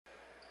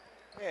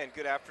And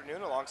good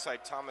afternoon.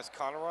 Alongside Thomas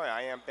Conroy,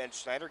 I am Ben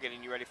Schneider,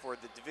 getting you ready for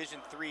the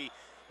Division III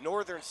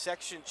Northern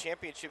Section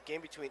Championship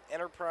game between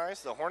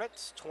Enterprise, the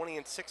Hornets,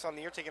 20-6 on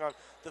the year, taking on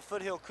the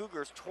Foothill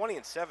Cougars,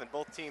 20-7.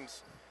 Both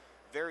teams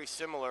very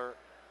similar.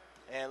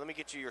 And let me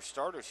get you your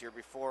starters here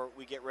before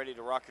we get ready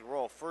to rock and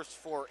roll. First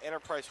for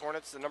Enterprise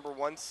Hornets, the number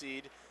 1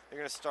 seed. They're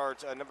going to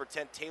start number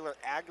 10, Taylor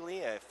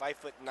Agley, a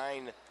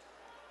 5'9"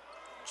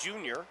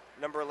 junior.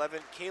 Number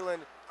 11, Kalen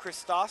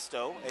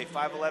Christosto, a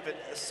 5'11"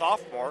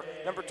 sophomore.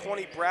 Number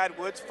 20, Brad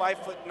Woods,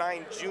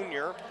 5'9"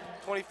 junior.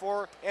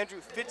 24,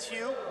 Andrew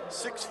Fitzhugh,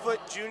 6'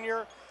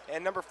 junior.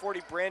 And number 40,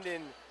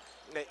 Brandon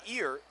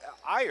Ayers,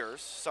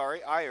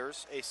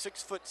 a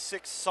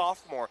 6'6"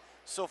 sophomore.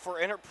 So for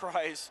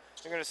Enterprise,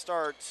 they're going to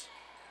start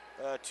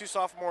 2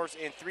 sophomores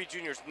and 3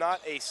 juniors, not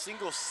a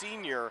single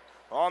senior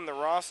on the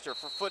roster.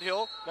 For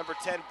Foothill, number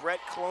 10, Brett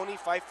Cloney,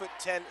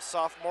 5'10"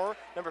 sophomore.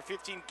 Number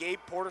 15, Gabe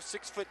Porter,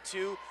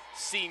 6'2"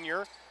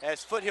 senior.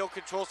 As Foothill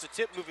controls the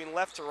tip, moving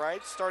left to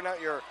right. Starting out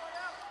the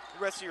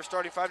rest of your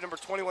starting 5, number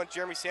 21,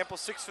 Jeremy Sample,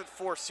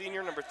 6'4"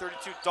 senior. Number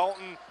 32,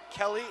 Dalton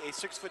Kelly, a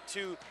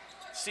 6'2"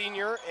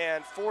 senior.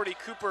 And 40,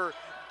 Cooper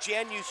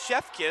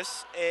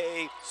Januszewskis,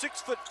 a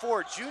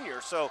 6'4" junior.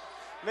 So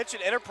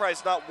mentioned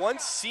Enterprise, not one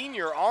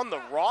senior on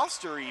the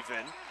roster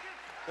even.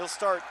 They'll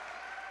start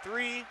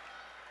 3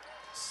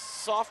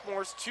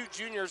 sophomores, 2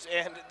 juniors,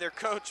 and their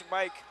coach,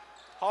 Mike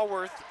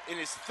Haworth, in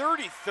his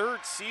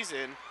 33rd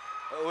season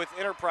with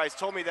Enterprise,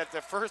 told me that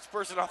the first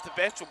person off the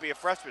bench will be a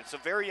freshman, so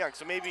very young.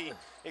 So maybe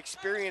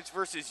experience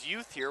versus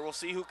youth here. We'll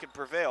see who can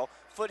prevail.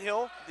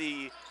 Foothill,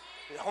 the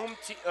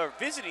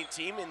visiting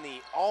team in the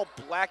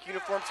all-black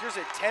uniforms. Here's a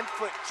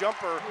 10-foot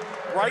jumper.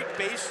 Right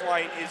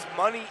baseline is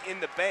money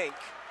in the bank.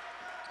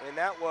 And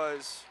that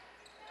was,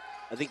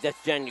 I think that's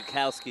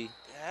Januszewski.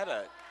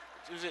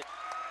 Was it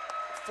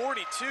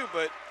 42,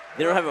 but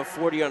they don't have a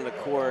 40 on the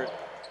court.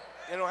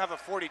 They don't have a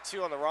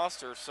 42 on the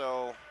roster,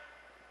 so,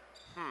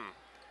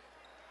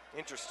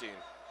 interesting.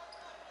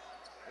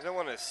 I don't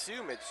want to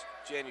assume it's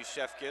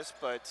Januszewskis,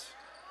 but,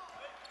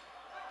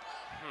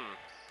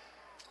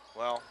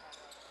 well,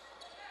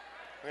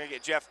 we're going to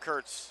get Jeff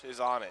Kurtz is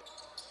on it.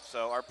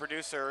 So our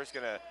producer is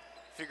going to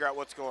figure out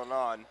what's going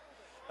on.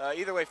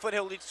 Either way,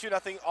 Foothill leads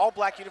 2-0. All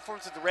black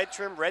uniforms with the red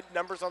trim, red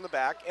numbers on the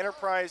back.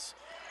 Enterprise,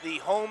 the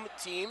home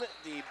team,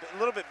 a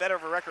little bit better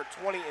of a record,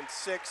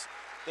 20-6.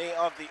 They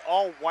have the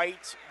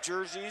all-white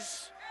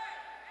jerseys,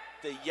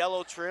 the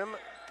yellow trim,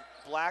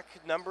 black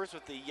numbers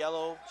with the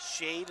yellow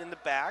shade in the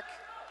back.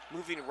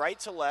 Moving right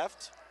to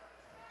left.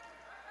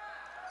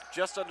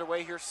 Just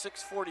underway here,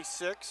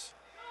 6:46.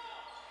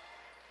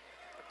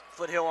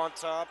 Foothill on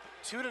top,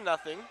 2-0.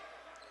 Looks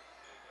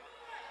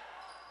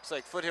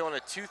like Foothill in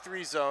a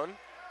 2-3 zone.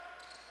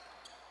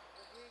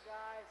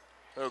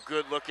 Oh,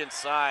 good look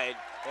inside.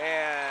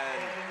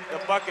 And the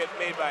bucket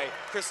made by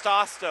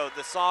Christosto,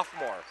 the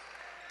sophomore.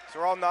 So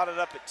we're all knotted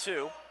up at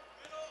 2.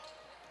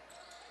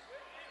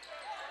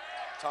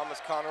 Thomas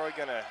Conroy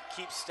gonna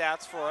keep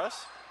stats for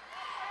us.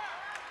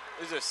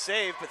 There's a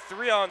save, but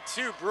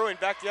 3-on-2, Brewing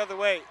back the other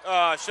way.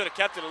 Should have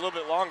kept it a little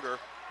bit longer.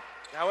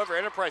 However,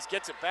 Enterprise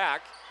gets it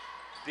back.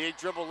 Big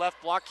dribble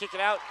left block, kick it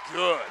out,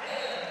 good.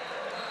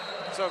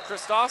 So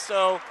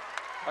Christosto,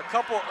 a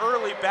couple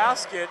early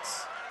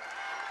baskets,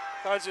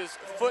 causes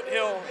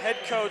Foothill head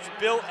coach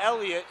Bill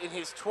Elliott in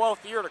his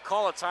 12th year to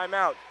call a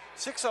timeout.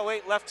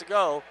 6:08 left to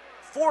go,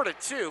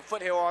 4-2,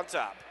 Foothill on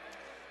top.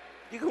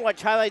 You can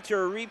watch highlights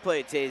or a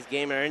replay of today's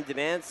game in our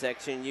in-demand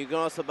section. You can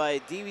also buy a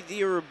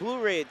DVD or a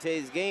Blu-ray of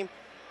today's game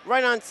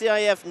right on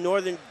CIF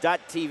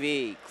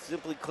Northern.tv.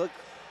 Simply click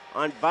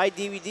on Buy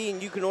DVD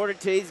and you can order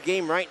today's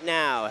game right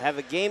now. Have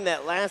a game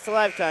that lasts a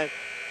lifetime.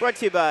 Brought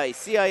to you by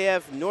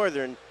CIF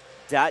Northern.tv.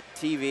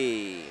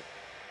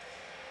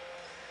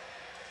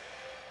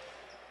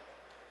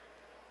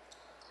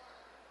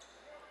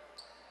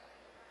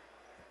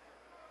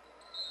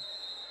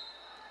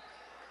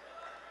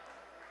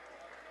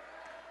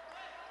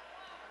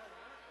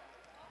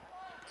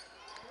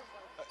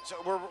 So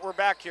we're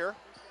back here.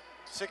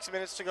 6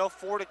 minutes to go.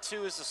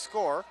 4-2 is the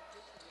score.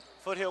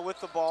 Foothill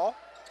with the ball.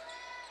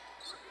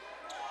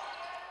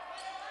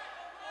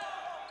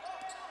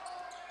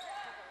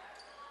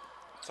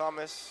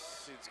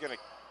 Thomas is going to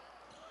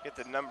get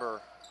the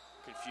number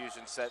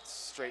confusion set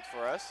straight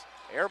for us.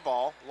 Air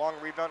ball, long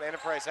rebound.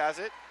 Enterprise has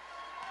it.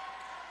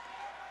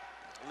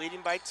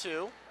 Leading by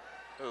 2.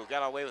 Ooh,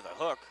 got away with a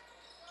hook.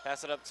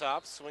 Pass it up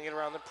top, swing it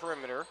around the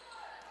perimeter.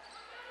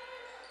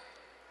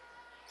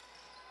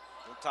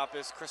 On top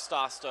is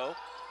Christosto.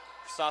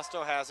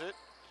 Christosto has it.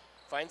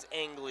 Finds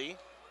Angley.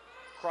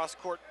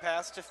 Cross-court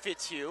pass to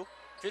Fitzhugh.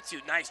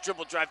 Fitzhugh, nice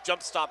dribble drive,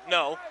 jump stop,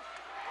 no.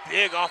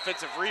 Big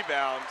offensive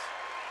rebound.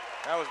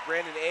 That was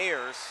Brandon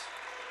Ayers,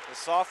 the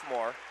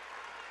sophomore.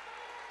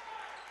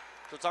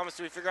 So, Thomas,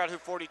 do we figure out who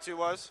 42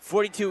 was?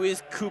 42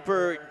 is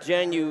Cooper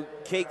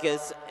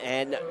Januszewskis,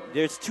 and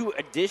there's 2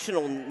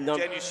 additional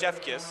numbers.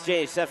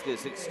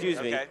 Januszewskis, excuse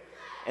me. Okay.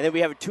 And then we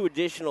have 2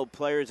 additional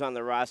players on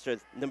the roster.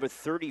 Number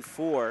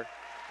 34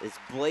 is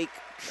Blake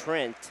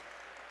Trent,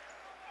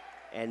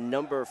 and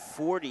number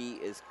 40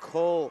 is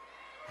Cole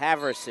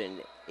Haverson,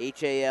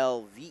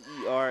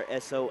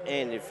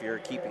 Halverson, if you're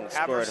keeping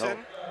score at home.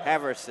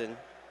 Haverson.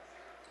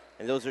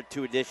 And those are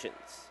 2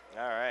 additions.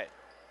 All right.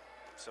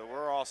 So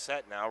we're all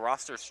set now.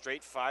 Roster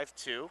straight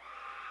 5-2.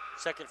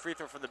 Second free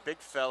throw for the big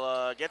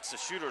fella gets the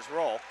shooter's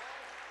roll.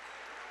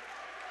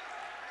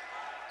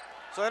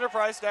 So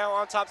Enterprise now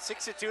on top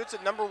 6-2. It's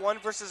a number 1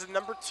 versus a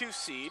number 2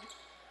 seed.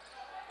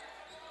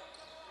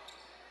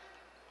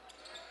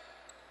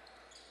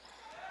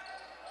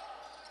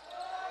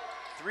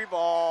 Three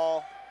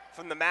ball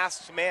from the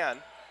masked man.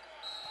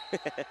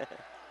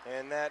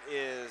 And that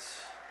is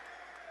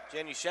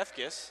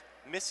Januszewskis.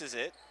 Misses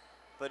it,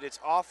 but it's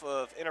off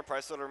of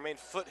Enterprise, so it'll remain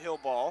Foothill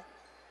ball.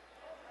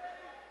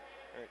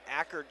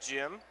 Acker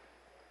Gym,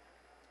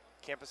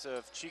 campus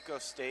of Chico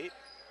State.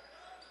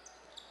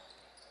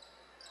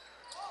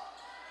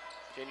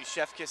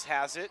 Januszewskis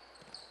has it.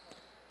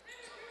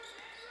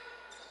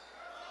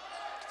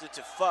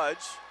 To Fudge.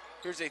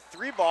 Here's a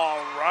 3-ball,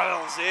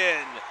 rattles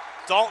in.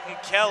 Dalton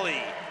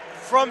Kelly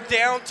from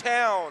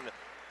downtown,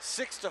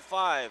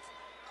 6-5.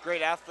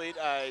 Great athlete.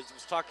 I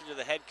was talking to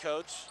the head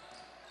coach,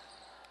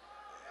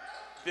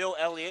 Bill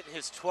Elliott,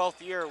 his 12th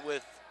year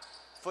with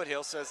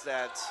Foothill, says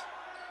that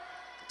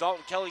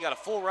Dalton Kelly got a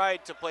full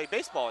ride to play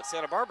baseball at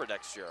Santa Barbara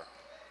next year.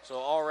 So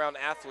all-around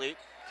athlete.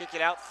 Kick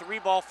it out,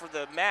 3-ball for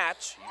the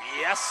match.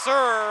 Yes,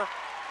 sir.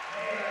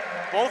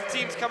 Both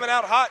teams coming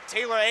out hot.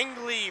 Taylor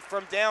Angley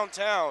from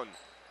downtown,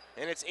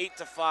 and it's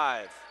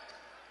 8-5.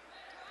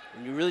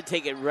 And you really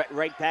take it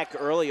right back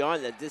early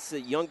on that this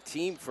is a young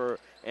team for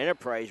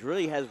Enterprise.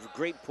 Really has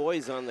great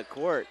poise on the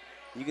court.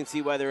 You can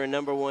see why they're a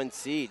number 1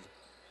 seed.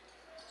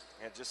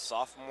 And just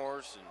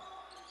sophomores and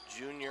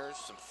juniors,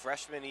 some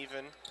freshmen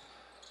even.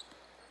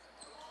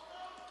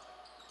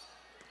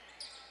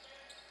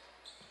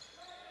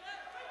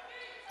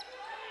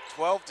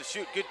 .12 to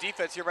shoot. Good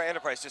defense here by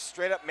Enterprise. Just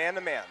straight up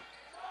man-to-man.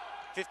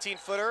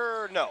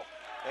 15-footer, no.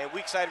 And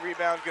weak side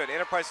rebound, good.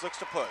 Enterprise looks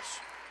to push.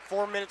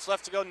 4 minutes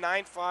left to go,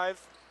 9-5.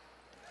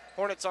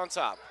 Hornets on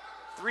top.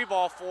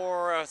 3-ball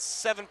for a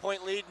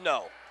 7-point lead,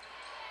 no.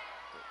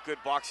 Good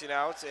boxing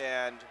out,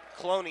 and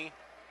Cloney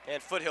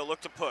and Foothill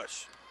look to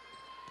push.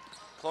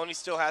 Cloney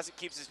still has it,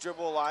 keeps his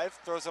dribble alive,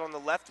 throws it on the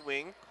left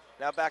wing.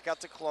 Now back out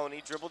to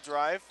Cloney, dribble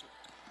drive,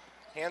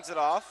 hands it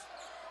off.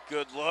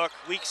 Good look,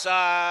 weak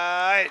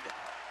side.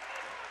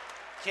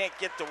 Can't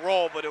get the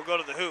roll, but he'll go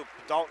to the hoop.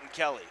 Dalton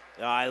Kelly.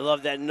 Oh, I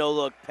love that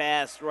no-look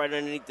pass right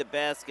underneath the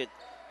basket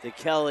to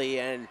Kelly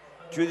and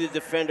drew the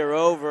defender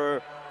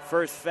over.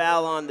 First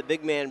foul on the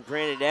big man,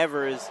 Brandon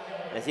Evers,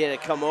 as he had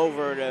to come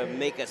over to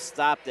make a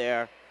stop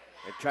there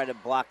and try to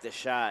block the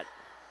shot.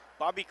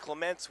 Bobby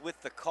Clements with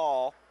the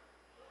call.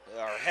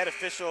 Our head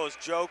official is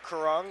Joe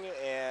Carung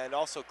and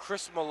also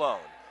Chris Malone.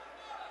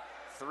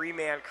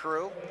 3-man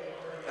crew.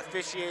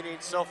 Officiating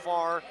so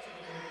far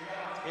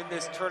in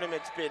this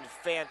tournament's been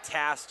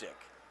fantastic.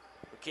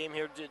 We came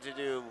here to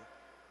do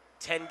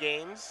 10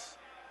 games.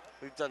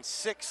 We've done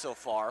 6 so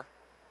far.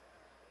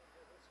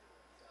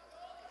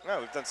 No,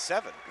 we've done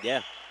 7.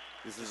 Yeah.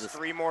 This is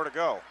 3 more to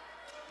go.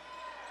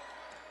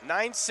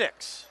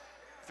 9-6.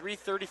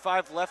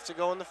 3:35 left to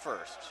go in the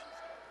first.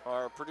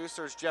 Our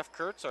producer is Jeff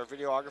Kurtz, our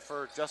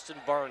videographer Justin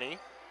Barney,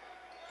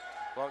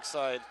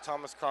 alongside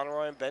Thomas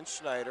Conroy and Ben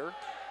Schneider.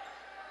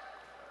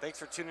 Thanks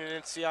for tuning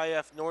in,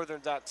 CIF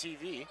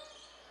Northern.tv.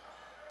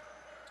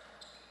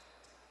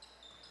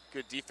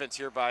 Good defense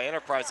here by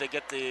Enterprise. They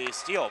get the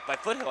steal, by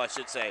Foothill, I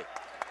should say.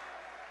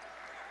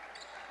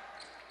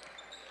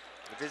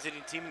 The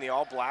visiting team in the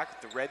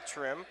all-black with the red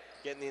trim,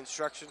 getting the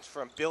instructions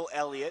from Bill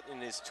Elliott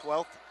in his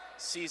 12th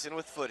season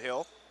with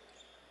Foothill.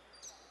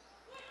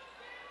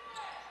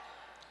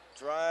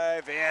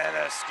 Drive and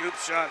a scoop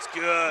shot's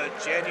good.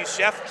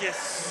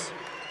 Januszewskis,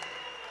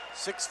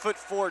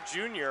 6'4"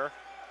 junior,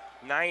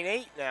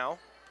 9'8" now.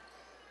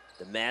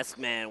 The masked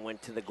man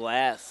went to the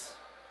glass.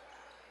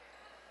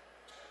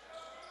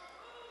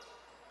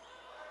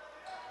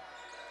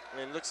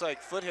 And it looks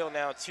like Foothill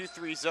now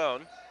 2-3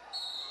 zone.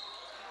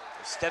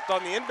 Stepped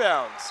on the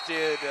inbounds,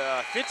 did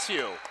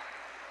Fitzhugh.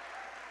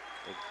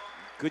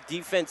 Good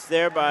defense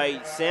there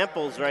by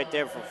Samples right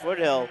there for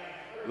Foothill.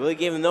 Really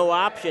gave him no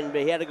option,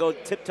 but he had to go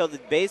tiptoe the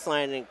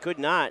baseline and could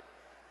not.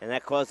 And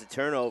that caused a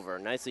turnover.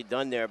 Nicely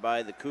done there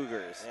by the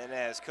Cougars. And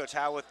as Coach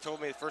Howarth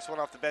told me, the first one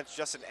off the bench,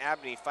 Justin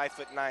Abney,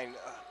 5'9",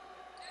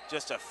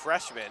 just a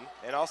freshman.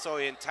 And also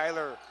in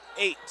Tyler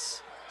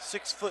Aites,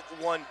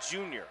 6'1"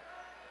 junior.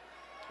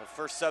 The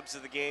first subs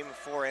of the game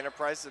for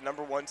Enterprise, the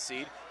number 1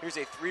 seed. Here's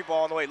a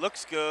 3-ball on the way.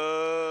 Looks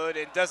good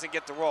and doesn't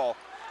get the roll.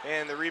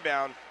 And the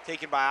rebound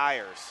taken by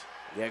Ayers.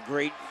 Yeah,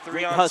 great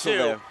 3 on hustle 2.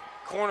 there.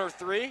 Corner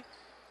 3.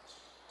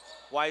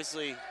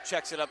 Wisely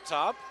checks it up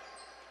top.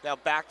 Now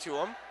back to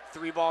him.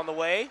 3-ball on the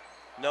way.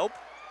 Nope.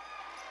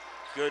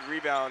 Good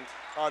rebound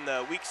on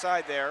the weak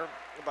side there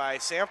by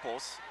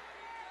Samples,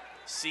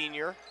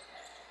 senior.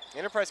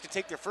 Enterprise could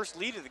take their first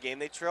lead of the game.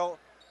 They trail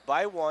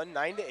by 1,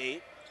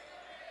 9-8.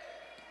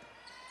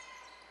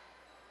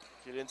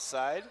 Get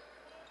inside.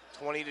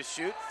 20 to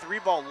shoot.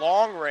 3-ball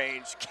long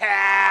range.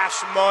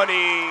 Cash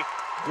money.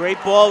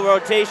 Great ball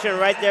rotation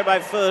right there by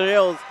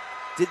Foothill.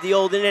 did the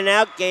old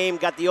in-and-out game,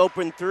 got the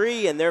open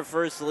three and their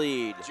first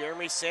lead.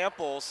 Jeremy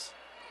Samples,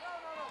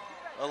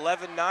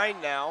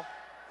 11-9 now,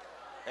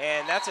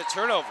 and that's a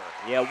turnover.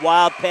 Yeah,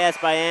 wild pass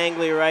by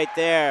Angley right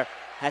there.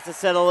 Has to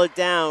settle it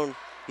down.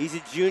 He's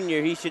a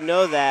junior. He should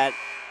know that.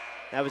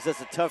 That was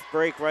just a tough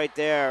break right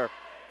there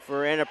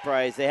for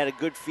Enterprise. They had a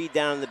good feed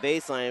down on the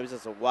baseline. It was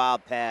just a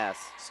wild pass.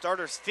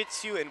 Starters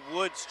Fitzhugh and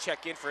Woods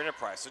check in for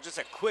Enterprise, so just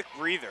a quick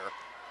breather.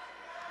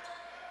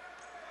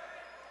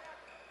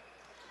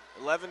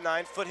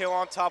 11-9, Foothill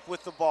on top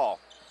with the ball.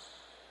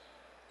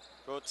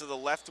 Throw it to the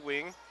left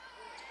wing.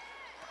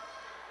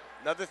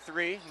 Another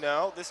three,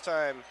 no, this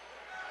time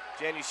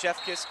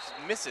Januszewski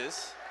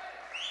misses.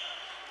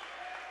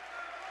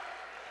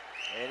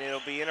 And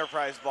it'll be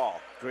Enterprise ball.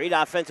 Great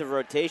offensive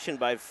rotation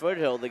by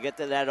Foothill to get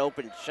to that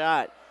open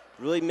shot.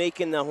 Really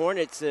making the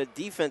Hornets'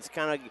 defense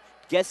kind of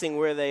guessing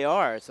where they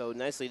are, so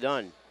nicely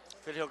done.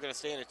 Foothill going to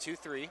stay in a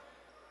 2-3.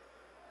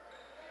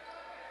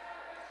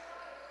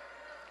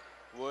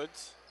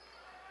 Woods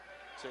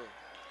to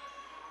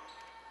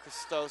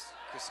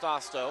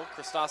Cristosto.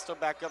 Cristosto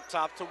back up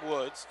top to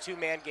Woods.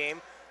 Two-man game.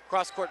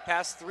 Cross-court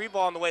pass, three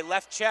ball on the way.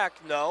 Left check,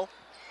 no.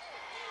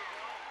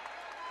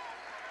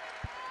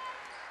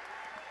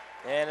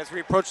 And as we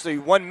approach the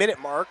 1 minute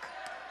mark,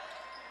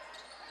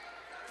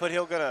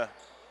 Foothill gonna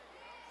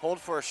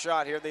hold for a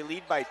shot here. They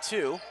lead by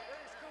 2.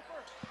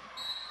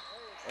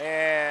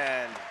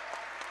 And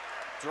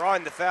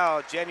drawing the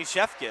foul,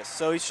 Januszewski.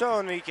 So he's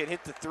showing he can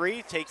hit the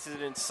three, takes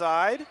it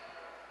inside.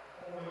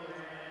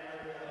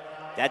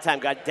 That time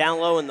got down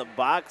low in the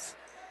box.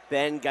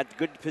 Ben got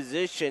good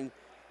position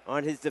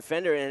on his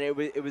defender, and it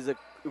was a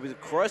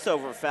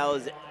crossover foul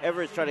as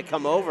Everett tried to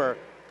come over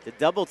to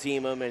double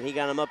team him, and he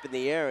got him up in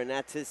the air, and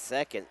that's his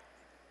second.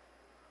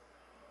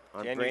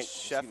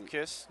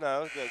 Januszewski,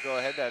 no, go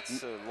ahead,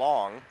 that's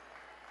long.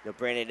 No,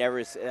 Brandon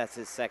Everett, that's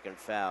his second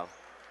foul.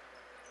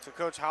 So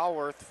Coach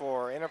Hallworth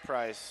for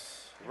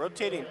Enterprise,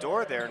 rotating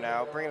door there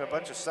now, bringing a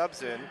bunch of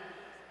subs in.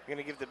 Going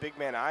to give the big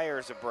man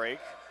Ayers a break.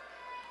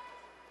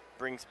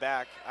 Brings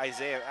back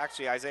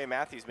Isaiah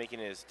Matthews making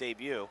his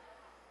debut,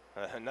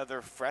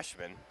 another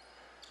freshman.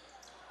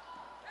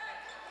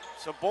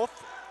 So both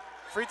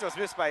free throws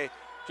missed by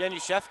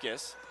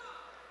Januszewski.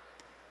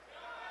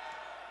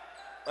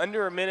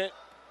 Under a minute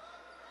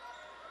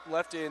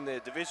left in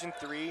the Division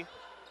III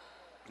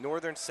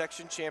Northern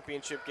Section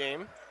Championship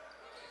game.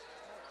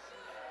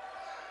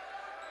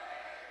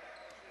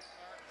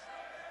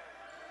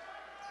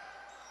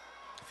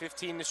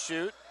 .15 to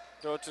shoot.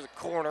 Throw it to the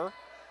corner.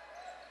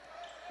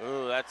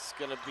 Ooh, that's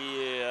going to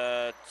be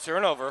a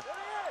turnover.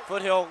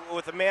 Foothill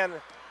with a man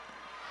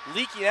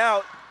leaking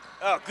out.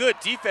 Oh, good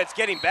defense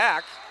getting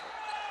back.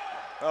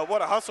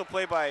 What a hustle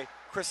play by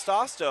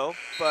Cristosto,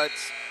 but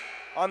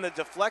on the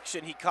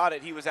deflection, he caught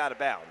it. He was out of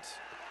bounds.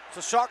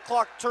 So shot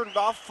clock turned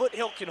off.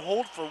 Foothill can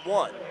hold for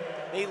 1.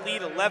 They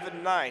lead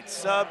 11-9.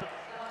 Sub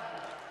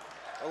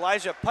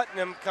Elijah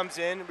Putnam comes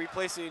in,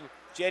 replacing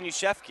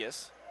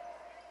Januszewski.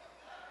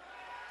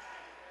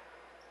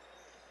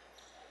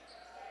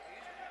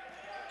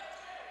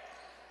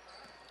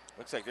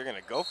 Looks like they're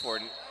going to go for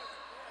it.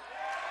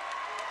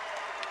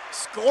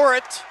 Score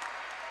it.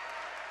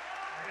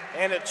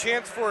 And a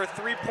chance for a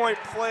three-point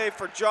play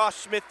for Josh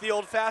Smith the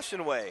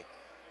old-fashioned way.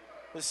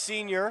 The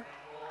senior.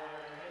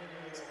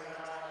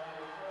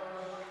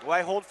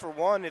 Why hold for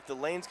 1 if the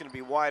lane's going to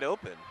be wide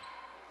open?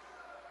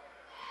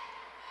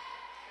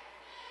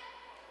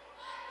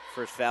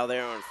 First foul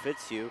there on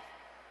Fitzhugh.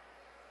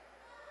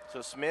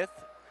 So Smith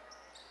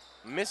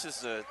misses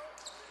the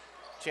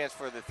chance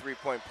for the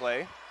three-point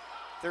play.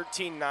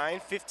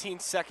 13-9, 15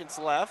 seconds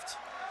left.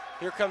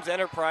 Here comes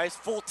Enterprise,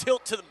 full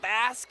tilt to the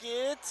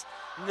basket.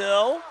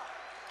 No.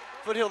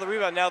 Foothill the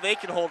rebound, now they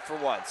can hold for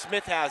 1.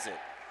 Smith has it,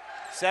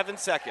 7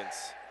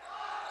 seconds.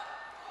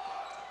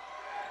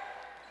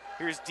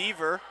 Here's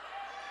Deaver,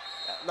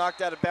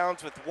 knocked out of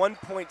bounds with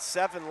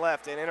 1.7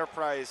 left, and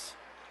Enterprise.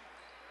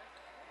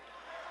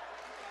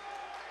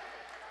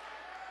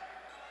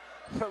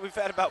 We've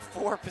had about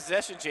 4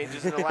 possession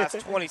changes in the last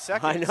 20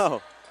 seconds. I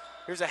know.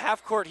 Here's a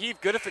half-court heave,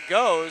 good if it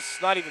goes,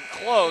 not even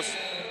close.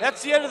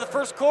 That's the end of the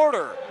first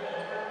quarter.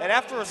 And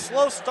after a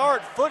slow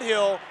start,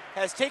 Foothill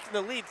has taken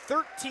the lead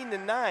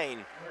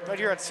 13-9 right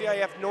here on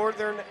CIF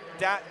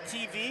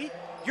Northern.tv,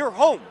 your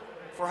home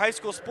for high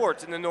school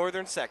sports in the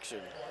Northern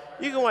section.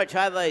 You can watch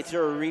highlights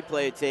or a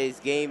replay of today's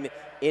game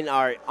in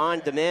our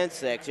on-demand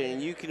section,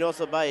 and you can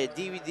also buy a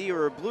DVD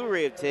or a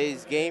Blu-ray of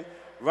today's game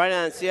right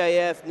on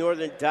CIF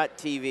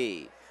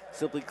Northern.tv.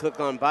 Simply click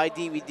on Buy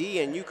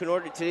DVD, and you can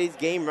order today's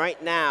game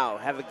right now.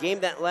 Have a game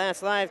that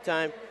lasts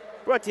lifetime.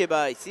 Brought to you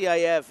by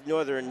CIF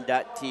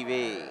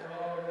Northern.tv.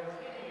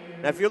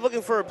 Now, if you're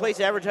looking for a place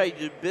to advertise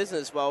your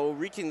business while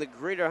reaching the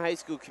greater high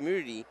school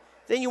community,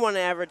 then you want to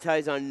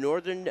advertise on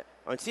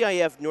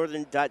CIF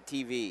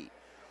Northern.tv.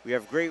 We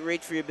have great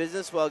rates for your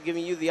business while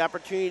giving you the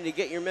opportunity to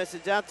get your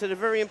message out to the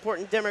very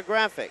important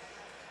demographic.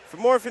 For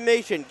more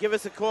information, give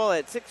us a call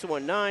at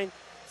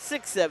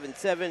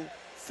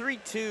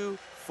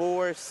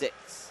 619-677-3246.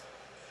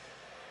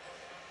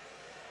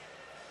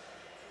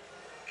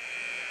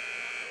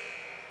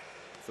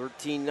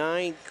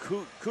 13-9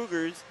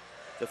 Cougars.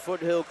 The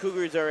Foothill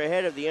Cougars are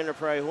ahead of the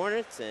Enterprise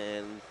Hornets.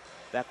 And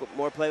back with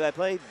more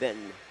play-by-play, Ben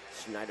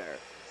Schneider.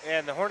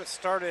 And the Hornets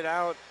started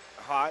out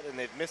hot, and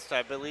they've missed,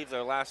 I believe,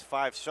 their last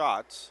 5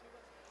 shots.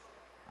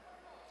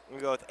 We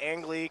go with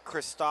Angley,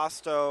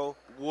 Cristosto,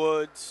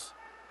 Woods,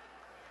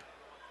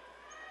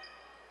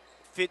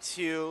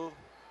 Fitzhugh,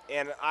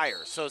 and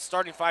Ayers. So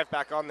starting 5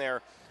 back on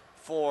there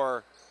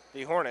for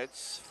the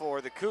Hornets.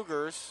 For the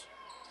Cougars,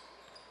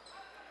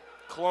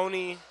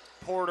 Cloney,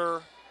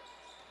 Porter.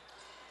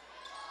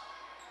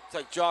 It's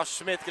like Josh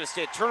Smith going to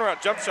stay.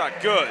 Turnaround jump shot,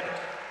 good.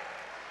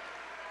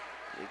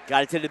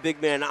 Got it to the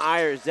big man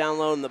Ayers down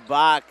low in the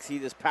box. He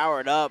just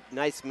powered up.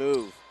 Nice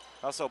move.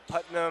 Also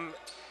Putnam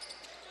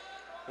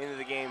into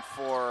the game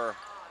for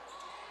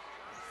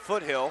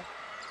Foothill.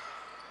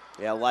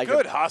 Yeah, like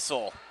good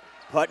hustle.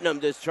 Putnam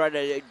just tried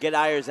to get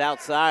Ayers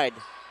outside.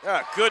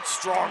 Yeah, good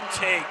strong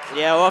take.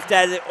 Yeah, off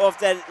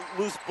that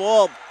loose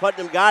ball,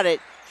 Putnam got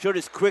it. Showed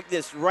his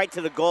quickness right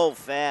to the goal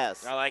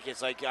fast. I like it.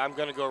 It's like, I'm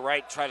going to go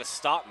right, try to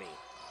stop me.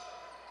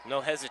 No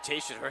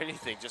hesitation or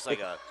anything, just like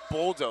a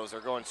bulldozer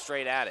going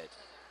straight at it.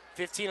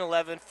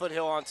 15-11,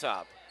 Foothill on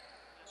top.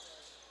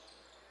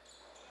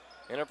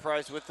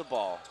 Enterprise with the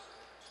ball.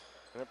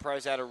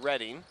 Enterprise out of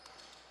Reading.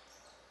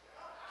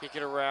 Kick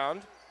it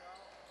around.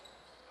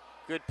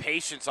 Good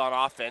patience on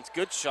offense.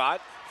 Good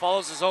shot.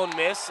 Follows his own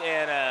miss,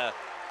 and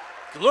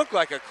looked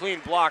like a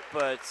clean block,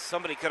 but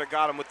somebody could have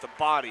got him with the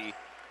body.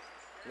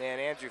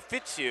 And Andrew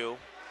Fitzhugh,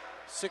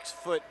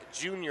 6-foot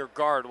junior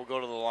guard, will go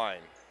to the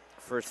line.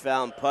 First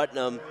foul on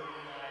Putnam.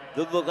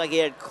 Looked like he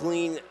had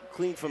clean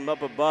from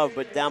up above,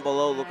 but down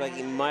below looked like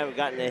he might have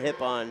gotten a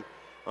hip on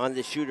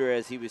the shooter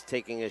as he was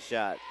taking a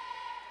shot.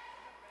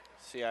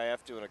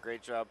 CIF doing a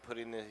great job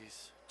putting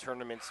these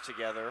tournaments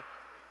together.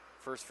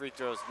 First free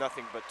throw is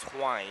nothing but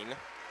twine.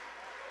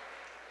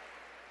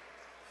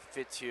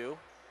 Fitzhugh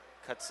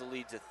cuts the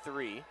lead to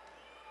 3.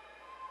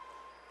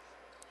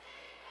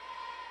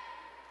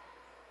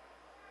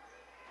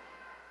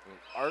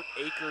 Art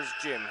Akers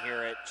Gym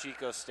here at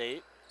Chico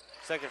State.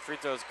 Second free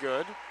throw is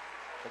good.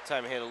 That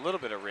time hit a little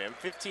bit of rim.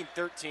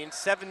 15-13,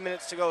 7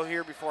 minutes to go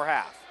here before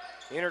half.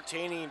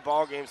 Entertaining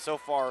ball game so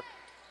far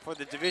for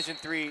the Division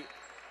III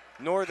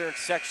Northern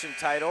Section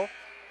title.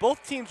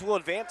 Both teams will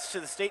advance to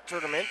the state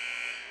tournament.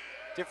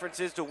 Difference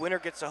is the winner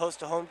gets to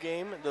host a home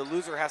game. The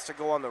loser has to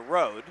go on the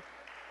road.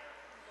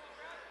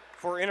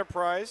 For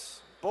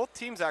Enterprise, both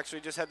teams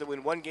actually just had to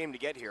win 1 game to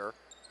get here.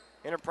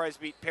 Enterprise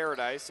beat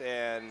Paradise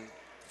and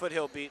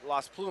Foothill beat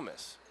Las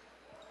Plumas.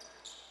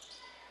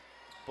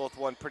 Both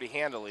won pretty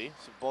handily,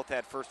 so both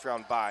had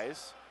first-round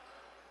byes.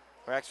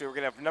 We're going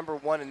to have number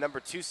 1 and number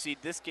 2 seed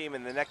this game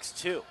and the next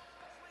 2.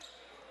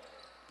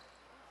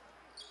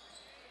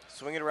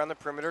 Swing it around the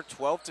perimeter,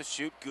 12 to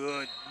shoot.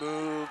 Good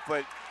move,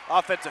 but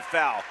offensive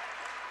foul.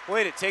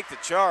 Way to take the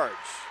charge.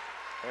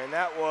 And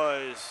that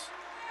was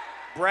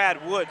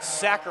Brad Wood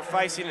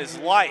sacrificing his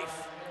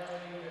life.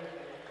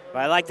 But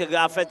I like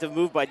the offensive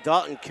move by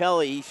Dalton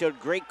Kelly. He showed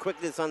great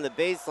quickness on the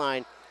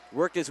baseline,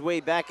 worked his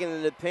way back into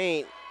the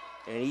paint,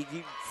 and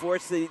he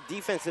forced the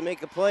defense to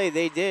make a play.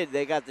 They did.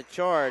 They got the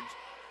charge,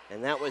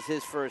 and that was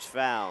his first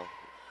foul.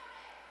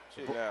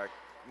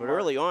 But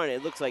early on,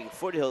 it looks like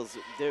Foothills,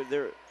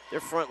 their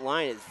front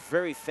line is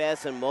very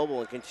fast and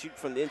mobile and can shoot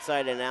from the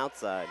inside and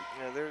outside.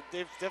 Yeah,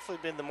 they've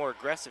definitely been the more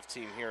aggressive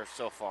team here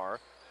so far.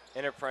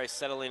 Enterprise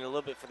settling a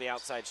little bit for the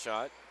outside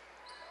shot.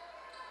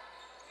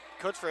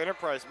 Coach for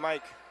Enterprise,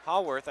 Mike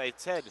Hallworth, I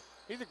said,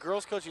 "You're the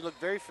girls' coach. You look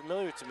very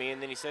familiar to me."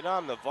 And then he said, "No,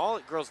 I'm the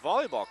girls'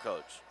 volleyball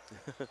coach."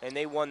 And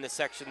they won the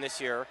section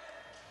this year.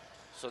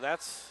 So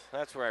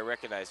that's where I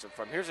recognized him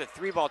from. Here's a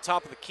 3-ball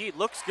top of the key.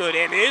 Looks good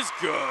and is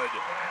good.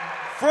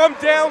 From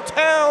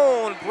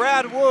downtown,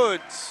 Brad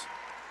Woods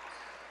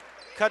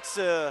cuts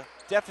the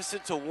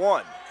deficit to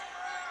 1.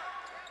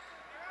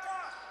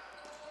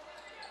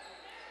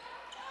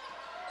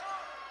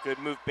 Good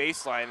move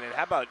baseline. And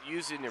how about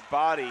using your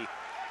body?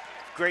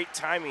 Great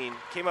timing.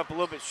 Came up a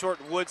little bit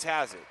short. Woods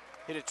has it.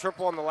 Hit a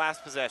triple on the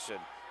last possession.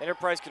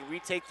 Enterprise can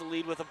retake the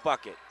lead with a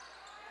bucket.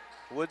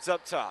 Woods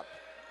up top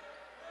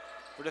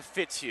for the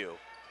Fitzhugh.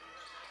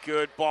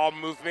 Good ball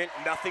movement.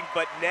 Nothing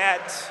but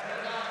net.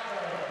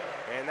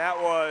 And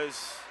that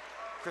was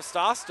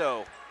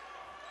Cristosto.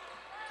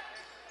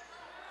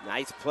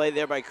 Nice play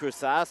there by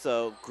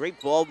Cruzazo.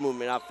 Great ball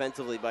movement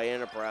offensively by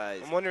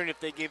Enterprise. I'm wondering if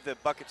they gave the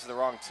bucket to the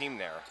wrong team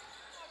there.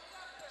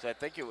 So I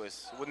think it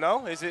was, well,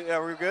 no, is it,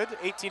 are we good?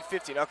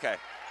 18-15, okay.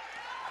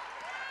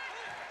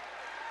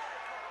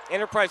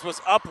 Enterprise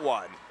was up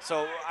 1,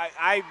 so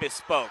I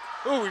misspoke.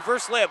 Ooh,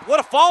 reverse layup, what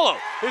a follow.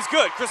 It's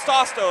good,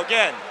 Cristosto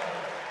again.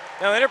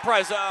 Now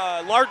Enterprise,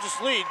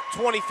 largest lead,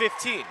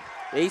 2015.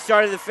 He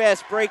started the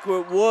fast break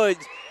with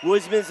Woods.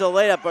 Woods missed a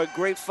layup, but a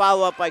great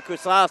follow-up by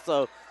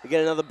Cruzazo to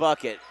get another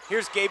bucket.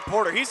 Here's Gabe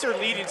Porter. He's their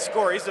leading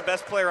scorer. He's the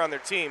best player on their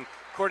team,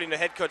 according to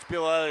head coach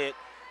Bill Elliott.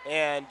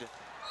 And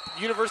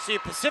University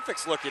of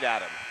Pacific's looking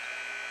at him.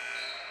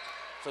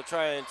 So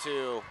trying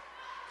to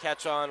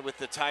catch on with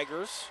the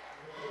Tigers.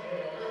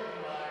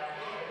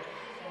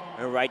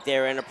 And right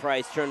there,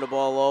 Enterprise turned the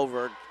ball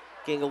over.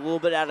 getting a little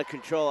bit out of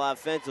control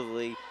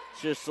offensively.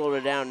 Should have slowed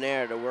it down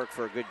there to work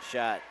for a good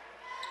shot.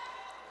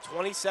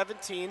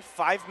 2017,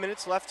 5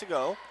 minutes left to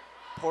go.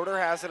 Porter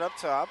has it up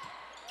top.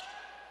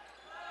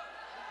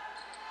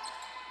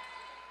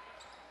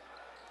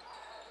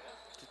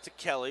 To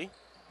Kelly.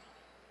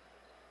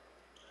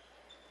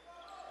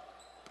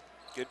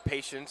 Good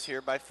patience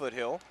here by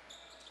Foothill.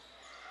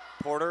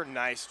 Porter,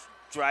 nice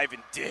drive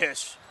and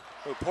dish.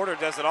 Oh, Porter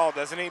does it all,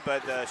 doesn't he?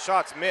 But the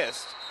shot's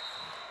missed.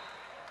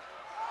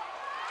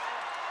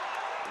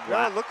 Wow.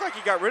 Well, it looked like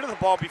he got rid of the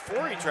ball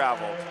before he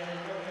traveled.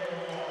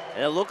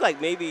 And it looked like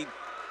maybe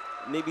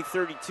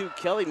 32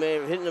 Kelly may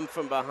have hit him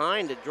from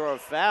behind to draw a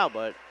foul,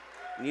 but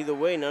either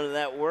way, none of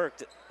that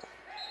worked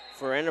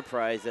for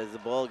Enterprise as the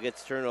ball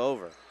gets turned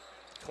over.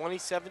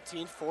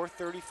 2017,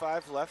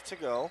 4:35 left to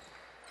go.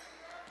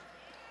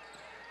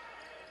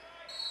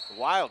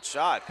 Wild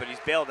shot, but he's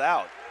bailed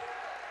out.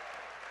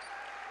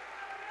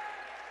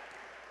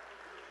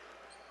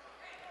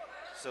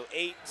 So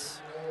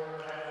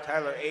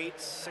Tyler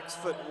Eights,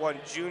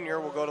 6'1"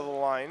 junior, will go to the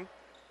line.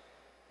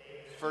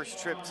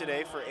 First trip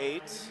today for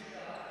Eights.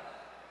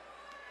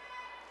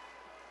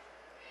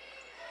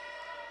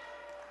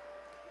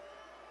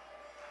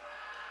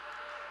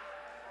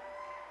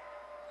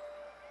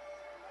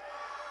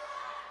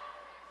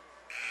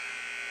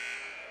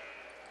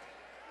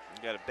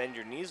 You got to bend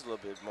your knees a little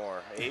bit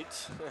more,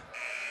 Eights.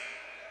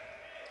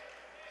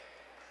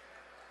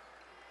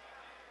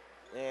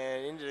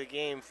 And into the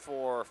game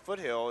for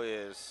Foothill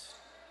is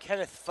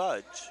Kenneth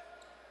Fudge,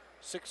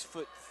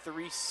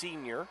 6'3"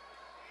 senior.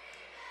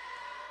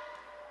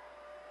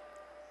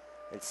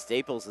 And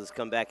Staples has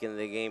come back into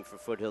the game for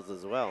Foothills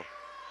as well.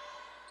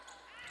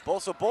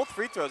 So both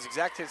free throws,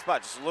 exact same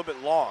spot, just a little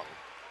bit long.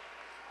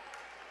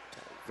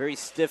 Very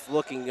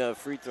stiff-looking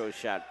free throw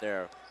shot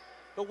there.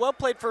 But well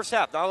played first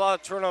half. Not a lot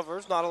of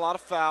turnovers, not a lot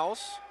of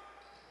fouls.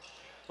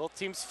 Both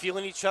teams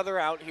feeling each other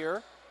out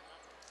here.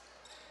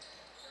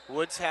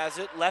 Woods has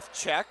it, left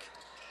check.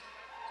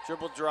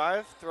 Dribble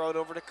drive, throw it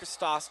over to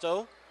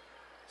Cristosto.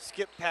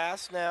 Skip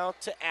pass now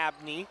to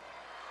Abney.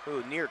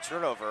 Ooh, near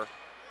turnover.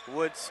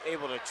 Woods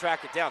able to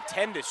track it down,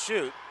 10 to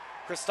shoot.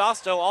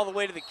 Cristosto all the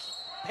way to the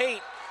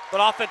paint, but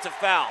offensive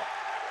foul.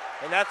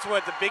 And that's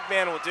what the big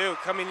man will do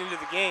coming into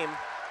the game.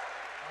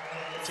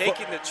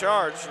 Taking the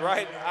charge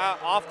right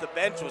off the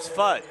bench was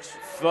Fudge.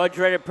 Fudge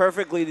read it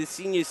perfectly. The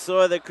senior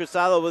saw that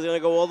Cristosto was going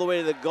to go all the way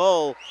to the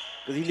goal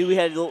because he knew he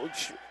had a little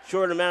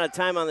short amount of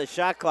time on the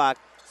shot clock.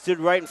 Stood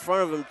right in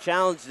front of him,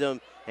 challenged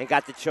him, and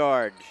got the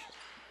charge.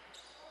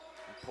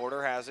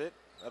 Porter has it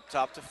up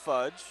top to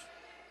Fudge.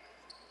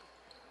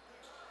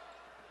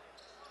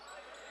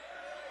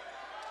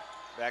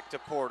 Back to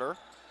Porter.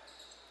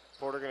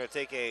 Porter going to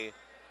take a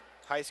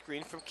high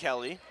screen from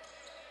Kelly.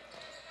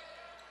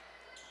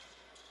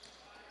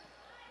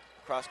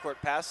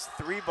 Cross-court pass,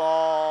 three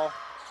ball.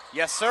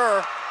 Yes,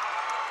 sir.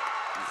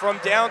 From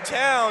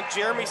downtown,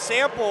 Jeremy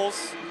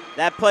Samples.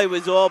 That play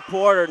was all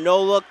Porter.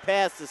 No look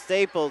pass to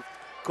Staples.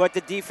 Caught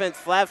the defense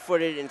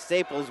flat-footed, and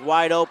Staples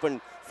wide open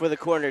for the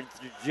corner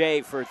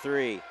J for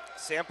three.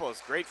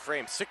 Samples, great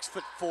frame,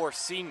 6'4"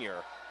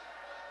 senior.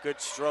 Good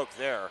stroke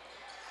there.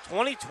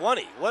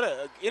 2020, what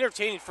an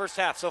entertaining first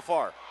half so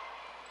far.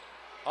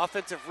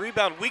 Offensive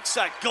rebound, weak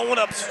side, going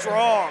up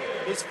strong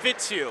is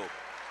Fitzhugh.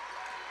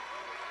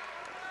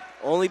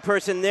 Only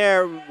person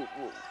there,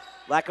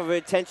 lack of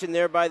attention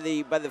there by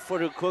the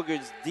Foothill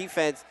Cougars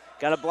defense.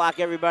 Got to block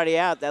everybody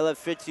out. That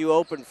left Fitzhugh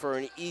open for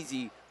an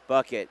easy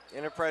bucket.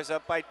 Enterprise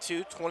up by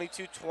 2,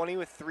 22-20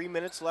 with 3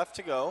 minutes left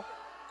to go.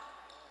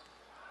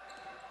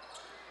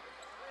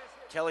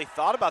 Kelly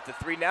thought about the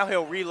three, now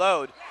he'll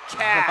reload.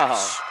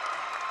 Cash.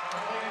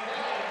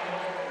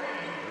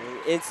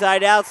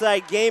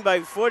 Inside-outside game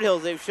by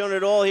Foothills. They've shown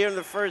it all here in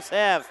the first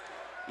half.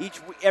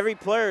 Every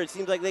player, it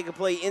seems like they can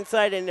play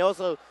inside and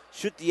also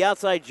shoot the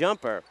outside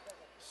jumper.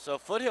 So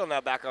Foothill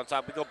now back on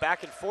top. We go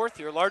back and forth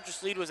here.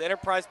 Largest lead was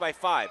Enterprise by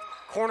 5.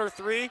 Corner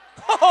three.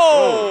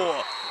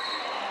 Oh!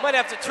 Might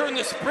have to turn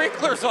the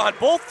sprinklers on.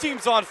 Both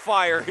teams on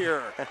fire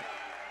here.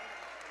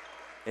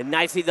 And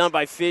nicely done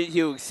by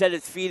Fitzhugh. Set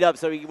his feet up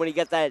so when he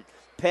got that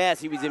pass,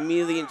 he was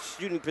immediately in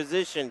shooting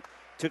position.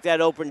 Took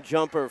that open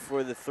jumper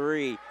for the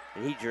three,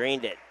 and he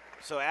drained it.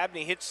 So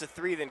Abney hits the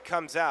three, then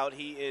comes out.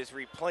 He is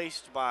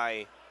replaced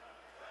by,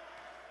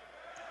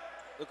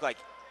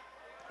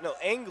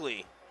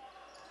 Angley.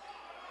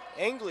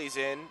 Angley's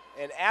in,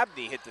 and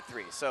Abney hit the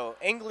three. So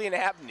Angley and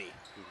Abney.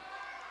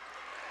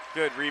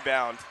 Good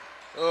rebound.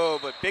 Oh,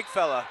 but big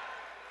fella.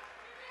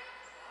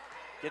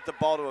 Get the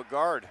ball to a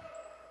guard.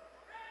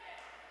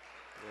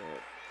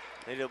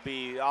 Yeah. It'll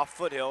be off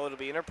Foothill. It'll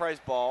be Enterprise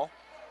ball.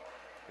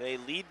 They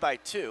lead by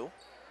 2.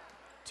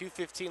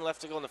 2:15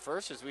 left to go in the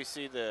first as we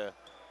see the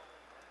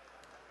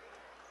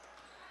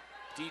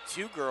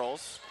D2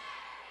 girls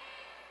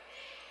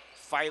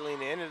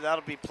filing in, and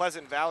that'll be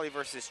Pleasant Valley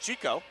versus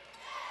Chico.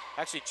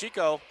 Actually,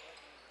 Chico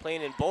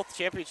playing in both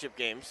championship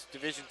games,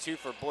 Division II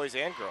for boys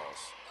and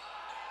girls.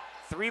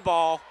 Three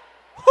ball.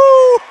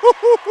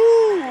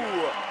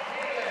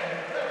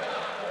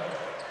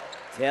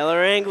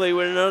 Taylor Angley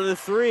with another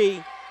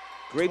three.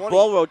 Great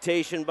ball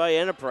rotation by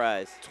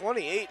Enterprise.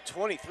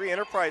 28-23,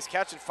 Enterprise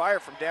catching fire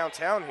from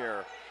downtown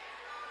here.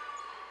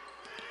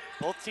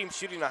 Both teams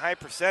shooting a high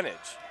percentage.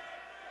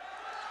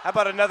 How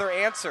about another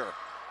answer?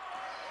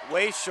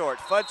 Way short.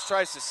 Fudge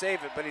tries to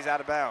save it, but he's out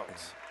of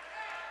bounds.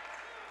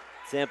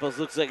 Samples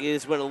looks like he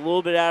just went a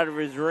little bit out of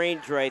his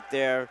range right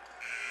there.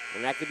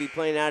 And that could be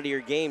playing out of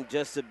your game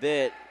just a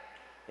bit.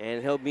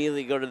 And he'll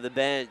immediately go to the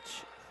bench.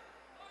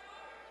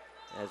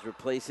 As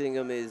replacing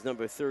him is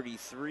number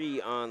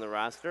 33 on the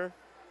roster.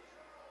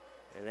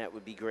 And that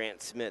would be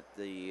Grant Smith,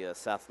 the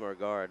sophomore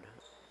guard.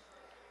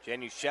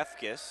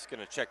 Januszewskis going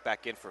to check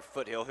back in for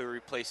Foothill, who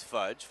replaced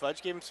Fudge.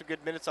 Fudge gave him some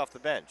good minutes off the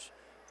bench.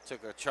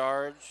 Took a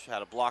charge,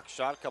 had a block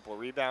shot, a couple of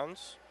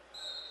rebounds.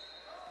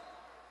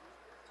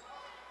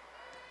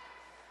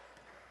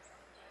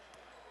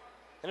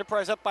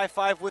 Enterprise up by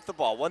 5 with the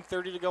ball.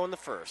 1:30 to go in the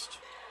first.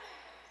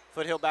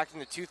 Foothill back in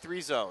the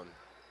 2-3 zone.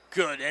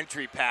 Good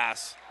entry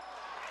pass.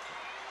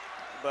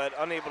 But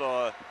unable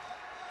to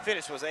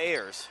finish was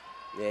Ayers.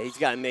 Yeah, he's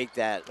got to make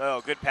that.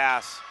 Oh, good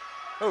pass.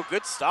 Oh,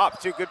 good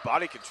stop, too. Good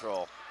body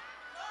control.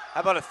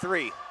 How about a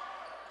 3?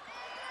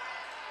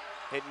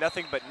 Hit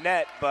nothing but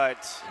net,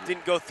 but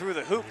didn't go through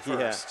the hoop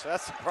first. Yeah.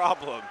 That's the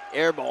problem.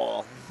 Air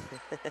ball.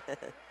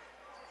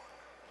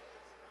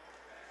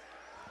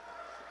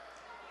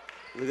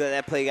 Look at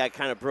that play got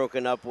kind of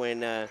broken up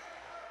when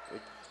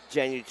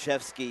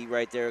Januszewski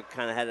right there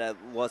kind of had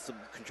lost some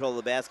control of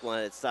the basketball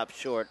and it stopped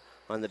short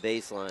on the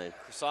baseline.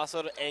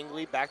 Crisasso to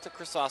Angley, back to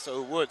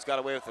Crisasso. Woods got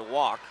away with the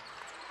walk.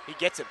 He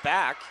gets it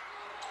back.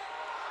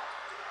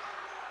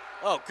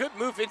 Oh, good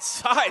move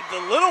inside. The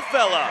little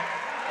fella.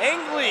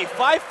 Angley,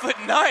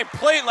 5'9",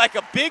 playing like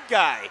a big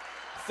guy.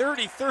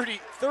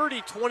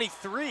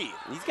 30-23.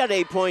 He's got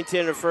 8 points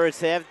in the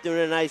first half, doing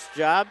a nice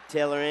job,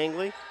 Taylor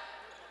Angley.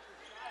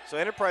 So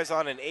Enterprise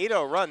on an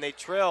 8-0 run. They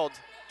trailed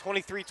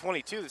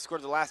 23-22. They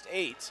scored the last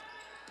 8.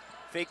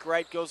 Fake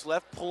right goes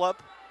left, pull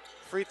up,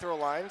 free throw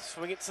line.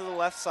 Swing it to the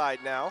left side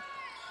now.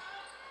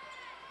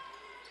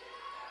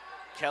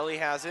 Kelly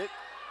has it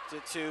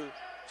to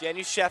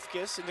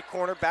Januszewskis in the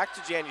corner, back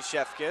to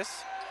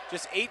Januszewskis.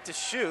 Just 8 to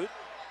shoot.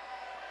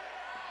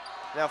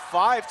 Now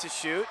 5 to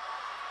shoot.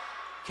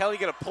 Kelly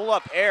gonna pull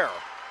up air.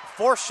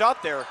 4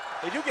 shot there.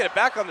 They do get it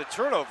back on the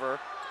turnover.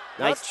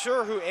 Nice. Not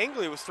sure who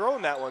Angley was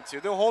throwing that one to.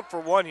 They'll hold for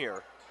 1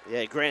 here.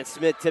 Yeah, Grant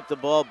Smith tipped the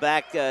ball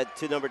back to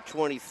number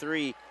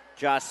 23,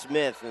 Josh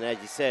Smith. And as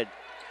you said,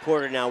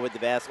 Porter now with the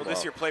basketball. Well,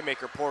 this year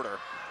playmaker Porter.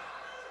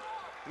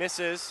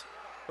 Misses.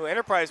 Oh,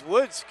 Enterprise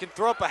Woods can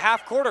throw up a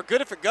half quarter.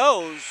 Good if it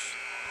goes.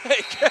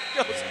 It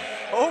goes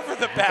over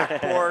the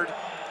backboard.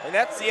 And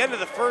that's the end of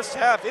the first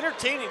half.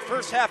 Entertaining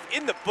first half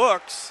in the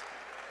books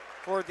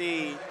for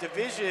the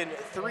Division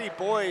III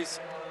Boys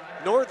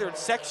Northern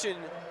Section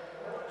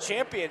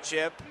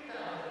Championship.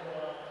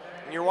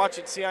 And you're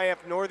watching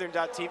CIF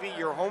Northern.tv,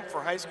 your home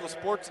for high school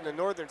sports in the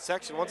Northern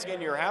Section. Once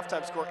again, your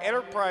halftime score,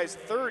 Enterprise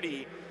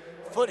 30,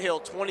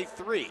 Foothill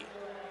 23.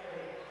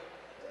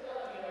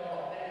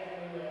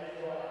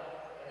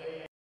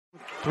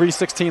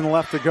 3:16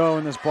 left to go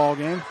in this ball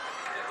game.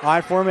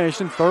 I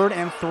formation, 3rd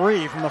and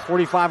 3 from the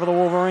 45 of the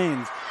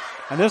Wolverines.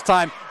 And this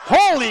time,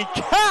 holy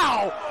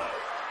cow!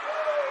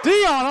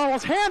 Dion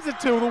almost hands it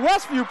to the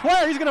Westview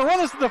player. He's going to run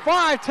this to the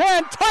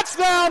 5-10.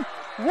 Touchdown,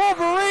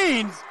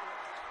 Wolverines!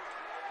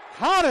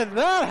 How did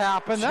that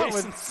happen? That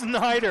was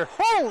Snyder.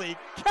 Holy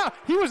cow!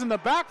 He was in the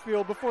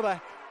backfield before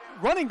the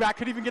running back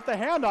could even get the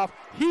handoff.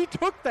 He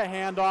took the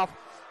handoff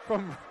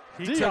from Dion.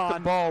 He took the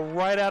ball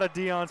right out of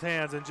Dion's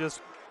hands and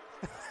just...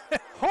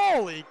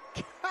 Holy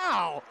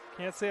cow!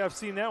 Can't say I've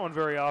seen that one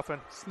very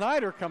often.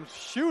 Snyder comes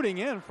shooting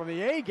in from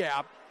the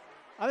A-gap.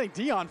 I think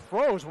Dion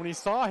froze when he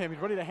saw him. He's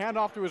ready to hand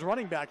off to his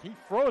running back. He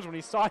froze when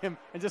he saw him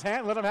and just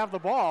let him have the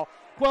ball.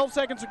 12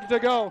 seconds to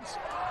go.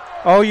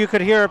 Oh, you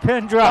could hear a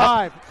pin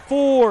drop. 5,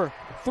 4,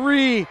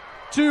 3,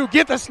 2.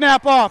 Get the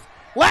snap off.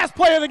 Last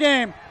play of the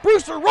game.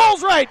 Brewster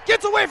rolls right.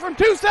 Gets away from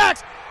 2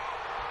 sacks.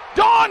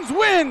 Dons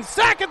wins.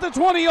 Sack at the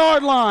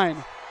 20-yard line.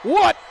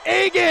 What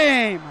a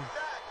game.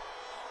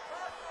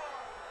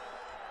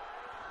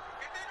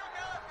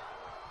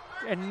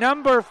 And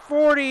number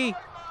 40,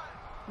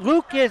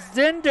 Lucas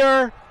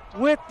Zinder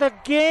with the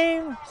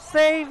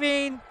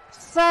game-saving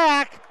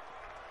sack.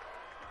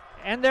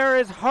 And there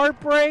is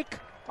heartbreak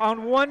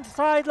on one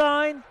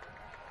sideline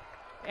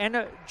and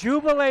a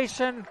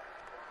jubilation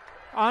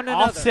on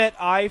another. Offset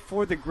eye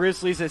for the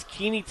Grizzlies as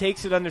Keeney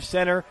takes it under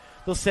center.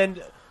 They'll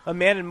send a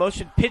man in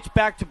motion, pitch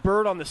back to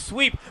Bird on the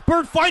sweep.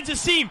 Bird finds a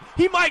seam.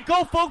 He might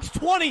go, folks.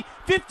 20,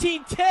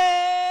 15,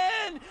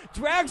 10.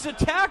 Drags a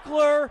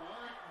tackler.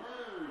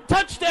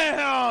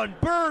 Touchdown!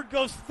 Bird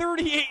goes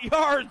 38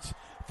 yards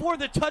for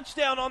the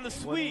touchdown on the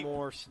sweep. One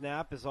more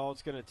snap is all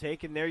it's going to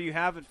take, and there you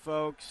have it,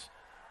 folks.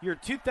 Your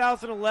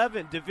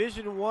 2011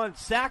 Division I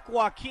Sac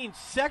Joaquin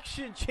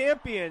Section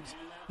champions,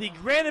 the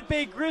Granite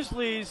Bay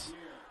Grizzlies,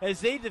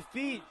 as they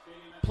defeat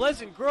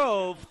Pleasant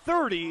Grove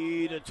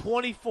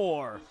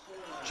 30-24.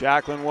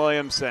 Jacqueline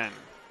Williamson.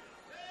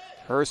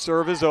 Her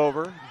serve is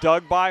over.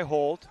 Dug by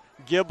Holt.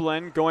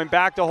 Giblin going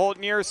back to Holt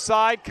near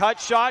side. Cut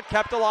shot,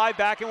 kept alive,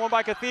 back in one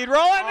by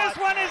Cathedral. And this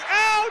one is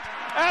out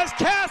as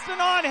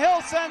Castanon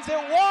Hill sends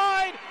it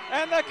wide.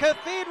 And the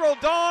Cathedral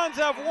Dons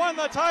have won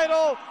the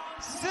title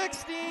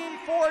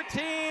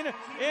 16-14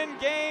 in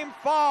Game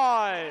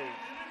 5.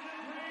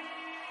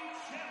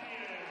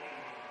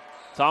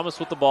 Thomas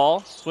with the ball,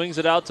 swings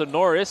it out to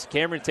Norris.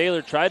 Cameron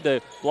Taylor tried to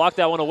block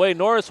that one away.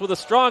 Norris with a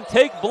strong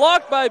take,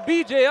 blocked by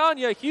B.J.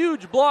 Anya.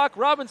 Huge block.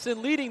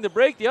 Robinson leading the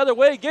break the other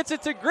way, gets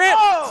it to Grant.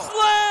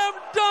 Slam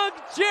dunk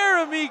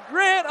Jeremy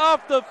Grant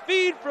off the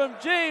feed from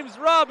James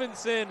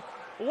Robinson.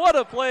 What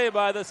a play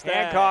by the Stag.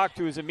 Hancock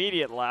to his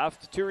immediate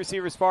left. 2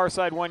 receivers far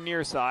side, 1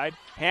 near side.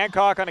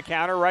 Hancock on a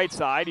counter, right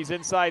side. He's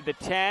inside the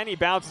 10. He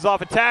bounces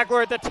off a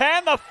tackler at the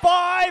 10, the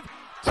 5.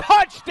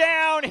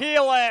 Touchdown,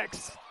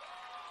 Helix.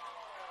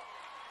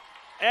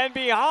 And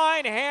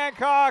behind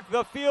Hancock,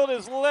 the field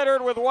is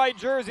littered with white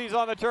jerseys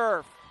on the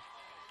turf.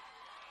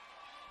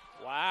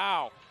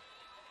 Wow.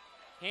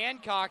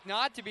 Hancock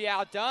not to be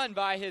outdone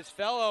by his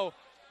fellow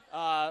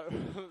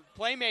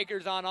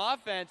playmakers on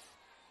offense.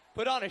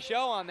 Put on a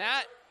show on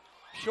that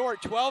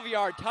short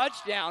 12-yard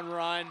touchdown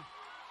run.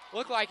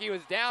 Looked like he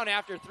was down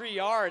after 3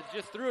 yards,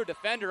 just threw a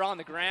defender on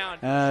the ground.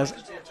 As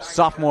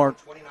sophomore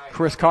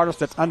Chris Carter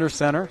steps under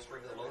center.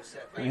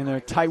 In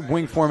their tight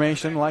wing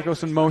formation,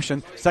 Lycos in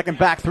motion. Second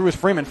back through is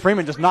Freeman.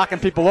 Freeman just knocking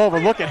people over.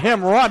 Look at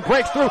him run,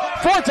 breaks through,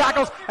 4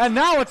 tackles, and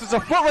now it's just a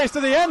foot race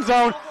to the end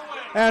zone.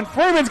 And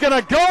Freeman's going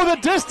to go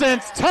the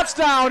distance.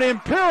 Touchdown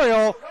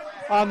Imperial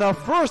on the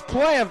first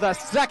play of the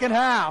second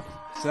half.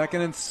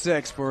 2nd and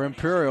 6 for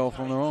Imperial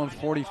from their own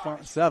 47.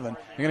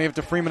 They're going to give it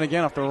to Freeman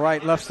again off the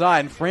left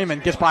side. And Freeman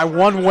gets by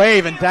one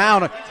wave and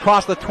down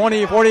across the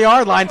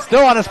 40-yard line.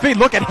 Still on his feet.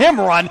 Look at him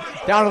run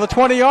down to the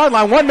 20-yard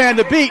line. One man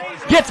to beat.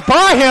 Gets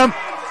by him.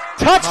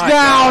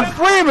 Touchdown,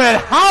 Freeman.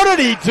 How did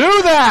he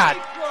do that?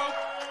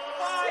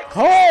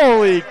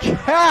 Holy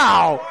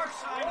cow.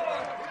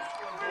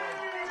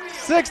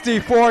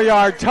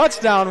 64-yard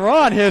touchdown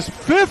run. His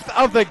 5th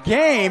of the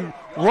game.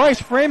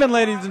 Royce Freeman,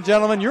 ladies and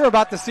gentlemen, you're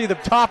about to see the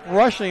top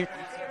rushing,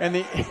 and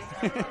as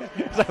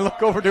I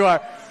look over to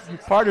our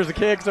partners at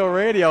KXO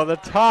Radio, the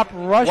top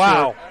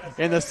rusher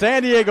in the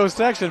San Diego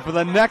section for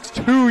the next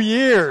 2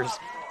 years.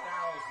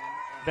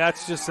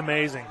 That's just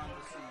amazing.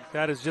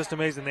 That is just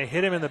amazing. They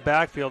hit him in the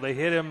backfield. They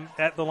hit him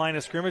at the line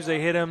of scrimmage. They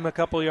hit him a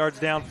couple yards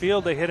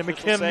downfield. They hit him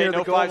again near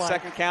the goal line. No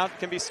 5-second count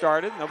can be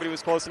started. Nobody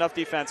was close enough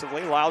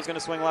defensively. Lyle's going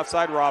to swing left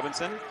side.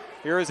 Robinson.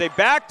 Here is a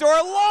backdoor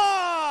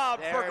lob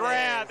for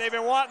Grant. They've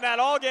been wanting that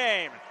all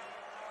game.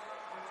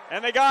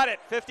 And they got it,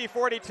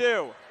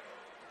 50-42.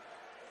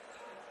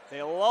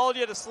 They lulled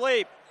you to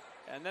sleep,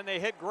 and then they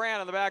hit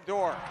Grant on the back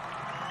door.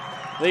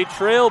 They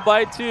trail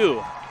by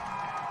 2.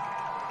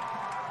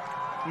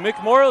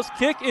 McMorrow's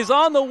kick is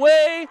on the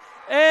way,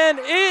 and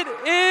it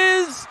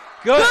is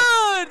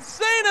good.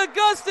 St.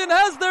 Augustine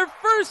has their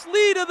first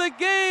lead of the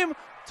game,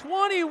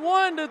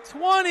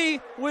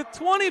 21-20 with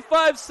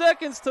 25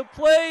 seconds to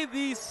play.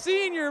 The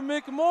senior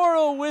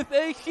McMorrow with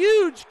a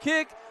huge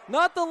kick,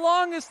 not the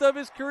longest of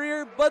his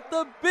career, but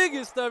the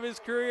biggest of his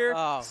career.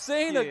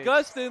 St.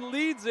 Augustine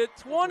leads it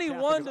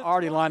 21 to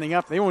already lining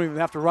up. They won't even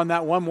have to run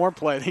that one more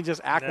play. They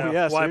just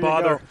acquiesce. Why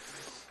bother?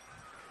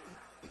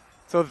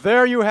 So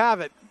there you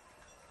have it.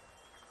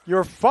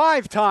 Your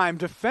 5-time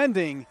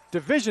defending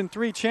Division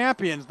III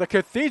champions, the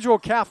Cathedral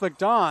Catholic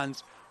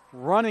Dons,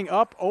 running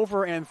up,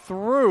 over, and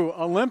through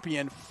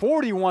Olympian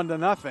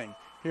 41-0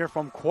 here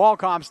from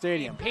Qualcomm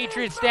Stadium.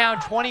 Patriots down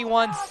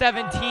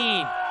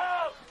 21-17.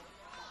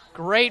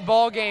 Great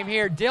ball game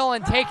here.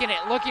 Dillon taking it,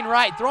 looking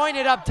right, throwing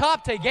it up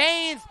top to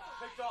Gaines.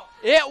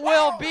 It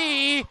will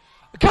be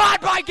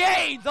caught by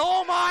Gaines.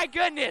 Oh my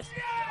goodness.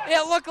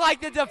 It looked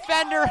like the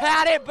defender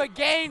had it, but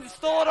Gaines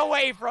stole it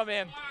away from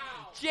him.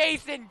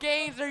 Jason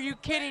Gaines, are you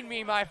kidding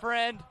me, my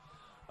friend?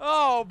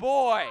 Oh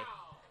boy.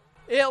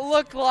 It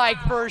looked like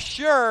for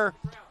sure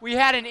we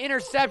had an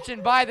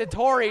interception by the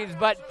Tories,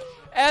 but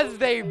as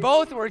they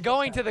both were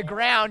going to the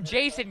ground,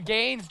 Jason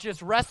Gaines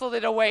just wrestled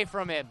it away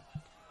from him.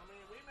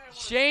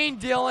 Shane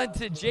Dillon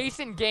to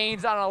Jason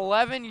Gaines on an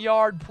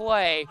 11-yard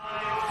play.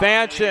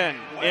 Fanchen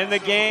in the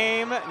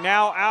game,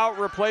 now out,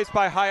 replaced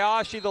by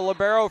Hayashi, the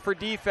libero for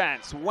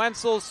defense.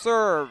 Wenzel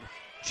serve.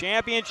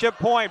 Championship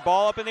point,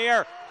 ball up in the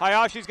air.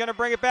 Hayashi's going to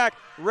bring it back.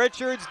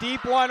 Richards,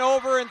 deep one,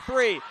 over and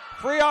 3.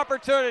 Free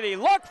opportunity.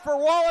 Look for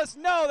Wallace.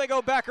 No, they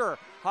go Becker.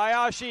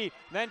 Hayashi,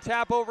 then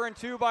tap over and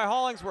 2 by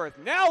Hollingsworth.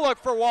 Now look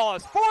for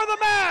Wallace for the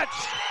match.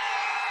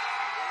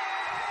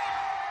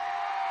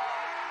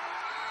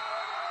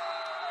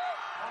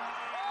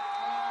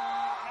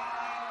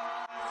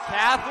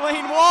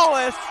 Kathleen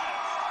Wallace.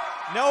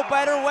 No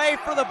better way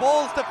for the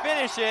Bulls to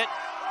finish it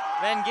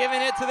than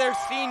giving it to their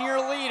senior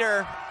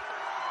leader.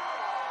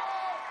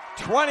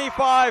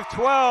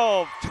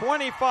 25-12,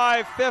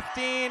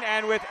 25-15,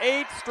 and with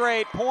 8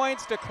 straight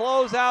points to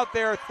close out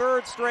their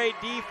 3rd straight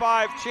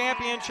D5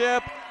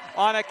 championship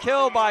on a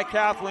kill by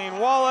Kathleen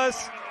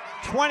Wallace,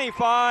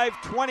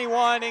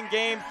 25-21 in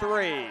Game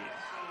 3.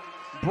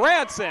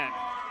 Branson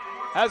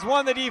has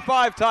won the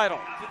D5 title.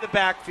 In the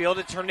backfield,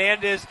 it's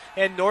Hernandez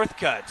and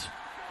Northcutt.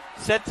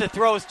 Set to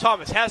throw is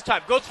Thomas. Has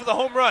time. Goes for the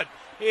home run.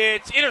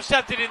 It's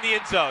intercepted in the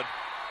end zone.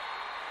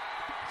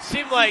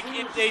 Seemed like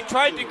they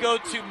tried to go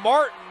to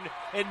Martin,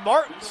 and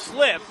Martin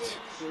slipped.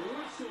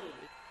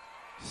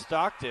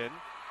 Stockton,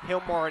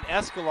 Hilmar, and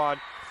Escalon.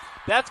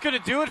 That's going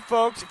to do it,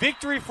 folks.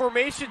 Victory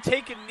formation,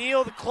 take a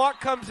kneel. The clock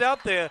comes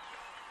out. The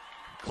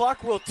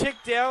clock will tick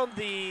down.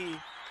 The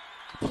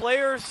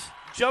players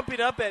jumping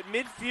up at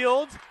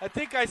midfield. I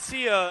think I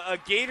see a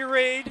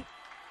Gatorade.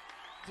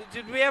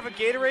 Did we have a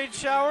Gatorade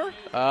shower?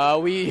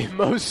 We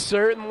most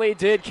certainly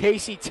did.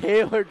 Casey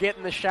Taylor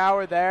getting the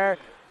shower there.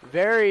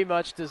 Very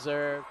much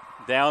deserved.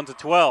 Down to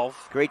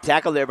 12. Great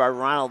tackle there by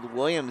Ronald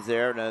Williams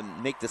there to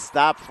make the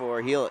stop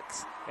for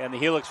Helix. And the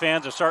Helix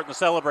fans are starting to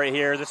celebrate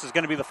here. This is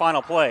going to be the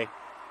final play.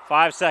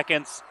 5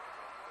 seconds.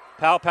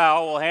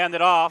 Pow will hand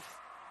it off.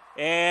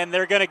 And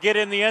they're going to get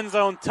in the end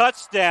zone.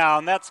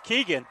 Touchdown. That's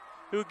Keegan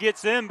who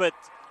gets in, but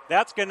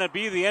that's going to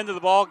be the end of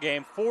the ball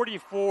game.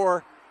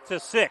 44-6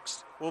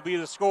 will be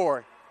the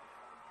score.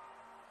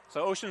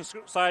 So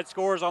Oceanside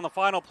scores on the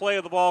final play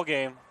of the ball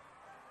game.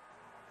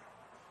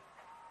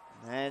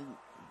 And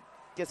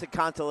gets a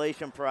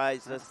consolation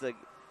prize just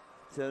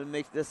to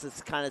make this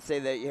is kind of say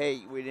that,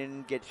 hey, we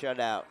didn't get shut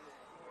out.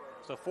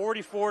 So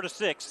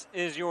 44-6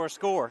 is your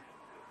score.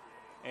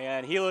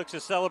 And Helix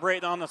is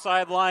celebrating on the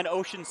sideline.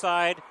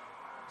 Oceanside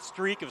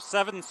streak of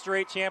 7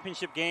 straight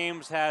championship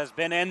games has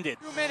been ended.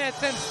 2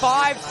 minutes and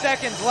 5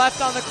 seconds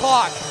left on the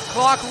clock.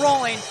 Clock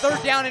rolling,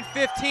 3rd down and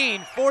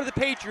 15 for the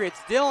Patriots.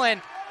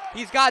 Dylan,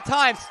 he's got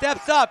time,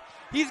 steps up.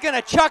 He's going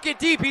to chuck it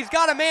deep. He's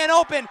got a man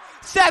open.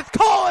 Seth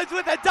Collins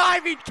with a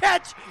diving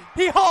catch.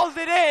 He hauls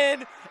it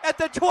in at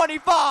the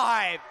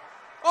 25.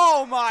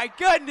 Oh, my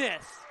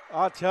goodness.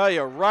 I'll tell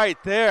you right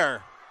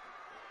there.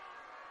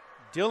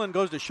 Dylan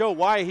goes to show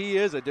why he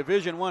is a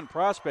Division I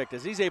prospect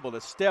as he's able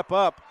to step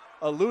up,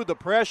 elude the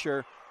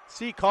pressure,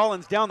 see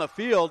Collins down the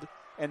field,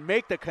 and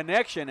make the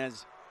connection.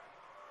 As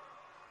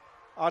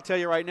I'll tell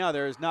you right now,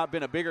 there has not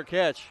been a bigger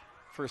catch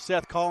for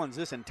Seth Collins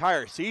this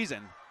entire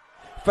season.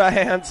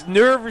 Fans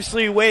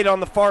nervously wait on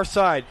the far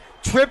side.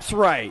 Trips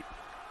right.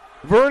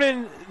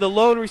 Vernon, the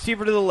lone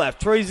receiver to the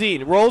left. Troy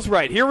Zine rolls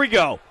right. Here we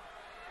go.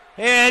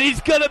 And he's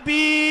going to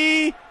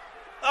be...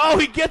 Oh,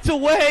 he gets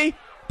away,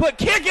 but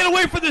can't get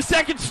away from the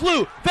second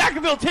slew.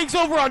 Vacaville takes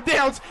over on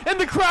downs, and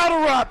the crowd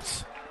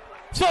erupts.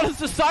 So does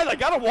the sideline.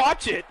 Got to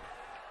watch it.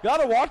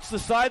 Got to watch the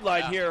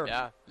sideline here.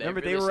 Yeah,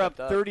 Remember, they were up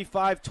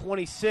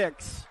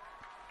 35-26.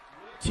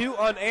 2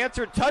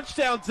 unanswered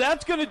touchdowns.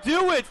 That's going to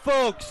do it,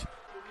 folks.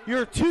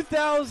 Your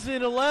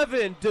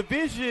 2011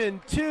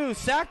 Division II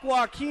Sac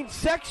Joaquin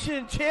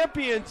Section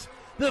champions,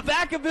 the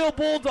Vacaville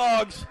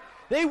Bulldogs.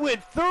 They win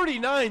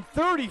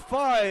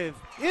 39-35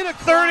 in a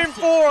 3rd and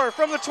 4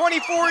 from the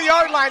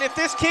 24-yard line. If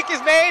this kick is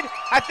made,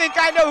 I think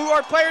I know who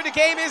our player of the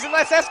game is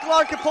unless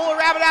Escalon can pull a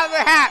rabbit out of the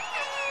hat.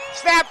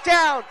 Snap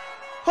down.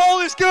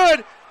 Hole is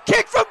good.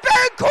 Kick from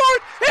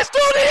Bancourt. It's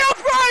through the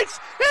uprights.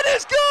 It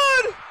is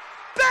good.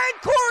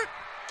 Bancourt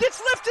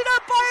gets lifted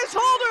up by his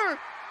holder.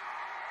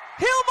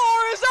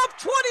 Hilmar is up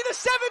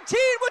 20-17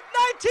 with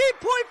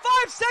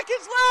 19.5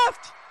 seconds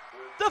left.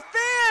 The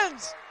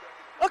fans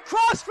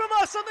across from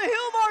us on the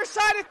Hilmar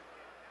side.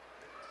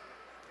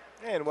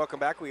 And welcome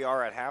back. We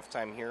are at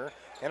halftime here.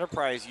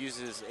 Enterprise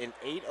uses an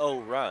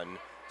 8-0 run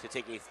to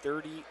take a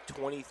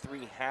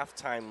 30-23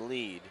 halftime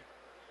lead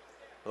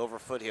over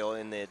Foothill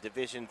in the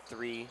Division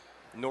III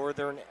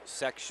Northern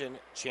Section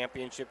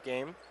Championship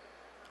game.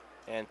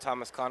 And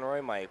Thomas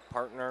Conroy, my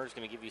partner, is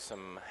going to give you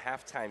some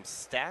halftime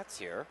stats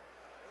here.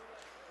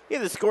 Yeah,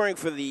 the scoring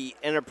for the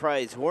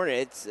Enterprise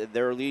Hornets,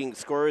 their leading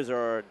scorers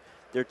are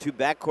their 2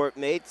 backcourt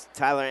mates.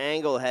 Tyler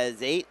Angle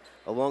has 8,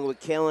 along with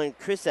Kalen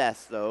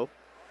Chrisasto.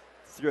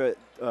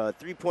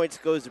 3 points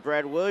goes to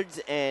Brad Woods,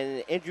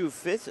 and Andrew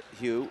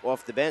Fitzhugh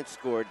off the bench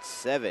scored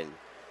 7.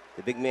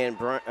 The big man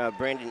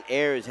Brandon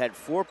Ayers had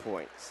 4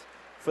 points.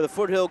 For the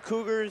Foothill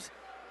Cougars,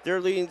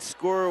 their leading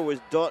scorer was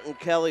Dalton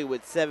Kelly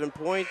with 7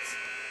 points.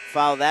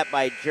 Followed that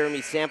by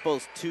Jeremy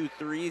Samples, 2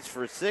 threes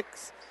for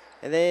 6.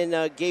 And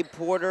then Gabe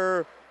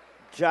Porter,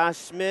 Josh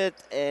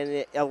Smith,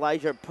 and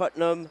Elijah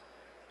Putnam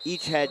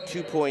each had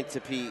 2 points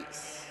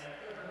apiece.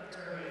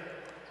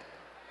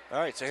 All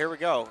right, so here we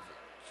go.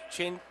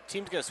 Team's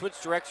going to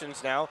switch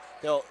directions now.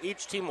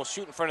 Each team will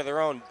shoot in front of their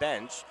own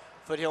bench.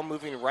 Foothill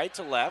moving right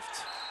to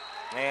left.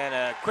 And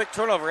a quick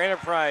turnover.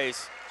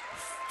 Enterprise,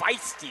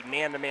 feisty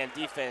man-to-man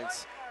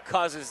defense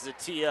causes the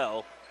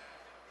TL.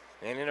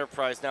 And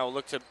Enterprise now will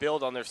look to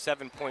build on their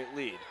 7-point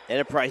lead.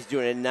 Enterprise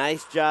doing a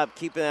nice job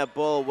keeping that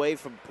ball away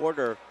from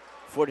Porter,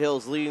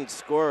 Foothill's leading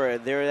scorer.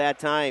 There at that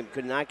time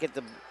could not get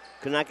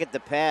the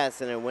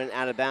pass, and it went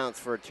out of bounds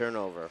for a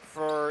turnover.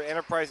 For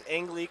Enterprise,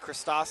 Angley,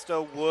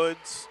 Christosto,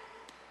 Woods,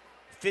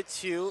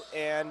 Fitzhugh,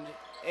 and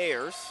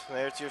Ayers.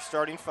 There's your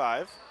starting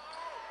 5.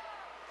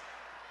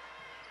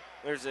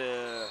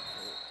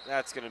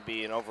 That's going to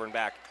be an over and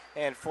back.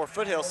 And for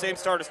Foothill, same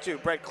starters too.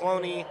 Brett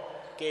Cloney,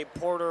 Gabe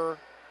Porter,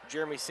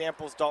 Jeremy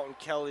Samples, Dalton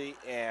Kelly,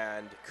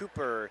 and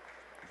Cooper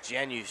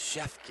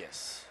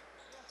Januszewskis.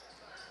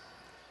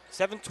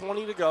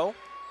 7:20 to go.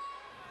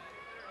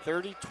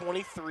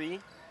 30-23.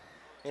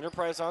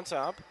 Enterprise on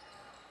top.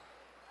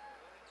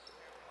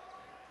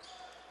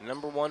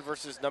 Number 1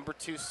 versus number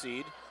 2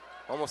 seed.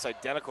 Almost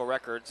identical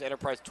records.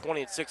 Enterprise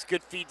 20-6.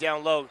 Good feed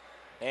down low.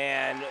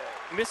 And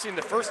missing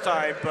the first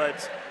time,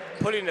 but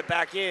putting it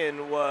back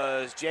in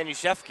was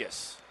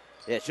Januszewskis.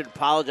 Yeah, should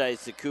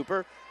apologize to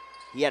Cooper.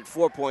 He had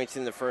 4 points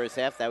in the first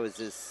half. That was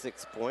his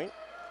 6th point.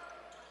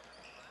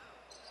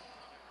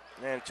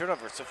 And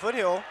turnover. So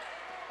Foothill,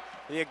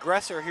 the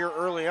aggressor here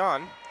early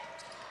on.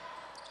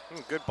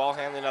 Good ball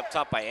handling up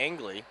top by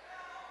Angley.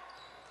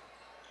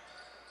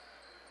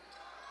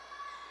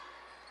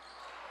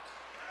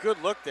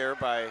 Good look there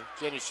by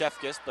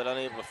Januszewskis, but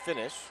unable to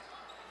finish.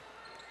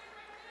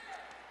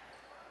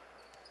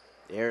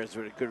 Ayers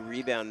with a good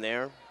rebound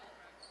there,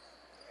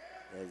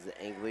 as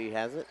Angley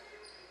has it.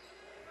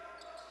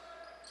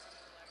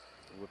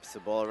 Whips the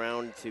ball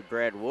around to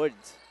Brad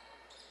Woods.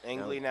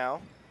 Angley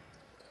now.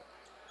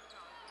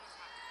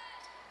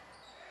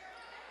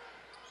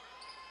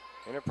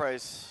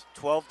 Enterprise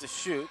 12 to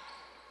shoot.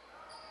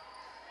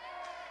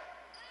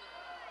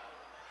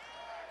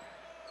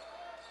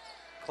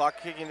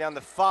 Clock kicking down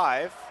to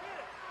 5.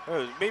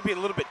 Oh, maybe a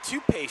little bit too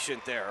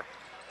patient there.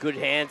 Good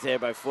hands there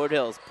by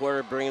Foothills.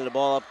 Porter bringing the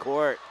ball up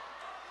court.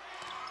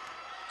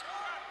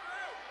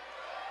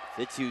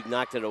 Fitzhugh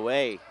knocked it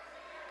away.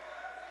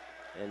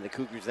 And the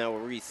Cougars now will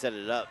reset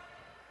it up.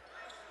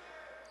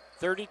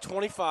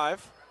 30-25.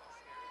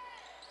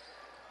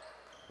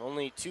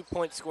 Only 2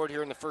 points scored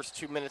here in the first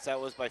 2 minutes. That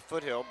was by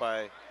Foothill,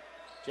 by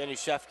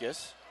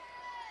Januszewskis.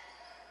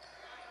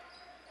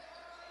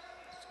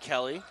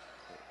 Kelly.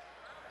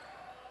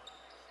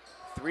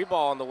 3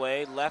 ball on the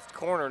way. Left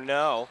corner,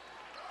 no.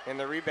 And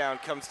the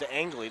rebound comes to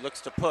Angley.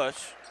 Looks to push.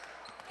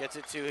 Gets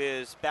it to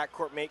his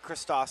backcourt mate,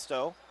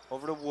 Christosto.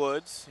 Over to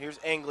Woods. Here's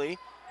Angley.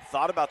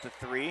 Thought about the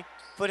 3.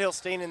 Foothill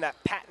staying in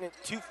that patent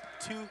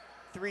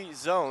 2-2-3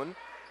 zone.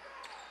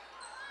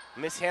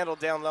 Mishandled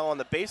down low on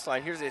the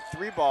baseline. Here's a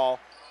 3 ball.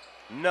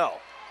 No.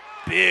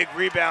 Big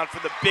rebound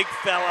for the big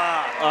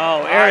fella.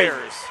 Oh,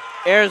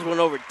 Ayers went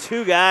over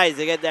 2 guys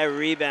to get that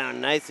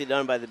rebound. Nicely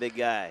done by the big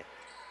guy.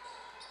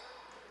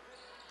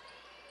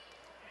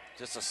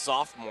 Just a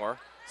sophomore.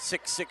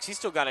 6'6". He's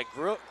still got a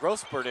growth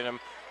spurt in him.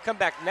 Come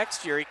back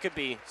next year, he could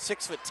be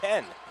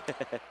 6'10".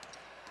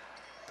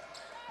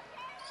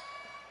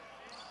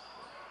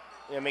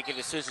 Make a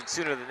decision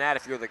sooner than that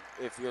if you're the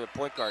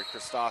point guard,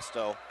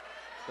 Christosto.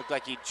 Looked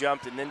like he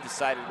jumped and then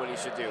decided what he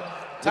should do.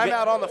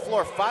 Timeout on the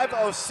floor.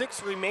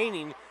 5:06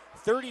 remaining.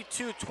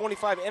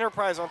 32-25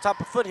 Enterprise on top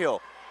of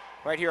Foothill.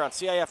 Right here on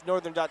CIF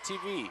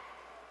Northern.tv.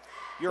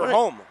 Your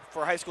home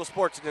for high school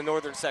sports in the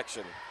northern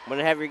section. Want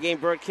to have your game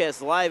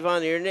broadcast live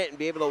on the internet and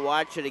be able to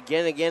watch it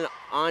again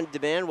on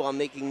demand while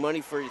making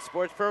money for your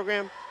sports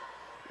program?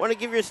 Want to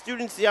give your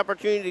students the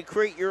opportunity to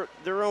create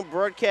their own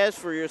broadcast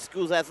for your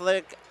school's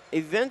athletic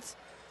events?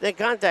 Then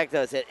contact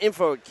us at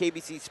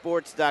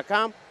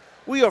info@kbcsports.com.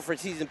 We offer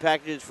season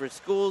packages for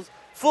schools,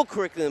 full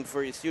curriculum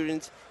for your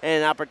students,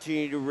 and an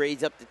opportunity to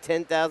raise up to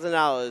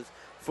 $10,000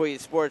 for your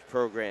sports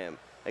program.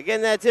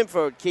 Again, that's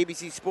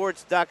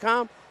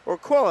info@kbcsports.com or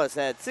call us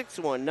at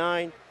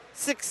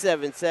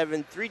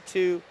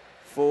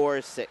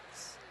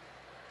 619-677-3246.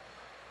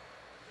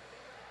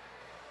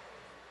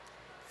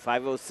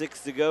 5:06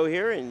 to go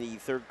here in the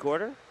third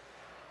quarter.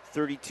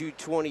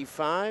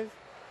 32-25.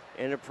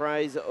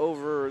 Enterprise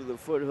over the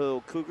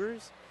Foothill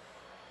Cougars.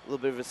 A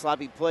little bit of a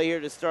sloppy play here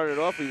to start it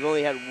off. We've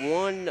only had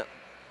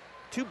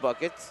 2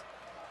 buckets,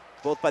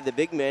 both by the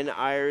big men,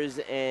 Ayers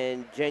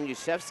and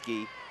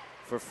Januszewski,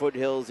 for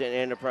Foothills and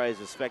Enterprise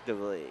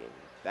respectively.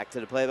 Back to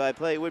the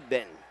play-by-play with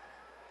Ben.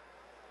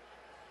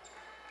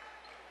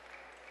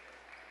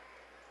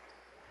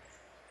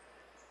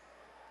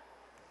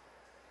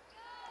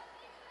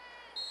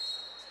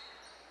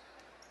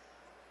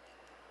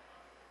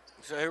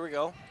 So here we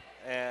go.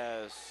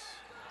 As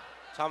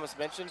Thomas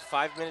mentioned,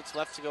 5 minutes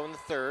left to go in the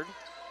third.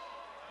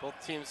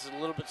 Both teams a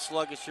little bit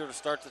sluggish here to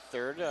start the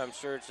third. I'm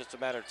sure it's just a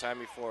matter of time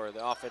before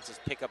the offenses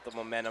pick up the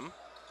momentum.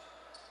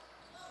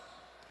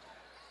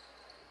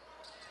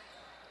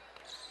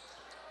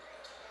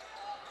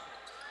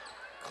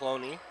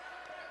 Cloney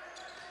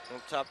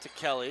on top to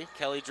Kelly.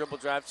 Kelly dribble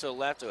drive to the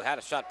left. Who had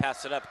a shot,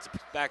 passed it up. It's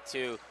back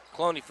to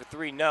Cloney for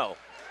 3. No.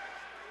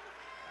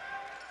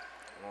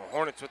 Well,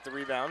 Hornets with the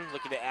rebound,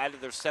 looking to add to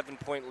their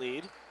 7-point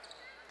lead.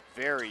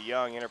 Very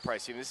young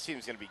Enterprise team. This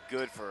team's going to be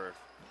good for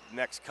the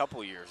next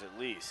couple years at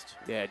least.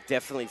 Yeah,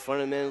 definitely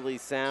fundamentally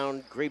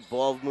sound. Great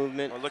ball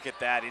movement. Oh, look at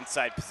that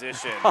inside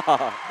position.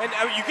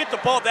 And you get the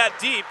ball that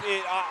deep,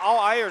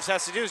 all Ayers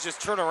has to do is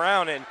just turn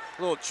around and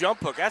a little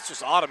jump hook. That's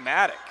just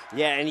automatic.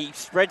 Yeah, and he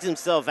spreads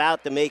himself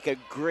out to make a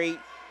great,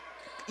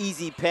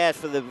 easy pass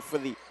for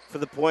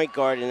the point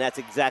guard, and that's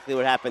exactly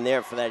what happened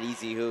there for that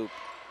easy hoop.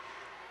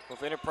 Well,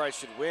 if Enterprise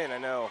should win, I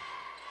know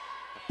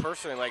I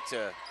personally like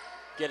to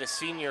get a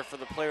senior for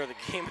the player of the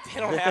game, but they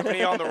don't have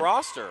any on the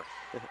roster.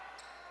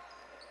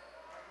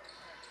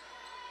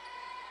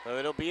 So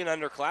it'll be an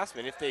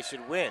underclassman if they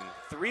should win.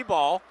 3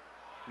 ball,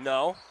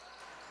 no.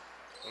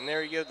 And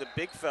there you go, the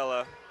big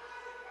fella,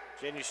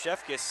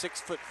 Januszewski,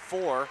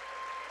 6'4",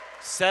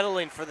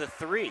 settling for the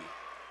 3.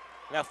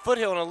 Now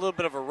Foothill in a little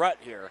bit of a rut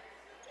here.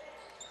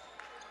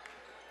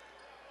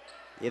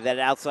 Yeah, that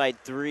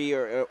outside 3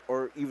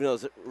 or even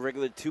those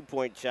regular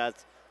 2-point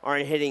shots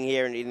aren't hitting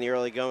here in the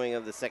early going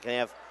of the second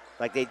half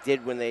like they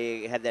did when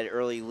they had that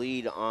early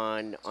lead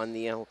on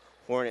the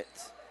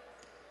Hornets.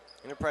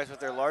 Enterprise with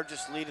their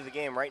largest lead of the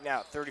game right now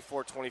at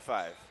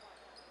 34-25.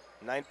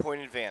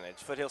 9-point advantage.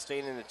 Foothill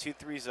staying in the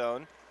 2-3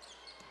 zone.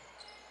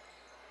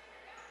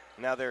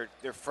 Now they're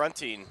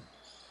fronting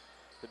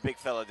the big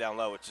fella down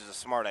low, which is a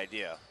smart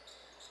idea.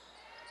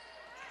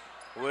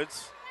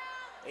 Woods,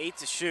 8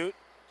 to shoot.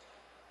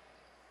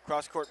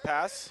 Cross-court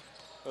pass.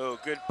 Oh,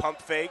 good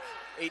pump fake.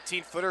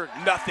 18-footer,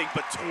 nothing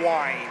but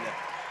twine.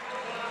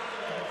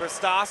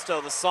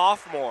 Cristosto, the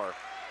sophomore.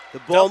 The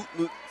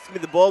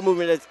ball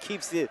movement that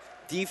keeps the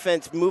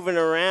defense moving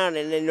around,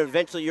 and then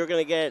eventually you're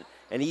going to get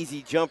an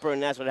easy jumper,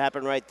 and that's what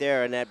happened right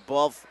there. And that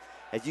ball,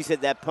 as you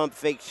said, that pump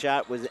fake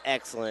shot was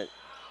excellent.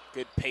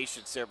 Good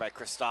patience there by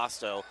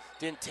Cristosto.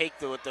 Didn't take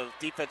what the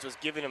defense was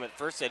giving him at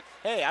first. Said,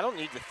 hey, I don't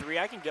need the 3.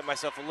 I can get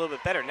myself a little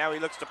bit better. Now he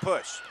looks to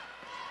push.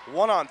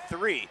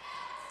 1-on-3.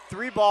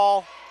 3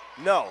 ball,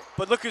 no.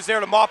 But look who's there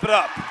to mop it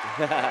up.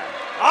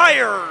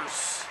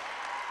 Ayers.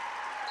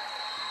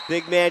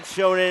 Big man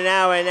showing it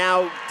now, and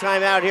now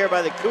timeout here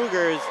by the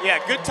Cougars. Yeah,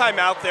 good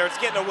timeout there. It's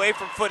getting away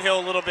from Foothill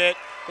a little bit.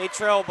 They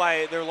trail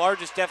by their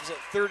largest deficit,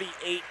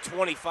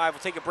 38-25. We'll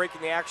take a break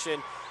in the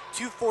action.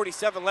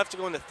 2:47 left to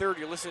go in the third.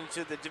 You're listening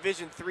to the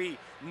Division III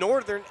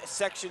Northern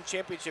Section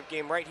Championship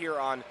game right here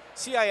on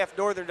CIF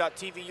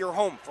Northern.tv, your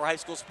home for high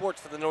school sports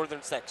for the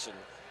Northern Section.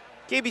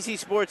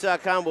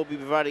 KBCSports.com will be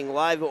providing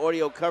live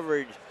audio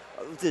coverage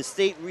of the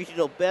state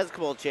regional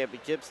basketball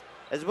championships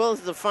as well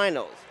as the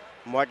finals.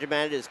 March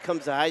Madness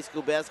comes to high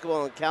school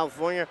basketball in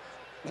California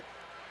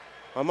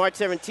on March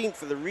 17th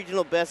for the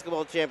regional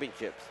basketball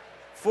championships.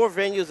 4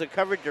 venues of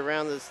coverage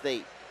around the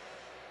state.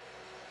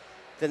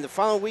 Then the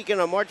following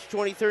weekend on March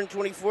 23rd and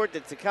 24th,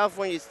 it's the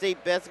California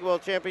State Basketball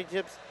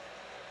Championships.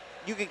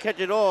 You can catch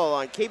it all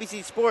on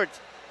KBC Sports,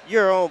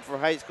 your home for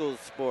high school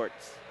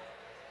sports.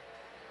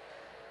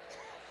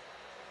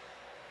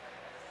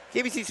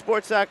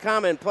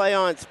 KBCSports.com and Play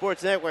On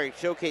Sports Network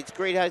showcase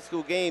great high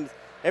school games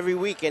every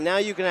week, and now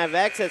you can have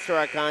access to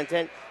our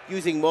content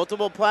using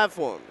multiple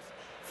platforms.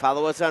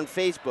 Follow us on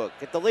Facebook,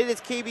 get the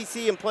latest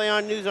KBC and Play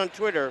On news on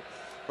Twitter,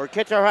 or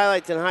catch our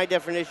highlights in high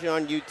definition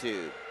on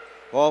YouTube.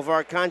 All of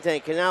our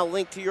content can now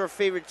link to your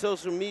favorite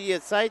social media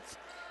sites.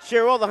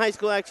 Share all the high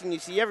school action you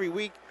see every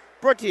week.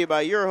 Brought to you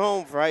by your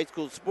home for high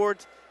school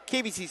sports,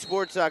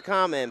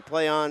 KBCSports.com and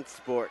Play On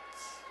Sports.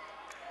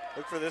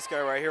 Look for this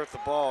guy right here with the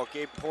ball,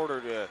 Gabe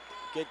Porter, to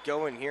get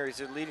going here. He's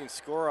the leading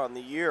scorer on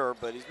the year,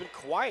 but he's been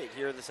quiet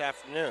here this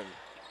afternoon.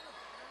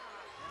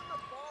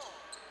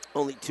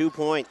 Only 2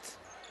 points.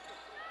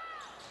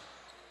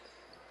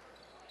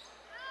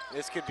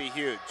 This could be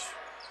huge.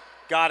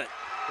 Got it.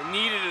 He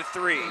needed a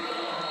 3.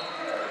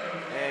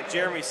 And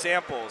Jeremy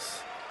Samples.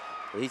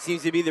 He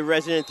seems to be the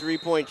resident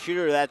 3-point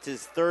shooter. That's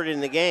his 3rd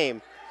in the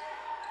game.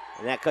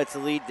 And that cuts the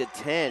lead to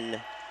 10.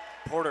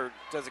 Porter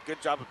does a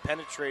good job of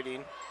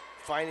penetrating,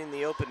 finding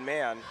the open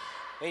man.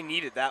 They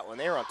needed that one.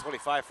 They were on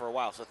 25 for a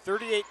while. So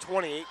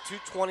 38-28,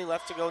 2:20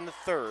 left to go in the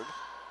third.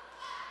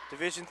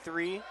 Division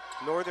III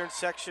Northern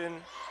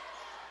Section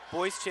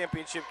Boys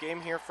Championship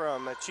game here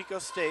from Chico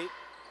State.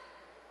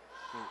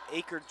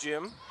 Acre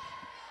Gym.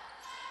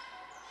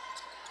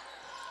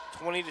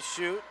 20 to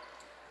shoot.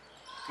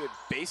 Good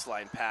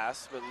baseline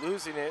pass, but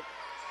losing it.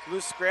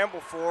 Loose scramble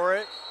for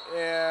it,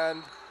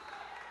 and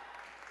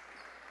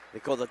they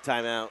called a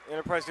timeout.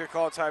 Enterprise going to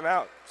call a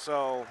timeout.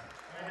 So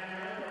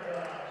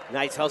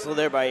nice hustle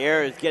there by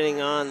Ayers,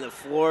 getting on the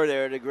floor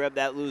there to grab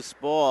that loose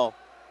ball.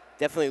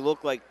 Definitely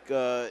looked like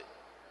it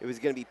was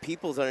going to be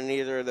Peoples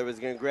underneath there that was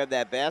going to grab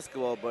that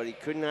basketball, but he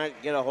could not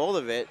get a hold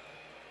of it.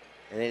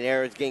 And then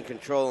Ayers gained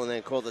control and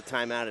then called a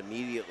timeout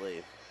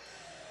immediately.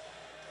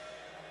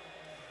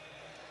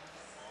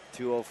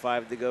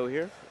 2:05 to go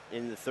here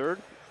in the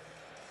third.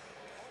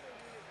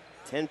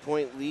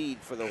 10-point lead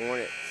for the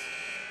Hornets.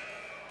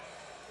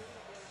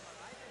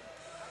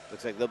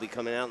 Looks like they'll be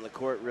coming out in the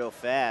court real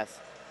fast.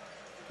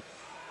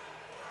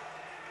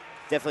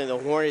 Definitely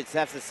the Hornets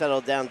have to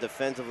settle down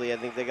defensively. I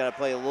think they got to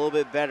play a little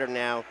bit better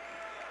now.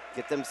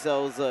 Get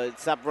themselves,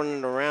 stop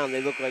running around.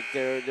 They look like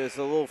there's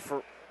a little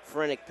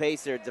frenetic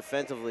pace there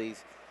defensively.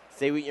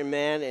 Stay with your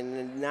man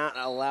and not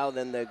allow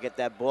them to get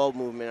that ball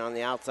movement on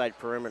the outside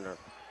perimeter.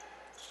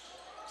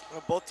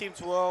 Well, both teams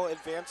will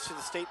advance to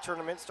the state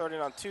tournament starting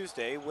on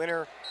Tuesday.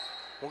 Winner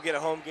will get a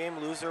home game.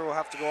 Loser will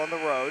have to go on the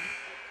road.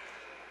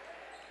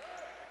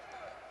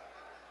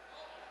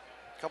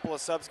 A couple of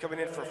subs coming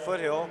in for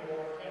Foothill.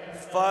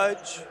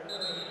 Fudge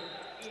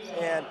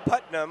and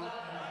Putnam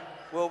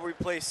will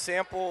replace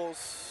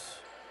Samples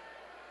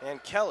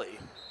and Kelly.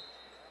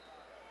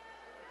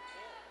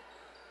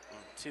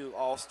 2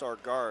 all-star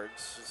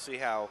guards. We'll see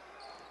how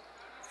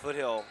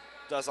Foothill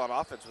does on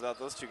offense without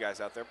those 2 guys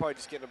out there. Probably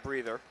just getting a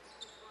breather.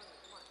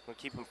 We'll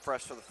keep them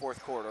fresh for the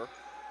fourth quarter.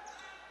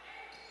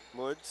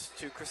 Woods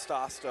to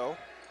Cristosto.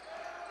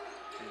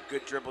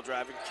 Good dribble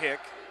driving kick.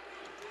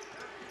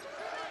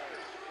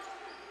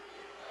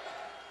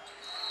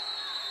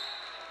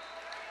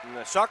 And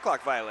the shot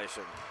clock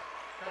violation.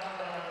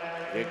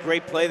 Yeah,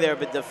 great play there,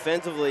 but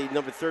defensively,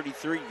 number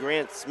 33,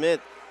 Grant Smith,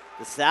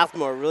 the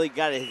sophomore, really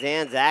got his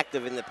hands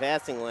active in the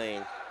passing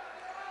lane.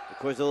 Of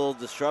course, a little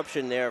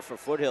disruption there for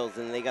Foothills,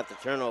 and they got the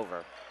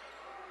turnover.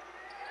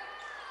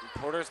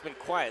 Porter's been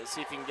quiet. Let's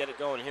see if he can get it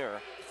going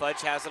here.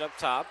 Fudge has it up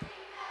top.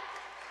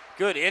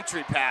 Good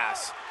entry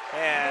pass.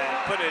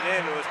 And put it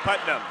in. It was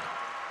Putnam.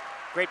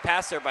 Great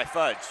pass there by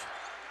Fudge.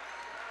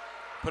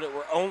 Put it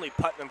where only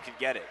Putnam could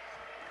get it.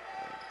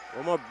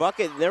 One more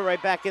bucket, and they're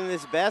right back in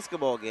this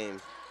basketball game.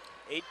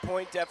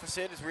 8-point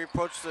deficit as we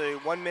approach the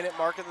 1 minute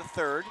mark of the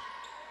third.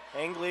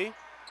 Angley,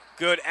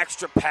 good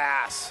extra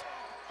pass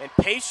and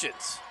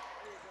patience.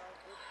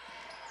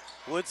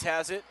 Woods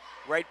has it,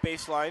 right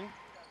baseline.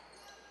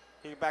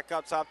 He back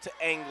up top to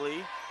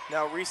Angley.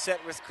 Now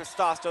reset with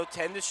Cristosto,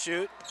 10 to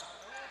shoot.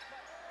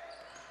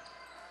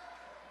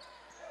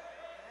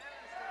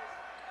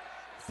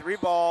 Three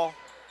ball,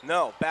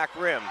 no, back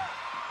rim.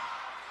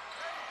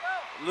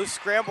 Loose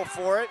scramble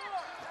for it.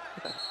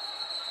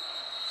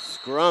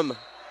 Scrum.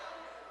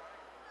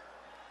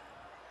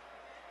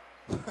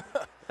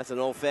 That's an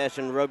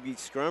old-fashioned rugby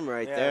scrum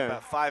right there.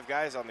 About 5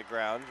 guys on the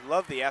ground.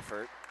 Love the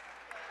effort.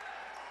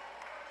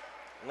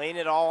 Laying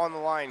it all on the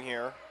line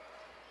here.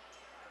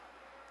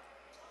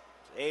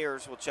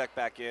 Ayers will check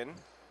back in.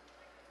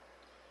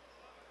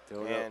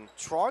 And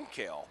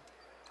Tronkale.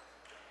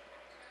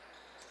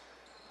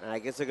 And I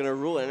guess they're going to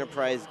rule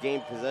Enterprise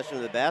gain possession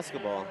of the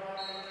basketball.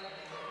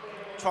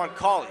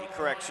 Troncali,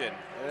 correction.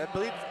 And I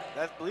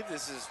believe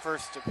this is his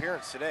first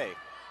appearance today.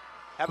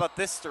 How about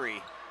this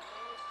three?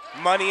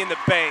 Money in the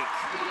bank.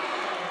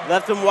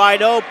 Left them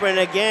wide open.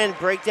 Again,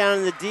 breakdown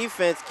in the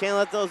defense. Can't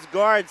let those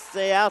guards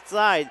stay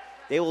outside.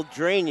 They will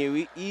drain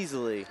you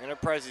easily.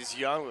 Enterprise is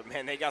young, but,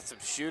 man, they got some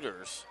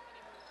shooters.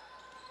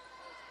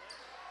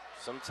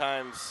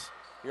 Sometimes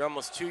you're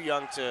almost too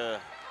young to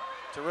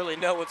really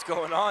know what's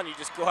going on. You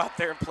just go out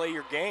there and play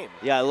your game.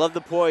 Yeah, I love the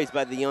poise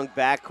by the young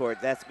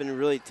backcourt. That's been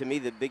really, to me,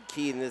 the big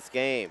key in this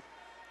game.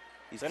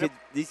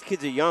 These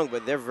kids are young,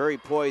 but they're very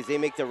poised. They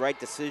make the right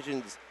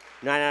decisions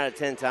 9 out of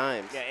 10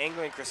 times. Yeah,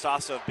 Angley and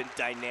Cristosto have been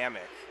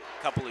dynamic.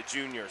 A couple of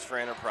juniors for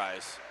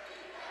Enterprise.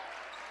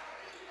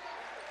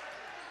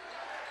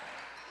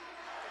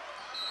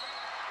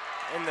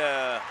 And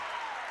the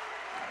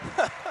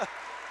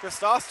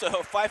Cristosto,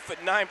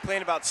 5'9",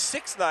 playing about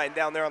 6'9"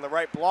 down there on the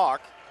right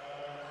block.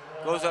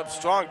 Goes up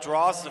strong,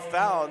 draws the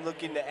foul, and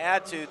looking to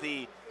add to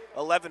the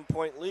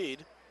 11-point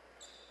lead.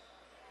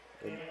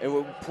 And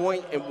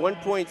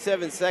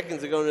 1.7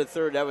 seconds ago in the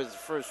third, that was the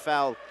first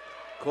foul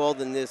called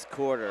in this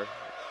quarter.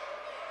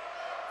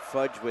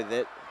 Fudge with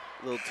it.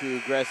 A little too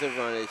aggressive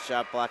on his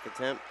shot block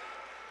attempt.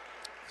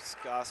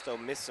 Cristosto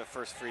missed the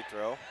first free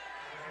throw.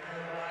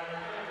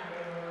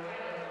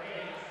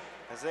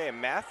 Isaiah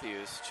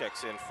Matthews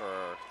checks in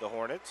for the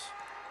Hornets.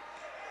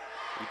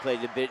 He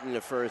played a bit in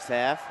the first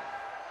half.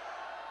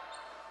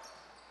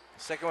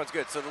 Second one's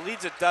good. So the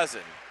lead's a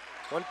dozen.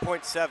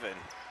 1.7.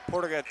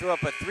 Porter going to throw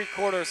up a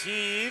three-quarters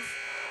heave.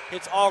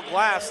 Hits all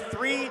glass.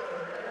 3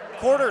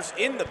 quarters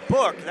in the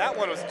book. That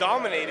one was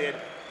dominated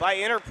by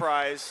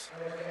Enterprise.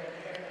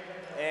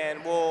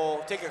 And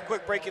we'll take a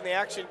quick break in the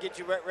action, get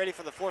you ready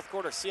for the fourth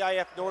quarter.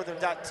 CIF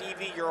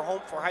Northern.tv, your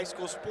home for high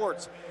school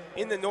sports.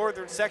 In the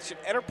northern section,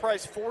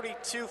 Enterprise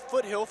 42,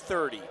 Foothill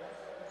 30.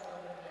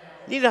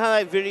 Need a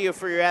highlight video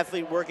for your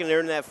athlete working to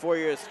earn that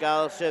 4-year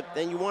scholarship?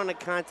 Then you want to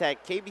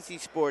contact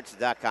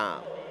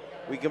kbcsports.com.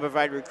 We can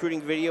provide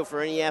recruiting video for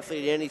any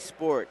athlete in any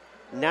sport.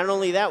 Not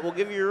only that, we'll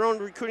give you your own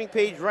recruiting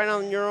page right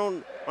on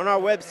our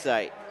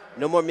website.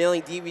 No more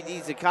mailing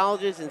DVDs to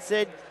colleges.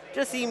 Instead,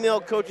 just email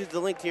coaches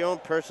the link to your own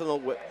personal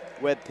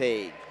web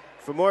page.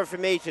 For more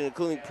information,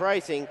 including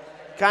pricing,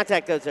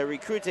 contact us at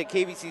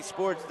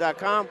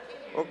recruits@kbcsports.com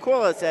or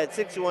call us at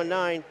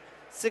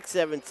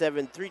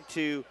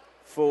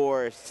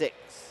 619-677-3246.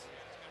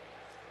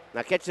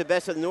 Now catch the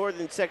best of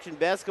Northern Section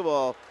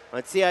basketball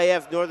on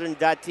CIF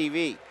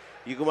Northern.tv.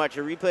 You can watch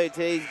a replay of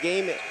today's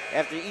game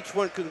after each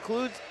one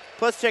concludes,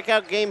 plus check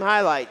out game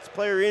highlights,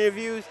 player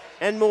interviews,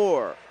 and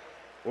more.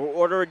 Or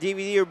order a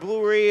DVD or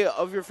Blu-ray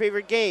of your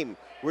favorite game.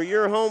 We're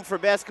your home for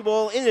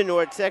basketball in the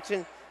North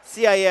Section,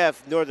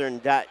 CIF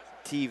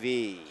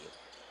Northern.tv.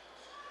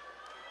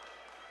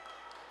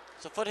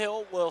 So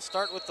Foothill will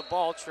start with the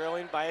ball,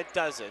 trailing by a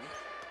dozen.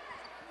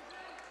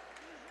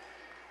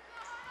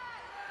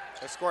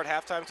 They scored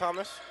halftime,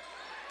 Thomas?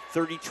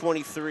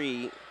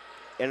 30-23,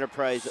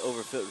 Enterprise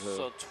over Foothill.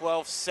 So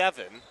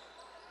 12-7,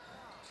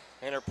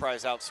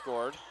 Enterprise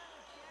outscored.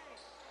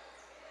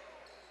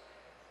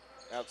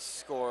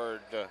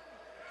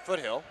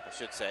 Foothill, I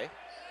should say.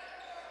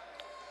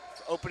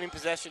 Opening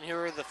possession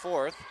here in the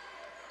fourth.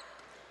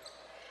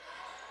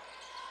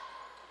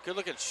 Good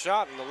looking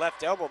shot in the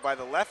left elbow by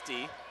the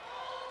lefty,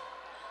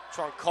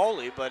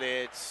 Troncoli, but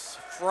it's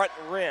front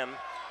rim.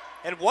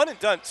 And one and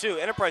done, too.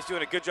 Enterprise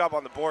doing a good job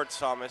on the boards,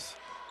 Thomas.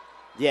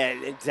 Yeah,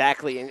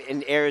 exactly.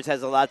 And Ayers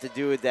has a lot to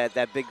do with that.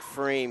 That big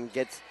frame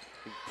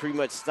pretty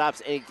much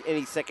stops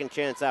any second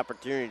chance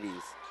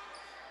opportunities.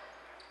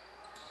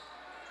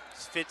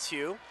 It's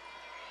Fitzhugh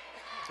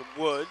to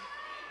Wood.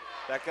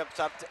 Back up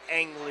top to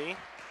Angley.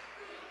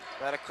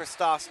 That to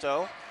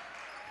Cristosto.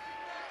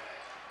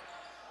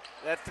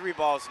 That 3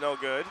 ball is no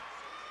good.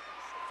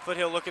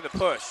 Foothill looking to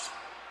push.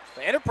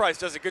 The Enterprise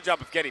does a good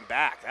job of getting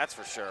back, that's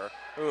for sure.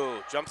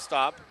 Ooh, jump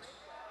stop.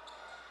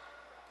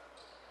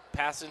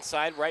 Pass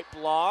inside, right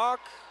block.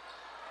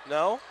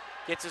 No.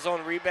 Gets his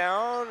own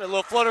rebound. A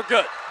little floater,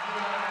 good.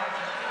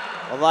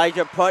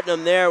 Elijah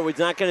Putnam there was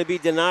not going to be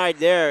denied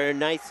there.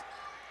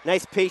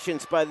 Nice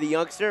patience by the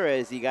youngster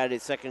as he got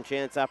his second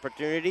chance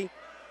opportunity.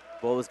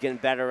 Ball was getting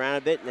batted around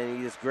a bit, and then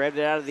he just grabbed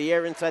it out of the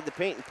air inside the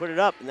paint and put it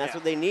up, and that's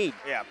what they need.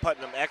 Yeah,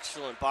 Putnam,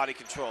 excellent body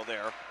control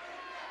there.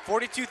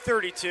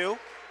 42-32.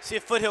 See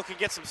if Foothill can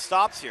get some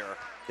stops here.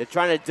 They're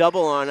trying to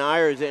double on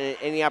Ayers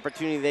any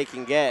opportunity they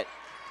can get.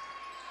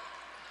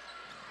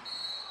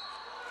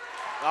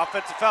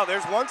 Offensive foul.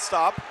 There's one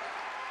stop.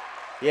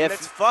 Yeah, and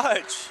it's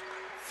Fudge.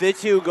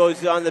 Fitzhugh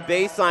goes on the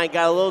baseline,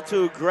 got a little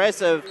too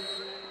aggressive.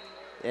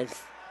 And,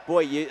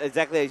 boy,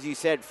 exactly as you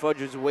said,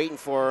 Fudge was waiting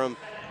for him,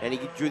 and he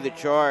drew the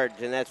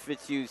charge, and that's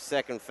Fitzhugh's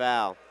second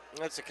foul.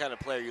 That's the kind of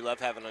player you love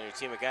having on your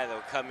team, a guy that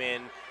will come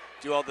in,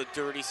 do all the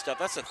dirty stuff.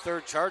 That's the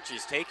 3rd charge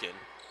he's taken.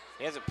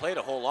 He hasn't played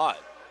a whole lot.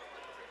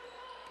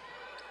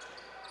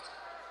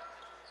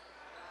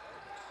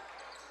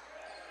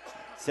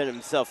 Set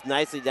himself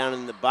nicely down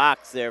in the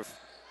box there,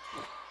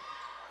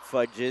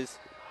 Fudges.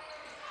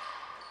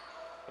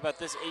 How about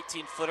this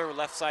 18-footer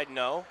left side?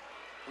 No.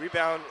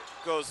 Rebound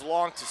goes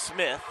long to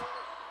Smith.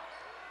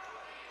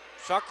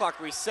 Shot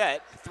clock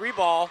reset. 3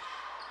 ball.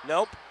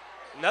 Nope.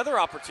 Another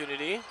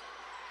opportunity.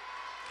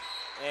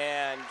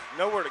 And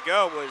nowhere to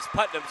go was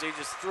Putnam's. He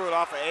just threw it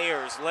off of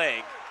Ayers'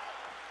 leg.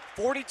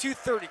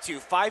 42-32.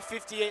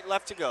 5:58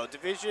 left to go.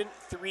 Division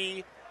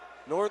III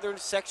Northern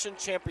Section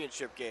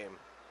Championship game.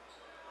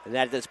 And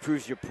that just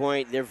proves your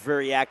point. They're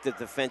very active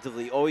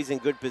defensively, always in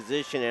good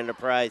position,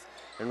 Enterprise.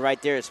 And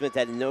right there,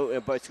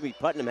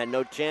 Putnam had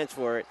no chance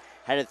for it.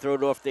 Had to throw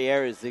it off the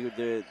air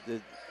to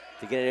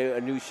get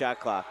a new shot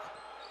clock.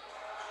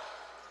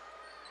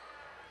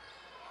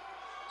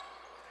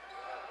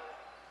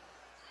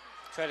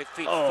 Try to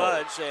feed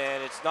Fudge,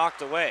 and it's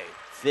knocked away.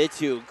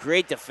 Fitzhugh,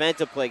 great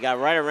defensive play. Got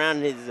right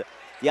around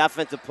the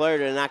offensive player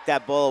to knock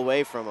that ball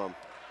away from him.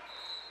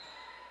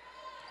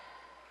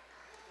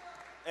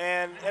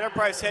 And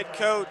Enterprise head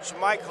coach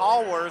Mike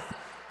Hallworth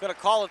going to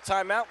call a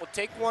timeout. We'll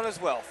take one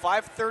as well.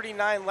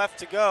 5:39 left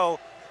to go.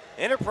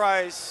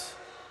 Enterprise,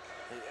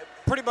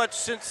 pretty much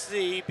since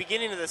the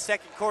beginning of the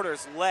second quarter,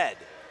 has led.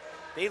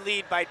 They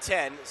lead by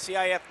 10.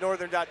 CIF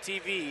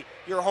Northern.tv,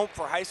 your home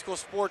for high school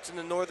sports in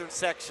the Northern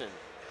section.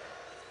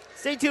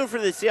 Stay tuned for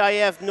the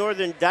CIF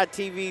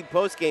Northern.tv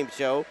postgame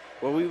show,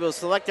 where we will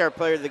select our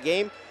player of the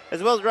game,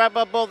 as well as wrap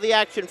up all the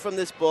action from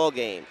this ball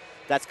game.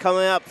 That's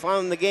coming up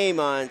following the game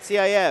on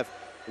CIF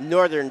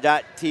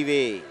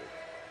Northern.tv.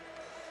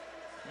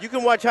 You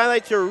can watch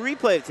highlights or a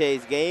replay of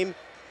today's game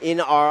in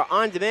our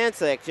on-demand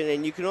section,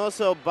 and you can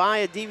also buy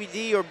a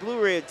DVD or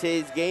Blu-ray of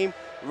today's game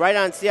right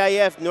on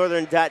CIF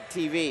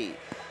Northern.tv.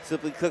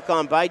 Simply click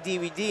on Buy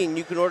DVD, and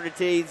you can order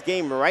today's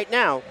game right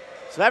now.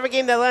 So have a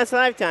game that lasts a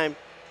lifetime.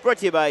 Brought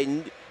to you by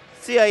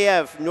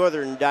CIF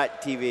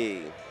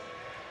Northern.tv.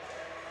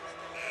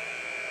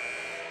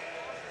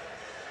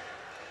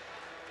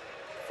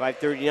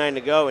 .539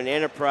 to go, and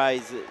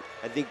Enterprise,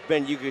 I think,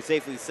 Ben, you could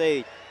safely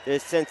say they're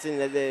sensing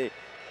that a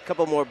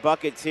couple more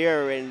buckets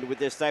here, and with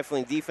their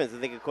stifling defense,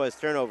 if they could cause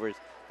turnovers,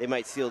 they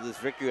might seal this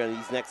victory on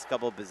these next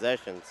couple of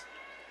possessions.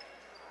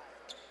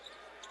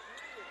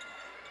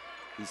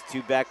 These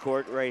two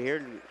backcourt right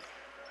here.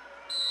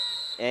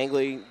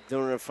 Angley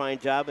doing a fine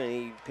job, and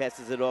he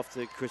passes it off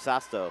to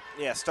Cristosto.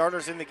 Yeah,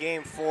 starters in the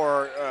game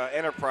for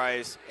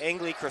Enterprise.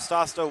 Angley,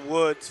 Cristosto,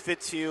 Woods,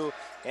 Fitzhugh,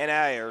 and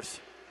Ayers.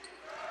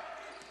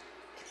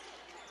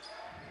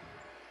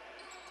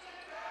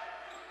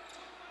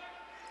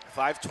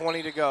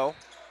 .520 to go,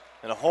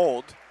 and a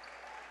hold.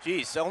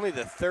 Geez, only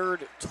the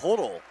 3rd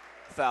total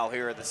foul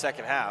here in the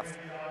second half.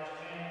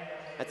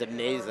 That's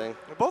amazing.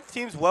 Both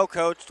teams well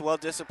coached, well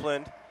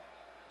disciplined.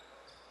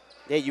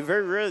 Yeah, you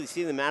very rarely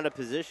see them out of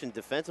position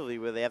defensively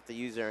where they have to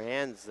use their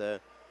hands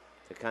to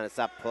kind of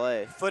stop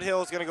play.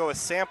 Foothill is going to go with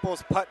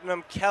Samples,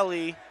 Putnam,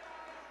 Kelly,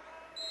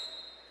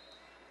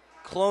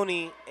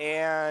 Cloney,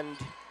 and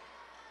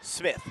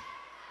Smith.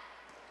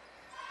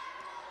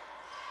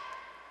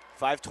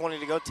 5:20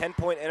 to go,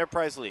 10-point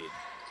Enterprise lead.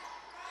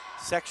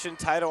 Section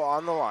title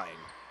on the line.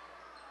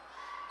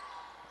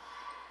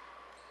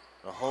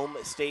 A home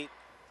state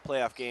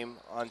playoff game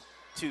on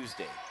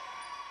Tuesday.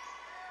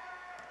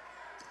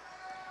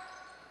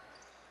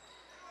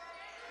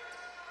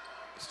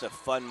 Just a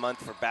fun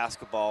month for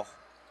basketball.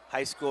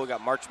 High school,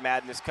 got March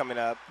Madness coming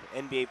up.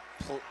 NBA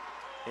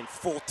in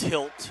full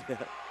tilt.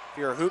 If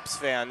you're a hoops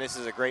fan, this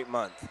is a great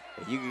month.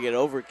 You can get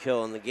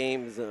overkill in the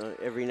games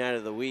every night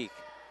of the week.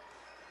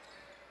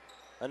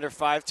 Under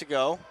 5 to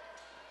go.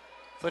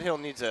 Foothill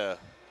needs a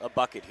a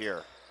bucket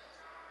here.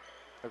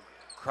 The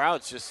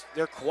crowd's just,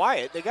 they're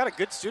quiet. They got a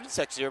good student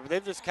section here, but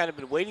they've just kind of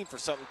been waiting for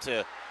something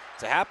to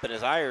happen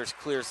as Ayers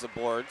clears the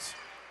boards.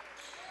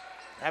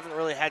 Haven't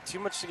really had too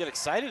much to get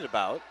excited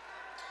about.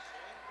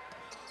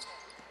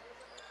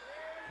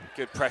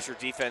 Good pressure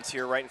defense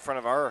here right in front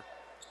of our.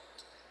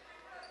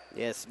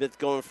 Yeah, Smith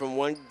going from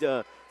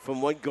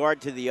one guard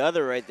to the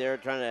other right there,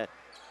 trying to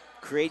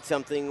create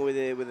something with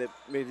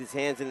his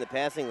hands in the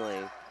passing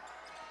lane.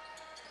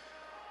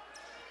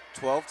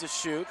 12 to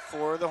shoot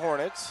for the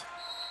Hornets.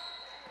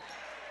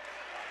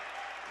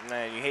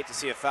 Man, you hate to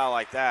see a foul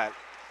like that.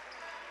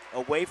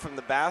 Away from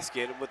the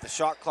basket with the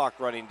shot clock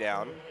running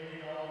down.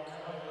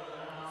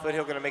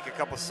 Foothill going to make a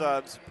couple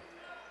subs.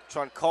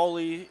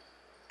 Troncoli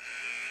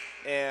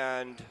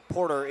and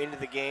Porter into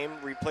the game,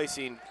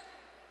 replacing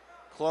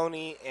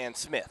Cloney and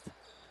Smith.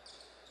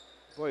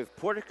 Boy, if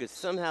Porter could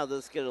somehow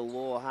just get a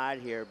little hot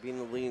here, being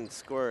the leading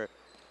scorer,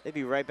 they'd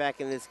be right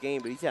back in this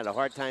game, but he's had a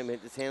hard time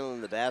just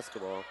handling the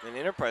basketball. And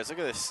Enterprise, look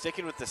at this,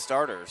 sticking with the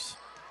starters.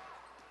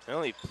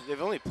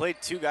 They've only played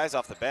 2 guys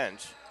off the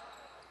bench.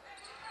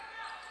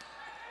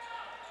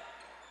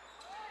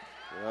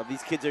 Well,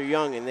 these kids are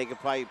young, and they could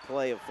probably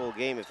play a full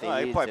game if they need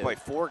to. They probably play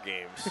 4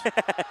 games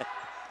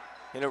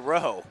in a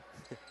row.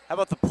 How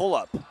about the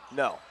pull-up?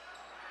 No.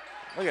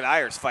 Look at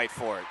Ayers fight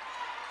for it.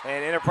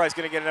 And Enterprise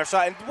going to get another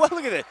shot. And well,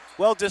 look at it.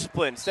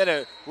 Well-disciplined. Instead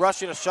of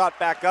rushing a shot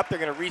back up, they're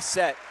going to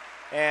reset.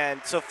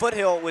 And so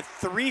Foothill with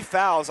 3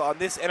 fouls on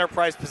this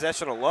Enterprise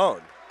possession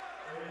alone.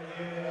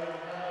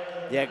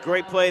 Yeah,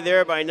 great play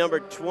there by number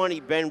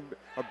 20,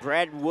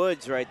 Brad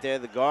Woods right there,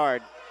 the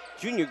guard.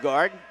 Junior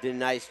guard, did a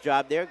nice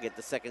job there, get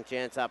the second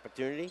chance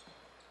opportunity.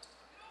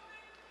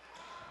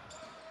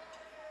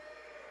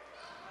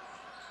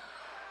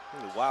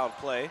 Wild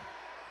play.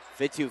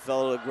 Fitzhugh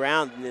fell to the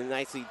ground and then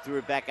nicely threw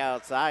it back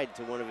outside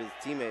to one of his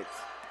teammates.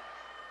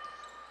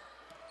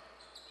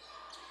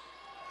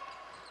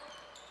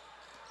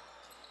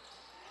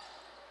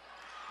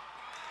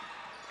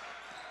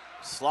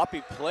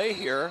 Sloppy play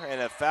here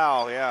and a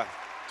foul, yeah.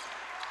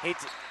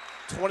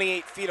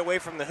 28 feet away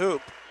from the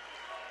hoop.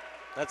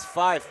 That's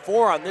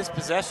 5-4 on this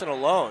possession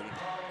alone.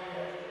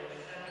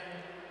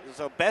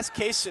 So best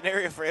case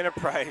scenario for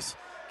Enterprise,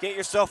 get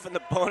yourself in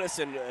the bonus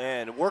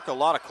and work a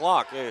lot of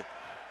clock.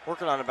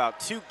 Working on about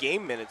 2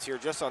 game minutes here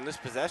just on this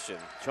possession.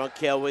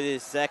 Trunkale with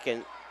his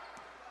second.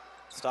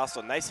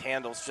 Stossel, nice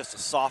handles, just a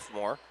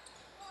sophomore.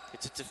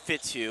 Gets it to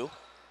Fitzhugh.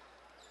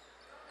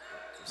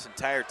 This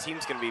entire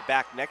team's going to be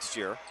back next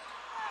year.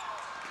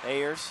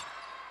 Ayers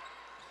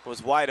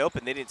was wide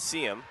open. They didn't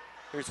see him.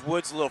 Here's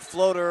Woods, a little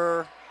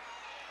floater.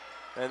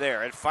 And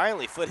there. And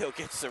finally, Foothill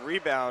gets the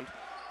rebound,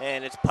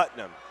 and it's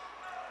Putnam.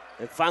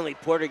 And finally,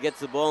 Porter gets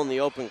the ball in the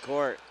open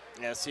court.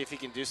 Yeah, see if he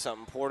can do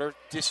something. Porter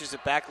dishes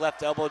it back,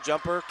 left elbow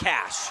jumper,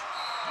 cash.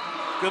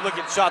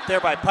 Good-looking shot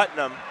there by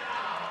Putnam.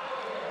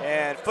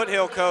 And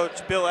Foothill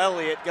coach Bill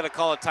Elliott going to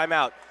call a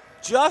timeout.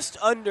 Just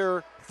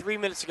under 3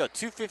 minutes to go,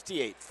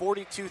 2:58,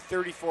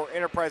 42-34,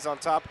 Enterprise on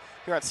top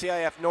here on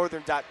CIF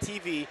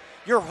Northern.tv,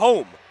 your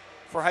home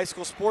for high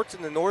school sports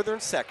in the Northern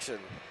section.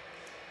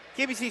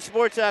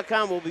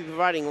 KBCSports.com will be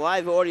providing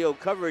live audio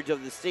coverage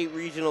of the state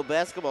regional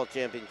basketball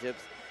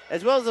championships,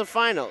 as well as the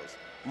finals.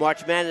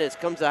 March Madness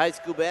comes to high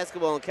school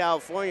basketball in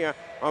California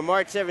on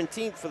March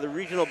 17th for the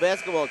regional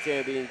basketball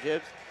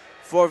championships.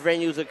 4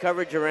 venues of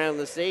coverage around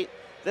the state.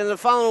 Then the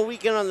following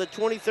weekend on the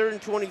 23rd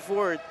and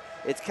 24th,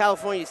 it's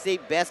California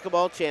State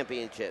Basketball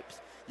Championships.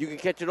 You can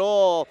catch it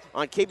all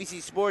on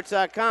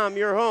KBCSports.com,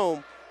 your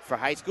home for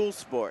high school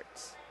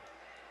sports.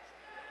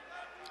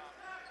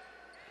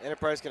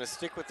 Enterprise going to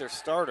stick with their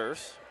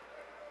starters.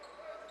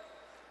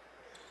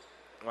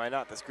 Why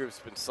not? This group's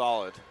been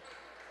solid.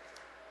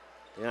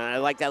 Yeah, I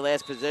like that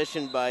last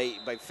possession by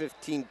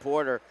 15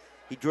 Porter.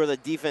 He drew the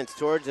defense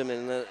towards him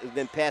and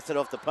then passed it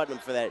off to Putnam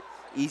for that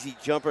easy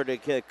jumper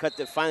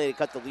to finally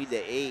cut the lead to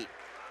 8.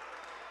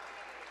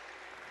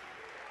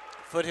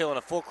 Foothill in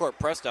a full court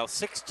press now,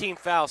 16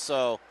 fouls,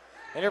 so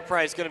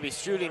Enterprise going to be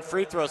shooting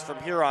free throws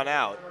from here on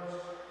out.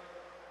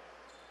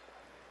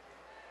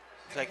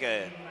 It's like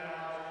a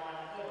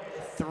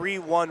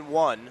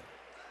 3-1-1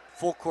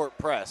 full court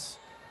press.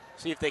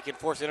 See if they can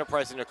force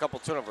Enterprise into a couple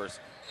turnovers.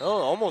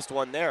 Oh, almost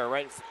one there,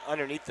 right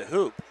underneath the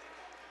hoop.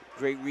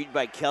 Great read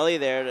by Kelly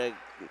there to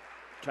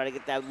try to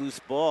get that loose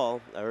ball,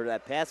 or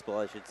that pass ball,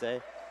 I should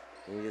say.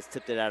 And he just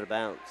tipped it out of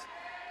bounds.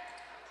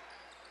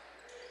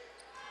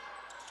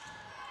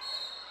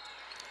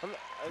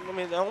 I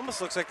mean, it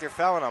almost looks like they're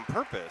fouling on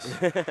purpose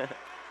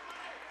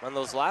on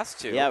those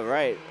last 2. Yeah,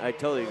 right. I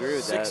totally agree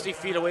with 60 that.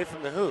 feet away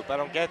from the hoop. I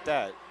don't get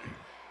that.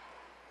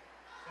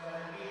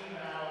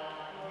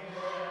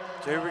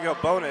 So here we go,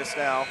 bonus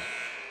now.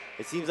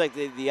 It seems like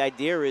the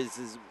idea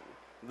is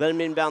let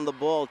him inbound the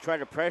ball, try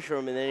to pressure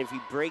him, and then if he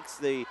breaks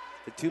the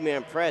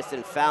two-man press,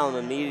 then foul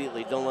him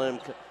immediately. Don't let him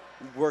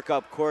work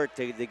up court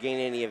to gain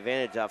any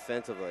advantage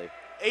offensively.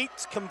 8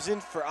 comes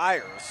in for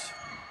Ayers.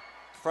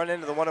 Front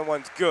end of the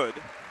one-on-one's good.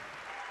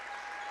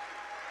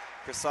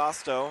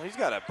 Crisosto, he's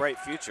got a bright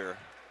future.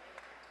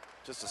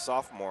 Just a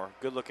sophomore,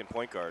 good-looking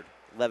point guard.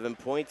 11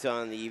 points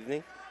on the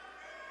evening.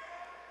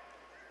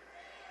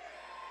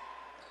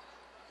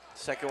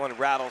 Second one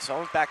rattles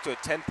home, back to a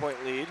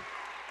 10-point lead.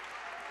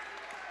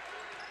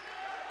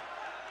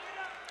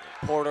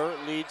 Porter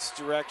leads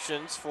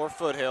directions for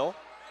Foothill.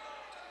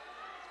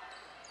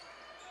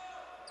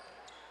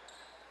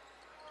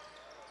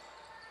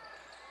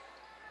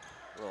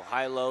 A little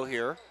high-low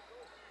here.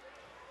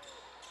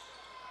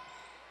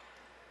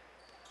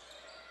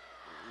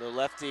 The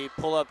lefty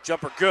pull-up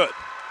jumper, good.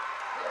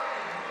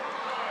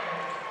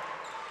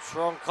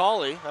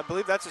 Troncalli, I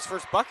believe that's his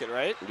first bucket,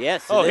 right?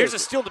 Yes. Oh, here's a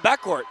steal to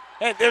backcourt.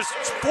 And there's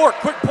 4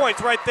 quick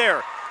points right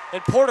there.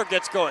 And Porter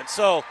gets going.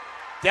 So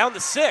down to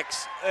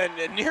 6 and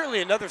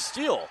nearly another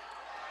steal.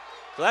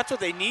 So that's what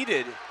they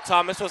needed,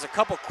 Thomas, was a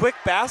couple quick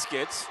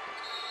baskets.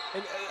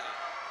 And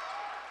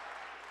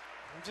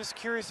I'm just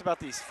curious about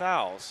these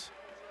fouls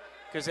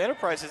because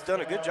Enterprise has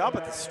done a good job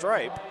at the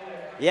stripe.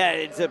 Yeah,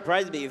 it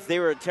surprised me. If they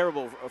were a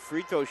terrible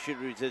free throw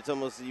shooters, it's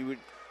almost you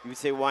would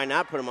say why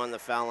not put them on the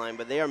foul line,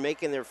 but they are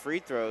making their free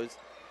throws.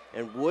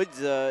 And Woods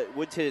hit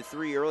a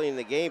 3 early in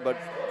the game, but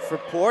for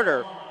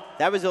Porter,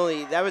 that was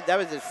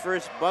his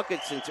first bucket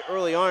since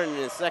early on in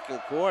the second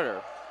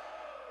quarter.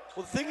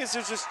 Well, the thing is,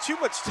 there's just too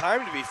much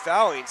time to be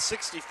fouling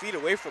 60 feet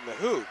away from the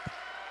hoop.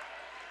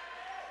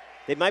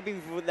 They might be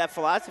with that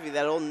philosophy,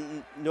 that old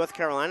North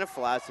Carolina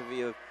philosophy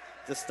of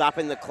just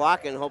stopping the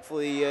clock, and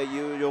hopefully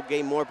you'll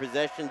gain more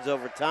possessions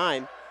over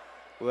time,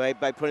 right,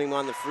 by putting them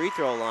on the free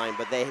throw line.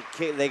 But they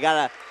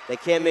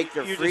can't make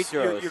their free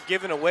throws. You're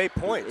giving away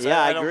points.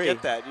 Yeah, I agree. don't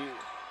get that. You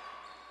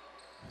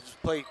just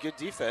play good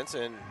defense,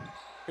 and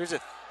here's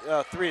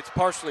a 3. It's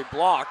partially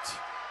blocked.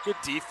 Good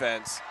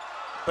defense,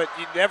 but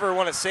you never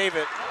want to save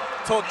it.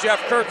 Told Jeff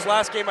Kurtz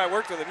last game I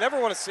worked with him, never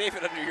want to save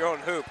it under your own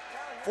hoop.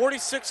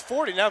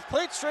 46-40. Now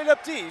play it straight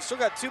up D. You still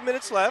got 2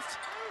 minutes left.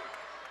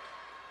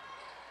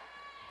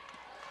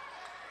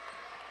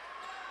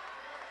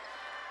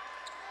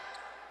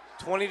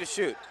 $20 to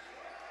shoot.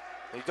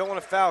 You don't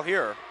want to foul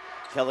here.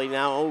 Kelly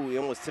now, he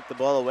almost tipped the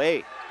ball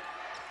away.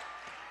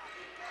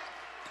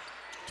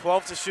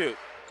 12 to shoot.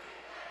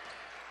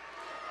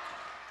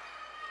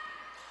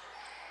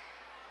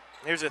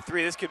 Here's a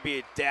 3. This could be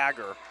a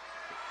dagger.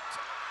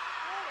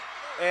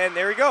 And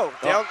there we go.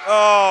 Down.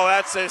 Oh,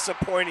 that's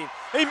disappointing.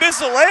 He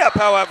missed a layup,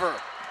 however,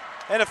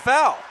 and a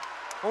foul.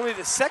 Only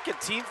the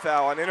second team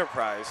foul on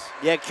Enterprise.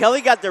 Yeah,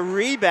 Kelly got the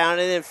rebound,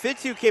 and then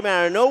Fitzhugh came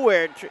out of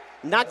nowhere,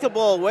 knocked the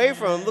ball away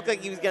from him. Looked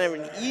like he was going to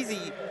have an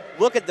easy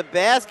look at the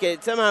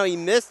basket. Somehow he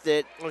missed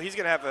it. Well, he's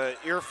going to have an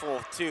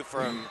earful, too,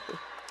 from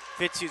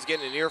Fitzhugh's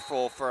getting an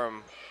earful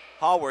from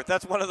Hallworth.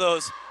 That's one of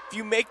those, if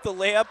you make the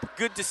layup,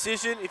 good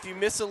decision. If you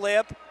miss a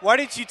layup, why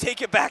didn't you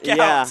take it back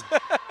out?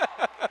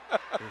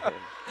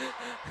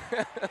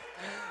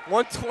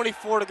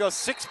 1:24 to go,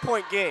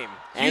 6-point game.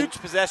 Huge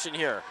possession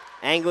here.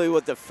 Angley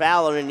with the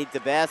foul underneath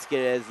the basket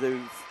as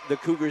the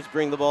Cougars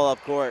bring the ball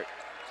up court.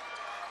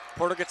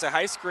 Porter gets a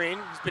high screen.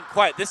 He's been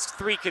quiet. This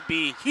 3 could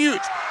be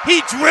huge.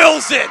 He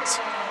drills it.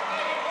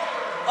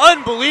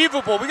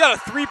 Unbelievable. We got a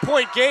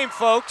 3-point game,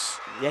 folks.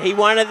 Yeah, he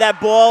wanted that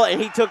ball,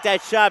 and he took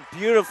that shot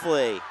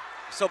beautifully.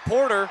 So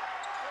Porter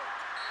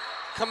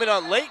coming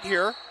on late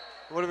here.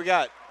 What do we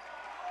got?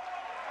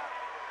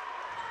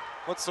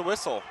 What's the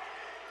whistle?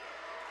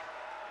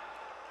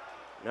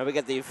 Now we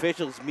got the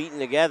officials meeting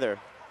together.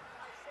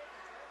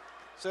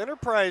 So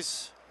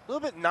Enterprise a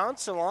little bit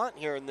nonchalant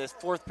here in this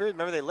fourth period.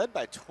 Remember, they led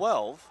by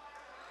 12.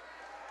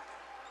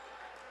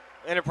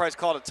 Enterprise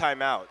called a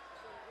timeout.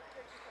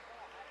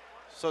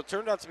 So it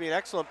turned out to be an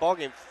excellent ball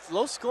game.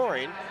 Low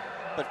scoring,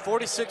 but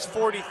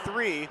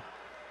 46-43.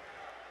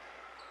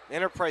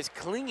 Enterprise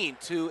clinging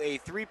to a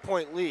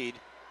 3-point lead.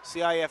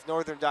 CIF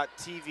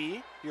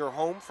Northern.tv, your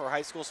home for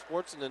high school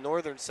sports in the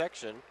northern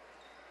section.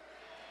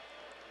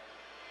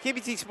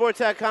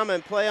 KBTSports.com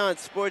and Play On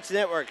Sports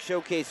Network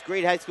showcase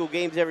great high school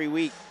games every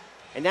week.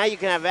 And now you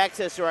can have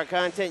access to our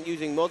content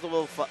using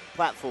multiple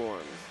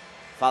platforms.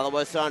 Follow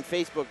us on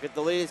Facebook at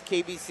the latest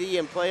KBC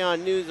and Play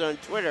On News on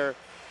Twitter,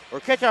 or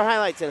catch our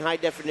highlights in high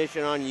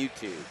definition on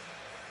YouTube.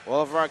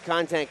 All of our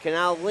content can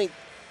now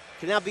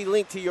be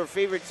linked to your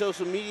favorite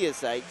social media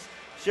sites.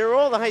 Share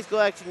all the high school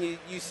action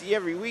you see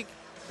every week.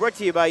 Brought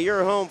to you by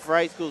your home for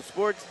high school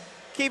sports,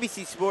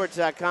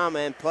 KBCSports.com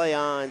and Play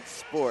On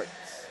Sports.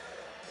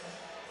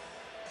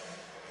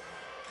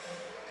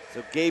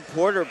 So Gabe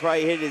Porter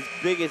probably hit his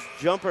biggest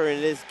jumper in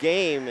this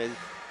game, and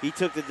he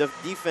took the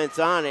defense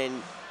on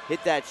and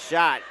hit that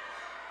shot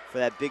for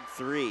that big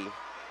 3.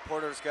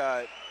 Porter's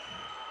got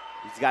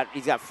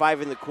he's got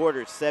 5 in the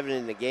quarter, 7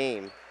 in the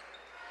game.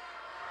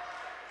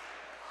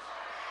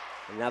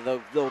 And now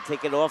they'll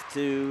take it off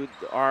to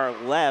our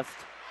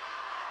left.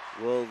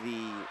 Will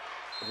the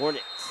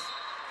Hornets?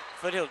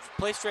 Foothill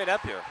play straight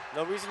up here.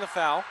 No reason to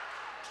foul.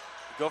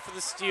 Go for the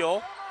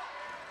steal.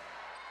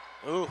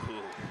 Ooh,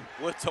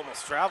 Woods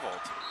almost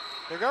traveled.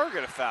 They're going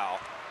to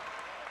foul.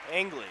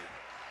 Angley.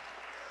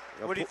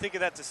 What do you think of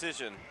that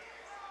decision?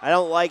 I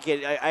don't like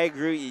it. I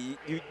agree.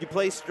 You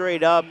play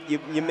straight up.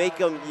 You make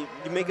him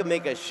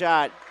make a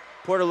shot.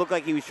 Porter looked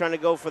like he was trying to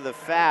go for the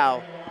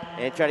foul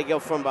and try to go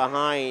from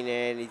behind,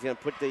 and he's going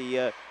to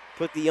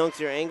put the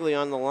youngster Angley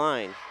on the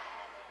line.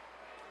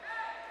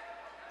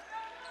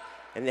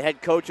 And the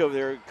head coach over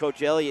there,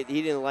 Coach Elliott,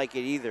 he didn't like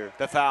it either.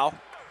 The foul?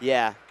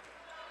 Yeah.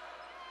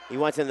 He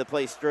wants him to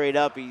play straight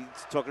up. He's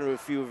talking to a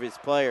few of his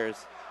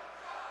players.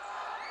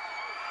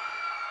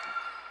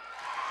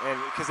 And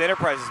because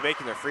Enterprise is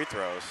making their free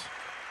throws.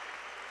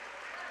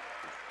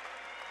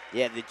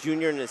 Yeah, the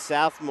junior and the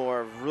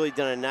sophomore have really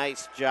done a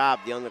nice job,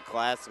 the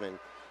underclassmen,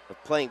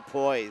 of playing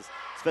poise,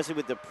 especially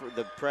with the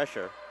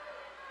pressure.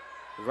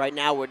 Right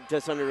now, we're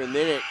just under a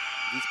minute.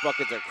 These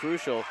buckets are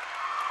crucial.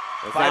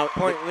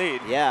 5-point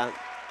lead. Yeah.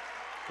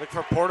 Look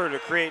for Porter to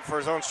create for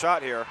his own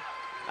shot here.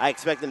 I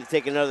expect him to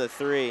take another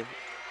three.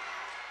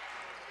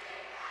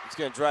 He's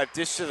going to drive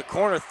dish to the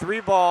corner.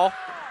 3-ball.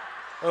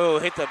 Oh,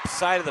 hit the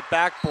side of the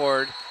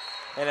backboard.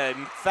 And a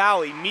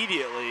foul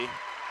immediately.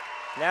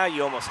 Now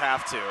you almost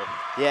have to.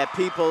 Yeah,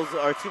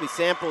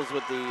 Samples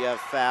with the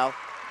foul.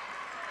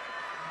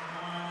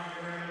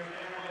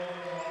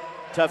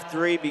 Tough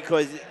three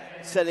because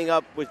setting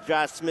up with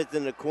Josh Smith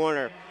in the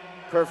corner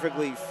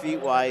perfectly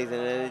feet-wise, and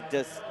then it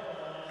just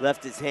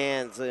left his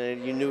hands,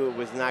 and you knew it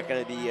was not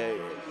going to be a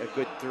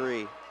good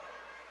three.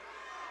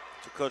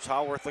 So Coach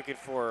Haworth looking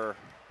for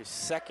his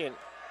second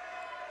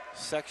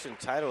section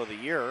title of the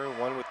year,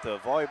 one with the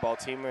volleyball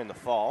team in the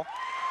fall.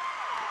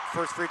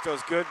 First free throw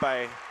is good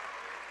by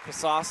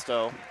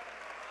Casasto.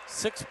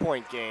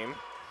 6-point game.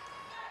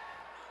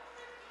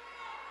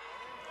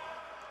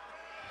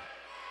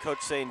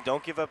 Coach saying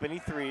don't give up any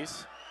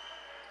threes.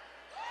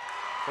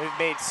 They've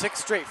made 6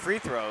 straight free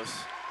throws.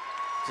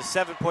 It's a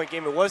 7-point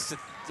game. It was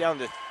down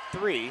to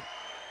 3.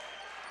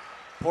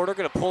 Porter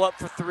going to pull up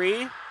for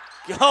 3.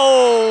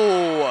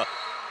 Go!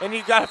 And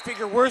you got to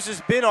figure where's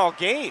this been all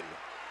game.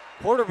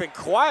 Porter been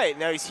quiet.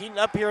 Now he's heating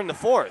up here in the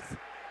 4th.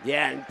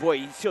 Yeah, and boy,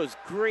 he shows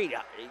great.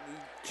 He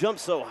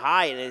jumps so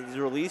high, and his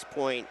release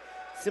point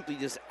simply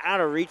just out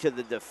of reach of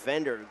the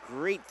defender.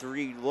 Great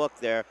 3 look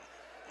there.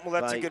 Well,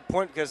 that's a good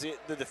point because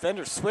the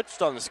defender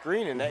switched on the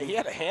screen, and he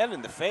had a hand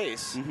in the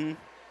face. Mm-hmm.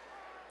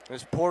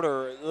 There's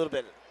Porter a little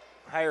bit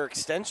higher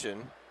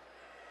extension.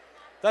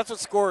 That's what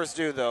scorers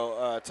do,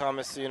 though,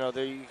 Thomas. You know,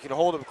 you can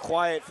hold them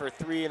quiet for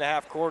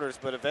 3.5 quarters,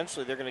 but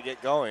eventually they're going to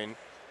get going.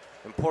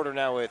 And Porter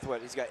now with,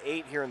 he's got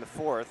 8 here in the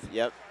 4th.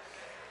 Yep.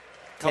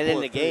 10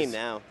 in the game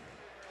now.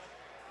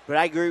 But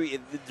I agree with you.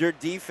 Their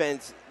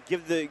defense,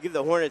 give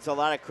the Hornets a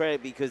lot of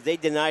credit because they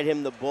denied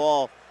him the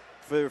ball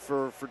for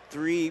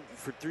three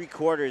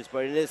quarters.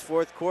 But in this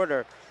 4th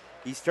quarter,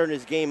 he's turned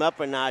his game up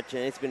a notch,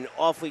 and it's been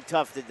awfully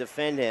tough to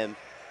defend him.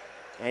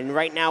 And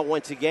right now,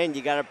 once again,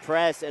 you got to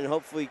press and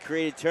hopefully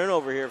create a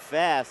turnover here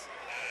fast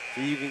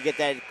so you can get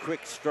that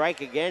quick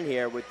strike again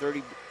here with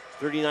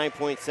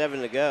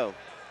 39.7 to go.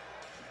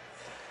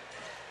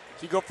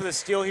 So you go for the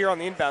steal here on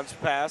the inbounds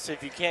pass.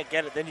 If you can't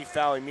get it, then you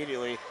foul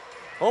immediately.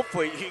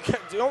 Hopefully, you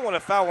don't want to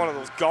foul one of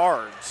those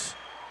guards.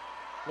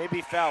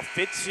 Maybe foul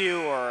fits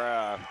you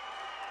or,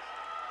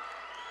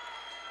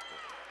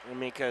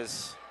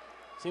 because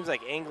it seems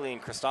like Angley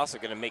and Christos are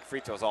going to make free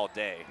throws all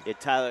day. Yeah,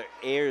 Tyler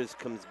Ayers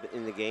comes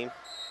in the game.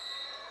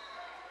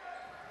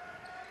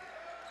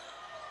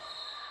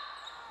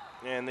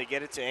 And they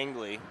get it to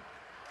Angley.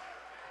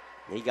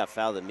 He got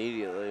fouled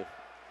immediately.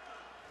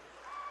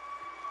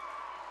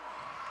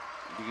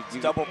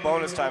 It's double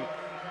bonus time.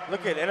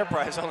 Look at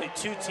Enterprise, only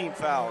 2 team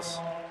fouls.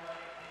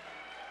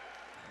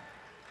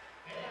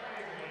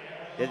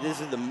 Yeah, this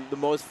is the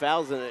most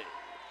fouls in it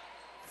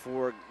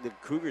for the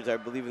Cougars, I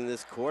believe, in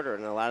this quarter.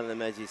 And a lot of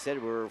them, as you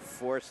said, were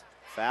forced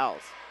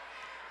fouls.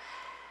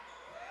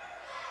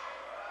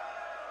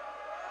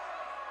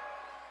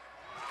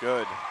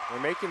 Good.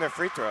 They're making their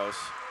free throws.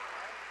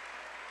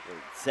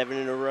 7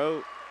 in a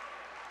row.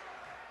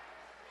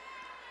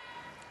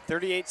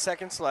 38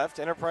 seconds left.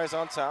 Enterprise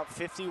on top,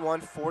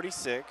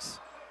 51-46.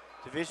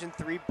 Division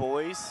III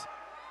boys,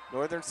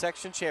 Northern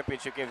Section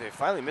Championship game. They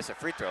finally miss a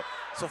free throw.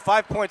 So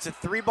 5 points, a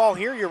 3-ball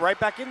here. You're right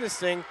back in this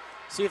thing.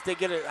 See if they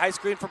get a high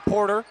screen for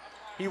Porter.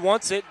 He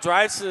wants it,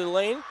 drives to the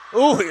lane.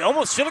 Ooh, he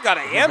almost should have got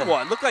a hand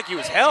one. Looked like he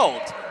was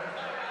held.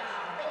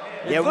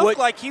 It looked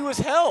like he was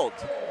held.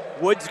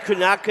 Woods could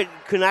not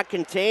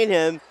contain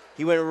him.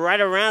 He went right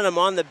around him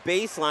on the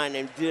baseline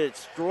and did it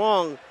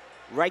strong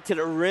right to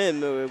the rim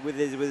with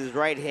his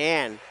right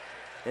hand.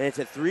 And it's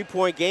a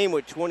 3-point game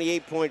with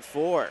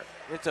 28.4.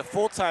 It's a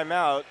full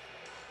timeout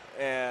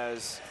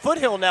as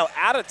Foothill now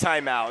out of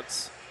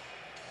timeouts.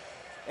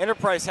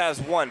 Enterprise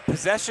has 1.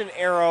 Possession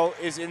arrow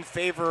is in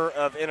favor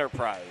of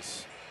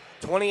Enterprise.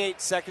 28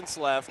 seconds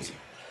left.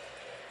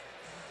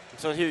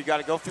 So here you got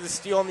to go for the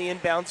steal on the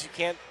inbounds.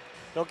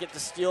 Don't get the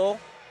steal.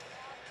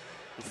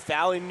 You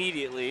foul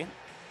immediately.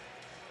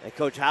 And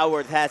Coach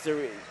Haworth has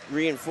to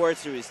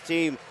reinforce to his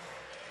team.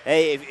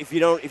 Hey, if you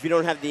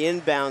don't have the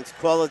inbounds,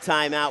 call a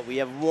timeout. We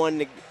have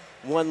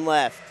one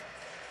left.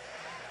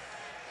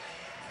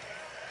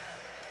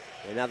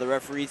 And now the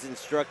referee's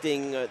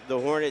instructing the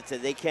Hornets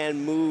that they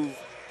can move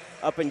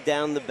up and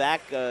down the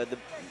back to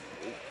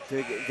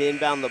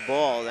inbound the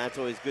ball. And that's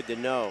always good to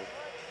know.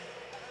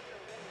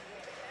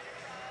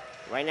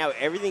 Right now,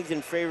 everything's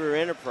in favor of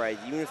Enterprise.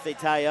 Even if they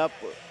tie up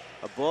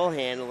a ball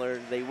handler,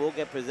 they will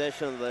get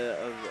possession of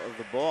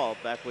the ball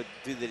back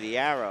due to the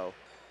arrow.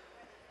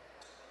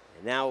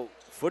 And now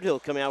Foothill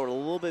coming out with a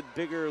little bit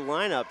bigger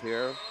lineup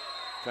here,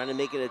 trying to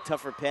make it a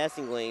tougher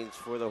passing lanes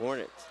for the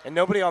Hornets. And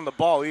nobody on the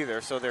ball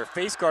either, so they're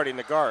face guarding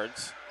the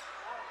guards.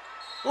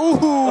 Ooh,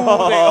 they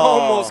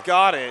almost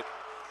got it.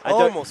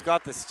 Almost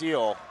got the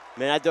steal.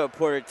 Man, I thought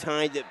Porter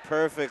timed it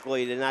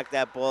perfectly to knock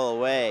that ball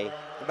away.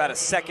 About a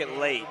second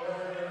late.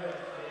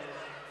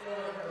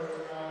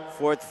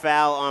 Fourth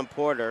foul on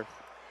Porter.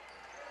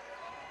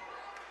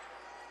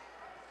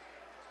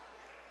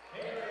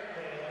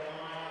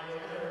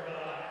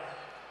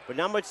 But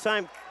not much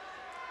time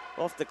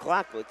off the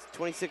clock. It's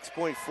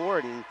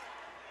 26.4, and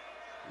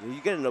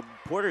you get into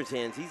Porter's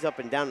hands. He's up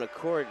and down the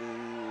court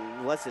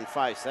in less than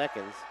 5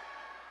 seconds.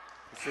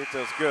 Shoot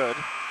those good.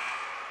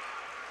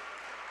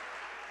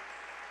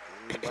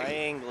 By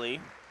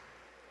Angley.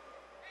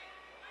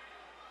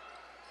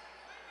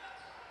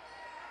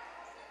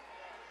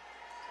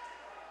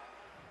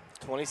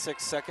 .26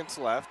 seconds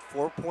left.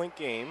 4-point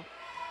game.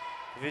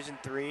 Division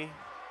III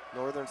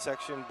Northern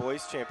Section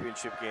Boys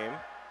Championship game.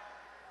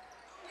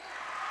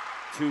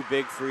 2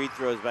 big free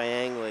throws by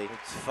Angley.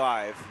 It's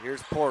 5.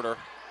 Here's Porter.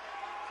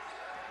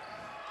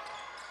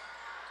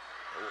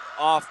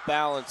 Off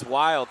balance,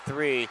 wild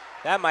 3.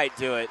 That might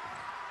do it.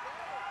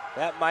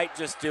 That might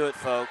just do it,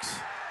 folks.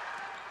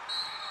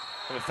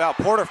 And a foul.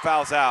 Porter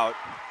fouls out.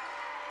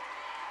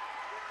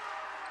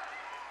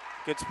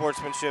 Good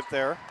sportsmanship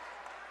there.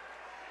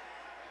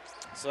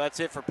 So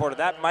that's it for Porter.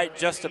 That might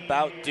just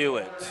about do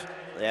it.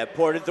 Yeah,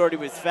 Porter thought he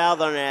was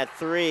fouled on that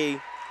 3.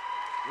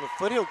 And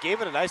Foothill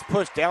gave it a nice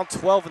push, down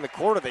 12 in the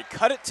quarter. They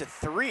cut it to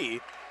 3,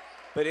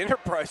 but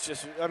Enterprise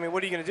just, I mean,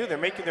 what are you going to do? They're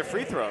making their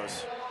free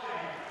throws.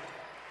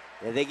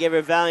 Yeah, they gave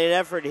a valiant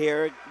effort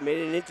here. It made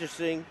it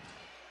interesting.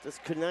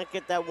 Just could not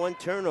get that one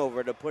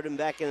turnover to put him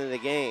back into the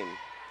game.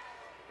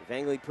 If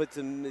Angley puts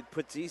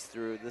these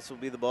through, this will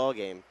be the ball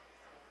game.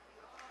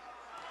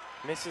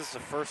 Misses the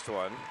first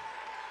one.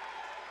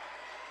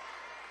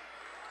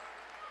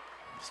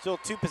 Still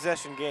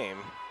 2-possession game.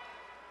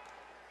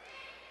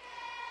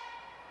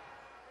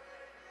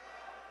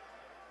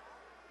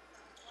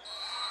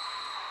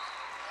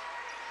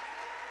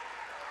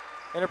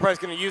 Enterprise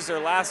going to use their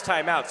last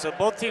timeout. So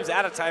both teams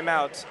out of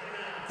timeouts.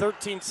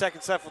 13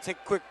 seconds left. We'll take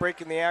a quick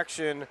break in the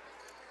action.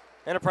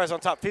 Enterprise on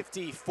top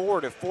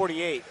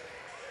 54-48.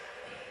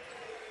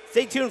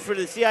 Stay tuned for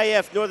the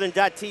CIF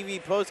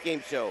Northern.TV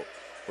postgame show,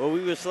 where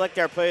we will select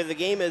our player of the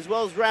game as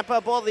well as wrap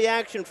up all the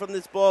action from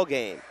this ball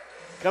game.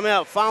 Coming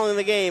out following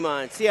the game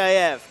on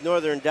CIF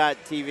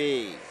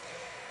Northern.TV.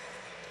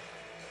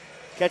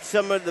 Catch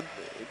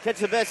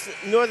the best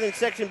Northern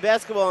Section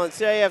basketball on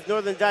CIF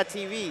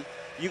Northern.TV.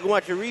 You can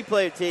watch a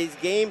replay of today's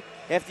game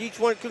after each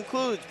one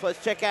concludes.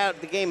 Plus, check out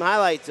the game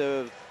highlights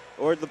or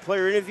the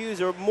player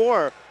interviews or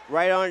more.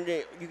 Right on.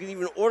 You can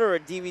even order a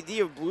DVD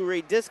or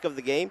Blu-ray disc of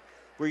the game.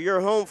 We're your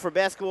home for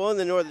basketball in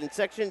the Northern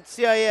Section.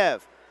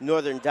 CIF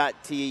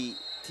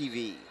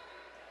Northern.TV.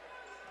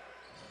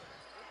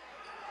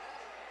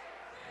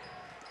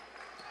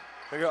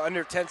 We go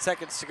under 10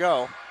 seconds to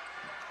go.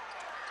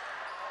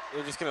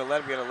 They're just going to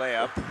let him get a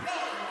layup.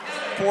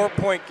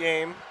 4-point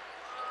game.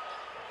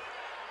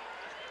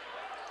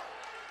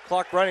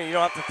 Clock running, you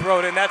don't have to throw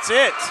it in. That's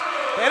it.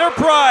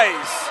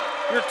 Enterprise,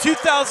 your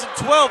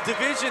 2012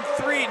 Division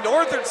III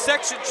Northern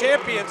Section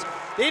champions.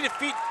 They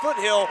defeat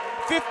Foothill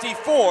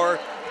 54-50.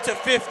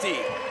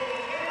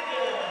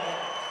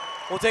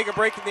 We'll take a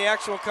break in the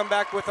action. We'll come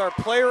back with our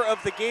player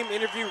of the game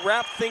interview,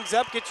 wrap things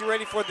up, get you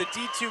ready for the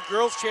D2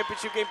 Girls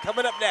Championship game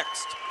coming up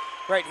next,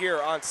 right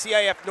here on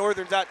CIF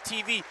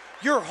Northern.TV,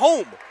 your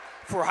home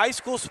for high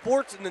school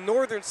sports in the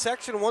Northern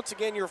Section. Once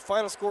again, your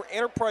final score,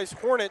 Enterprise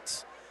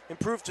Hornets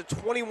improved to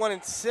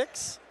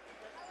 21-6.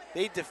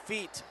 They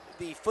defeat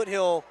the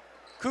Foothill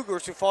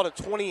Cougars, who fall to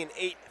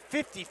 20-8,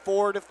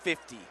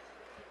 54-50.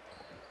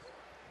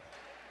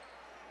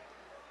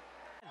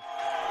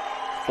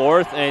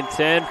 4th and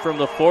 10 from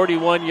the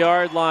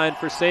 41-yard line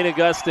for St.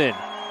 Augustine.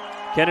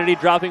 Kennedy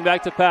dropping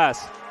back to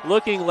pass.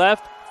 Looking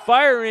left,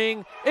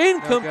 firing,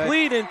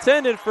 incomplete,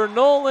 intended for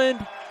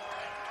Noland.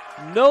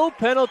 No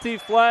penalty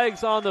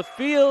flags on the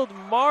field.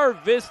 Mar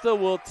Vista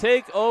will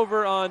take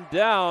over on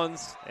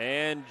downs,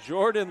 and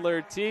Jordan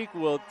Lertique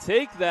will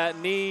take that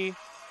knee.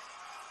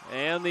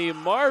 And the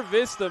Mar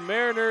Vista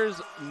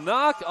Mariners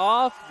knock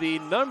off the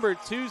number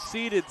 2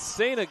 seeded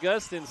St.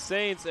 Augustine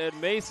Saints at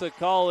Mesa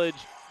College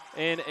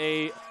in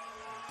a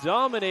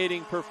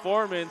dominating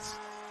performance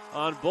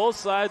on both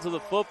sides of the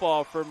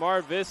football for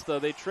Mar Vista.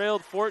 They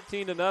trailed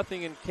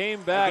 14-0 and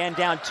came back. Again,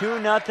 down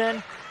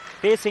 2-0,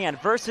 facing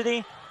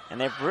adversity. And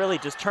they've really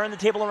just turned the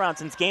table around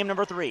since game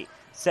number 3.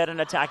 Set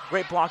an attack,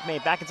 great block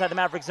made back inside the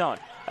Maverick zone.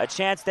 A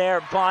chance there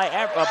by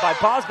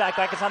Bosback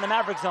back inside the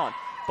Maverick zone.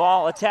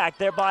 Ball attacked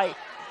there by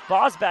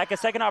Bosback. A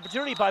second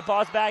opportunity by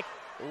Bosback.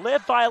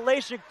 Lift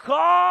violation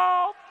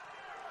call.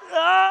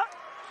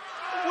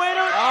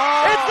 Winner.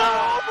 It's an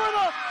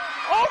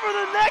over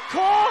the net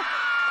call.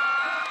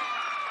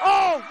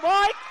 Oh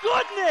my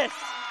goodness.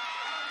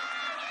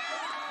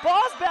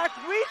 Bosback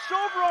reached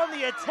over on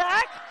the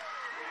attack.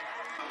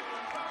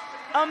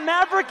 A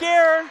Maverick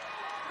error,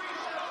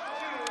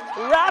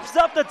 wraps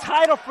up the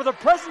title for the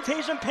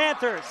Presentation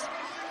Panthers.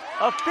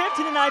 A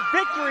 15-9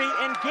 victory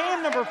in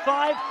game number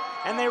 5,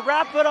 and they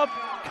wrap it up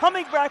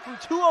coming back from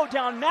 2-0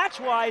 down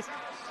match-wise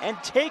and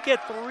take it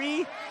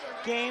 3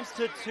 games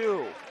to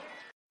 2.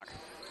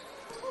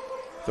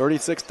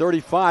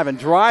 36-35 and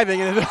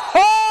driving, and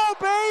oh,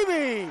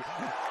 baby!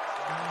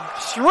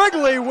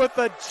 Shrigley with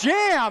the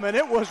jam, and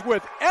it was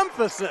with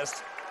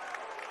emphasis.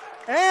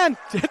 And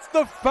it's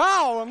the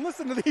foul, and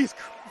listen to these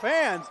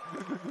fans.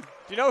 Do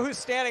you know who's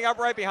standing up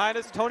right behind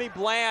us? Tony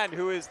Bland,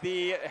 who is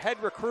the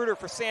head recruiter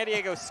for San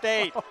Diego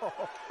State.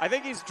 I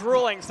think he's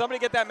drooling. Somebody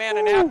get that man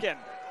a napkin.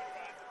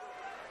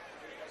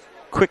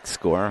 Quick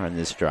score on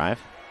this drive.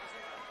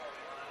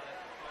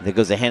 There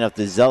goes a handoff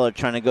to Zeller,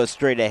 trying to go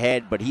straight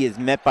ahead, but he is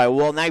met by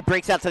Wool. Now he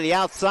breaks out to the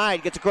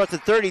outside, gets across the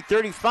 30,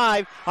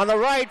 35, on the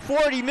right,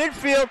 40,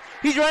 midfield.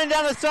 He's running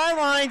down the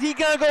sidelines. He's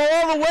going to go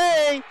all the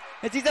way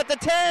as he's at the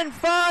 10,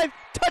 5,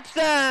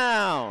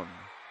 touchdown.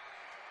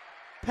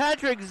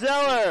 Patrick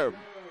Zeller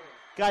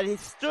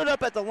stood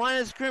up at the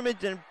line of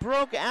scrimmage and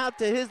broke out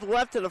to his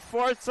left to the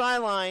far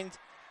sidelines,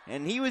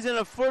 and he was in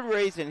a foot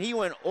race, and he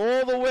went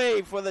all the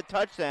way for the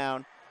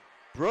touchdown.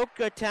 Broke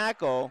a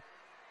tackle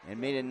and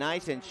made it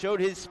nice and showed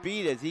his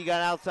speed as he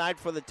got outside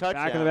for the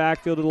touchdown. Back in the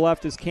backfield to the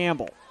left is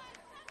Campbell.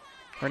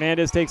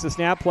 Hernandez takes the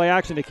snap, play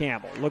action to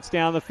Campbell. Looks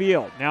down the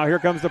field. Now here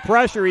comes the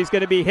pressure. He's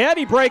going to be hit.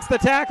 He breaks the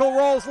tackle,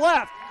 rolls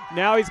left.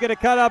 Now he's going to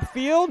cut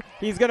upfield.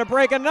 He's going to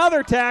break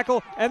another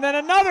tackle, and then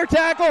another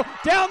tackle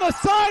down the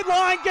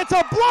sideline. Gets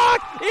a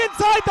block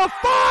inside the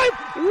 5.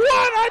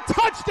 What a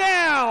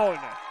touchdown!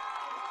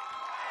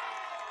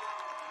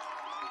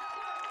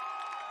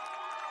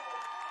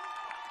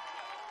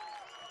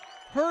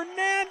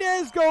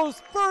 Hernandez goes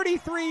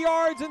 33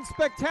 yards in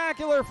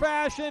spectacular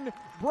fashion,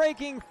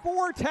 breaking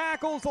 4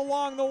 tackles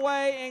along the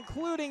way,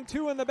 including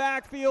 2 in the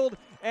backfield,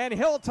 and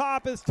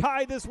Hilltop has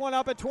tied this one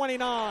up at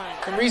 29.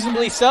 And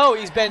reasonably so.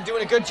 He's been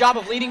doing a good job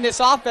of leading this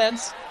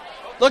offense.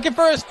 Looking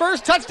for his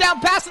first touchdown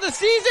pass of the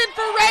season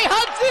for Ray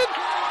Hudson.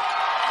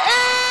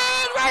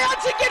 And Ray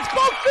Hudson gets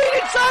both feet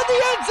inside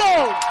the end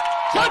zone.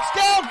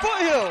 Touchdown,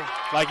 Foothill.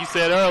 Like you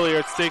said earlier,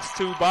 it's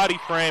 6'2" body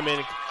frame,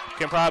 and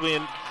can probably,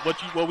 and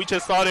what we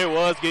just saw there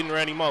was getting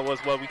Randy Moss, was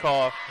what we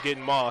call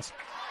getting Moss.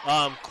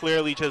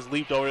 Clearly just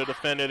leaped over the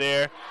defender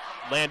there,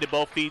 landed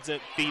both feet in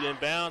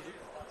bounds.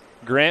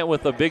 Grant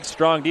with a big,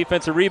 strong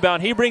defensive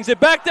rebound. He brings it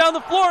back down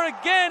the floor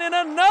again, and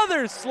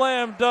another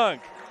slam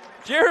dunk.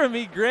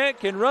 Jeremy Grant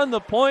can run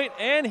the point,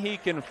 and he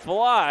can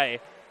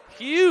fly.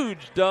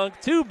 Huge dunk,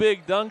 2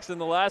 big dunks in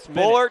the last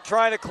minute. Bullard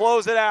trying to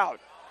close it out.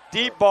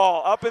 Deep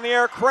ball, up in the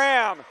air,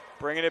 Cram.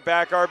 Bringing it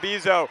back,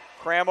 Arbizo.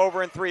 Cram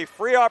over in 3,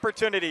 free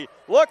opportunity.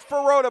 Look for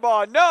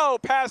Rodabaugh, no,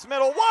 pass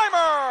middle,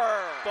 Weimer!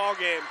 Ball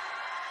game.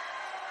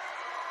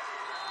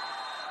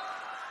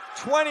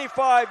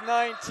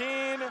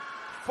 25-19.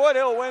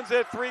 Foothill wins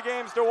it 3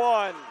 games to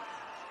 1.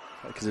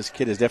 Because this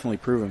kid has definitely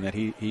proven that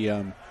he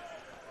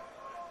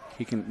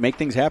can make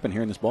things happen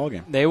here in this ball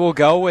game. They will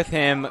go with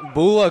him.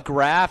 Bula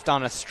Graft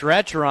on a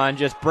stretch run,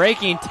 just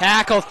breaking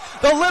tackles.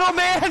 The little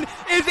man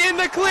is in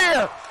the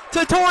clear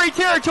to Tory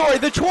territory.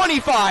 The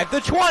 25, the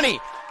 20,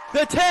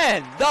 the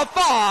 10, the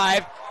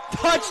 5.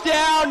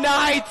 Touchdown,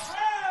 Knights.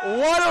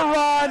 What a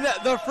run,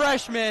 the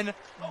freshman,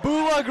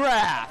 Bula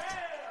Graft.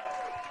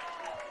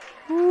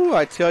 Ooh,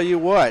 I tell you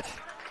what.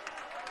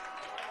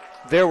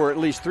 There were at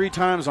least 3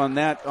 times on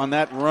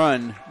that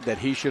run that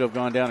he should have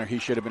gone down or he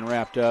should have been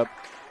wrapped up.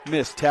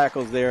 Missed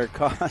tackles there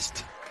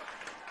cost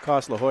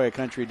La Jolla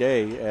Country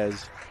Day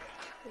as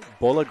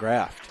Bula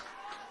Graft,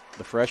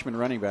 the freshman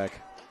running back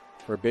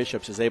for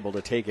Bishops, is able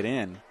to take it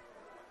in.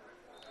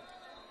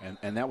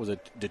 And that was a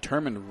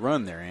determined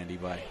run there, Andy.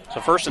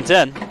 So 1st and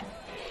 10.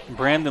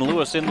 Brandon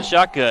Lewis in the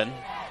shotgun.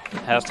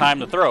 Has time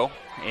to throw.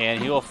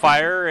 And he'll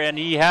fire, and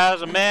he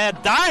has a man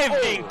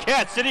diving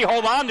catch. Did he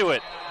hold on to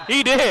it?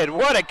 He did.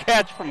 What a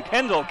catch from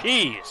Kendall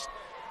Keys.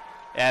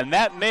 And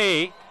that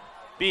may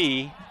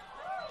be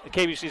the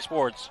KBC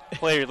Sports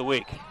Player of the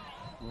Week.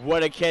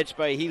 What a catch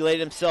he laid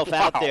himself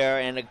out there,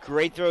 and a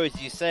great throw,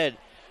 as you said.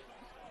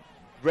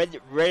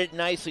 Read it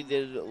nicely,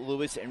 did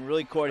Lewis, and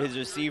really caught his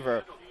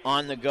receiver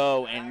on the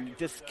go, and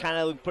just kind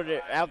of put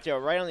it out there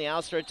right on the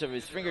outstretch of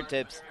his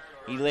fingertips.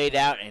 He laid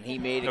out, and he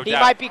made it. He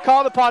might be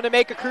called upon to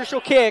make a crucial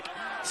kick.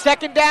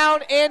 2nd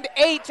down and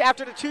 8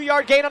 after the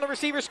 2-yard gain on the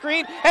receiver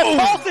screen. And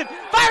Paulson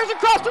fires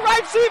across the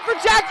right seam for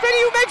Jack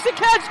Finney, who makes the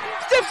catch.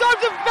 Stiffs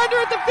arms the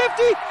defender at the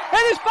 50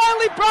 and is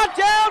finally brought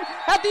down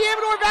at the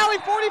Amador Valley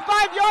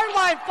 45-yard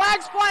line.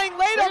 Flags flying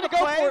late on the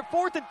play. Go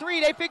for it. 4th and 3.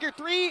 They figure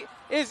 3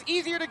 is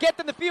easier to get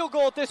than the field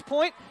goal at this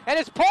point. And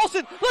it's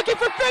Paulson looking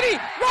for Finney.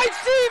 Right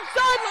seam,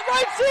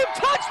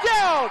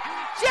 touchdown.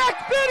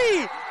 Jack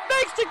Finney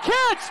makes the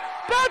catch.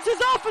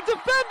 Bounces off a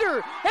defender.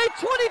 A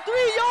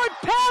 23-yard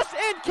pass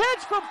and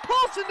catch from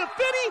Paulson to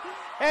Finney.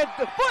 and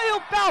the Foothill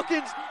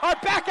Falcons are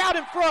back out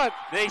in front.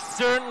 They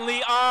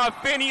certainly are.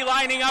 Finney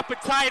lining up a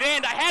tight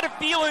end. I had a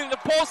feeling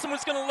that Paulson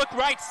was going to look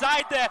right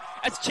side there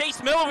as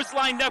Chase Miller was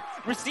lined up,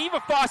 receiver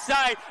far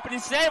side, but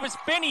instead it was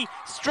Finney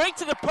straight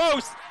to the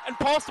post, and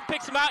Paulson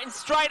picks him out in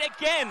stride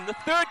again. The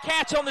third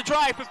catch on the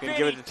drive for Finney.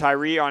 Give it to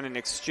Tyree on an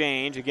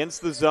exchange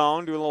against the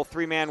zone, do a little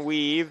three-man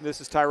weave. This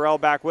is Tyrell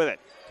back with it.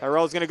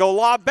 Tyrell's going to go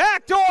lob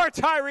back door.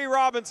 Tyree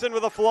Robinson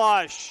with a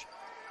flush.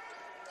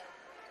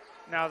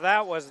 Now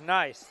that was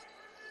nice.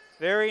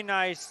 Very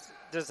nice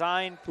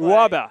design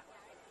play.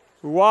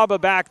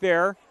 Uwaba back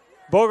there.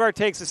 Bogart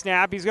takes a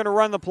snap. He's going to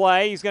run the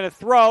play. He's going to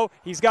throw.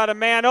 He's got a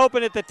man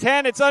open at the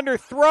 10. It's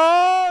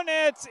underthrown.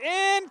 It's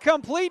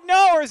incomplete.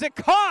 No, or is it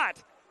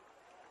caught?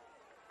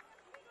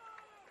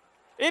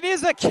 It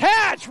is a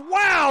catch.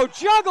 Wow,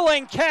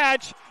 juggling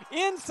catch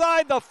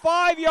inside the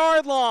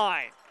 5-yard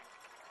line.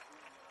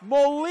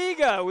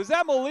 Moliga, was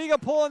that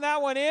Moliga pulling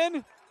that one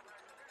in?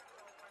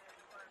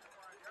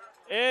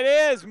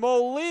 It is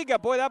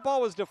Moliga. Boy, that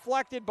ball was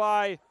deflected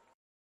by.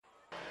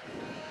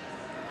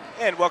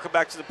 And welcome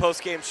back to the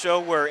postgame show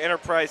where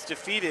Enterprise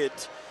defeated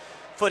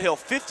Foothill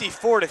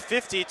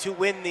 54-50 to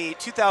win the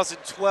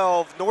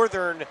 2012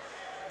 Northern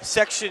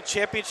Section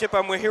Championship.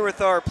 I'm here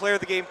with our player of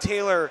the game,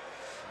 Taylor,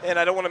 and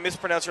I don't want to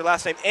mispronounce your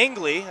last name,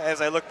 Angley,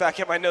 as I look back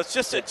at my notes.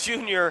 Just a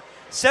junior,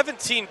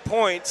 17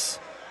 points.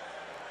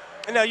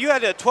 And now you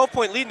had a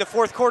 12-point lead in the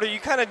fourth quarter. You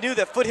kind of knew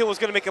that Foothill was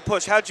going to make a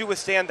push. How did you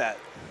withstand that?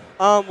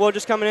 Well,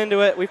 just coming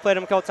into it, we've played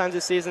them a couple times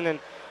this season, and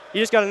you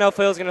just got to know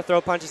Footill's going to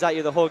throw punches at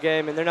you the whole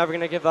game, and they're never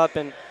going to give up.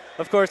 And,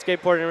 of course, Gabe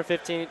Porter, number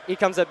 15, he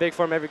comes up big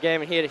for him every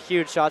game, and he had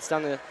huge shots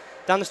down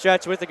the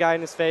stretch with the guy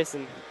in his face.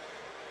 And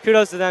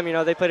kudos to them. You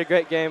know, they played a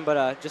great game,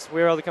 but just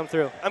we were able to come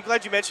through. I'm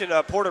glad you mentioned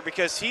Porter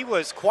because he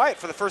was quiet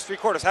for the first three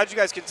quarters. How did you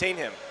guys contain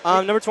him?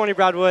 Number 20,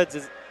 Brad Woods,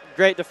 is a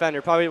great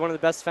defender, probably one of the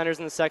best defenders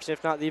in the section,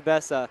 if not the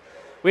best.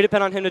 We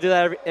depend on him to do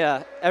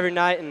that every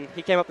night, and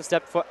he came up and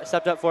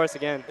stepped up for us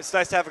again. It's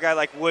nice to have a guy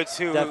like Woods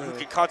who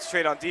can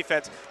concentrate on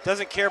defense,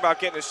 doesn't care about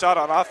getting a shot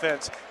on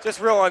offense, just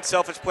real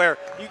unselfish player.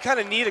 You kind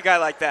of need a guy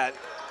like that.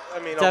 I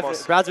mean, Definitely.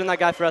 almost. Brad's been that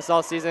guy for us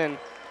all season.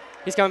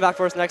 He's coming back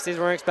for us next season.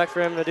 We're going to expect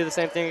for him to do the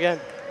same thing again.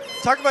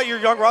 Talk about your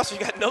young roster.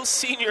 You got no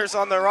seniors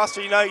on the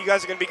roster. You know you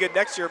guys are going to be good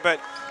next year, but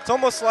it's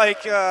almost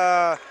like you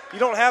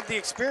don't have the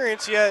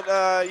experience yet.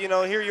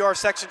 Here you are,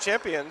 section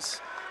champions.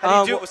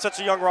 How do you do it with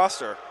such a young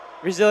roster?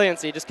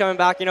 Resiliency, just coming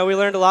back. You know, we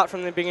learned a lot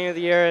from the beginning of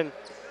the year, and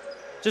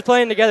just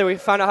playing together. We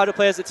found out how to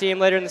play as a team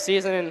later in the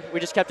season, and we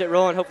just kept it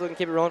rolling. Hopefully we can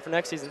keep it rolling for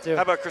next season, too.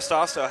 How about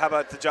Christosto? How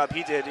about the job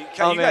he did? You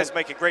guys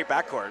make a great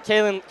backcourt.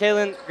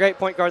 Kalen, great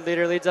point guard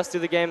leader, leads us through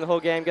the game, the whole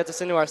game, gets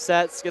us into our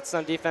sets, gets us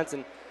on defense,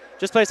 and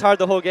just plays hard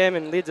the whole game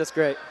and leads us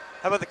great.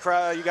 How about the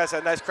crowd? You guys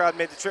had a nice crowd,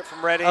 made the trip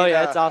from Reading. Oh,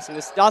 yeah, it's awesome.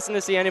 It's awesome to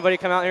see anybody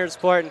come out here to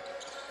support, and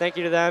thank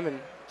you to them, and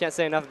can't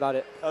say enough about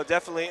it. Oh,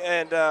 definitely.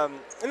 And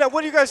now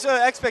what are you guys'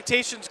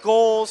 expectations,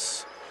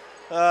 goals,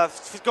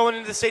 going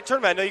into the state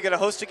tournament? I know you're going to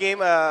host a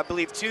game, I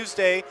believe,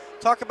 Tuesday.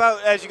 Talk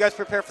about as you guys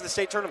prepare for the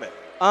state tournament.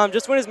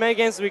 Just win as many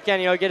games as we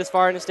can, get as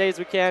far in the state as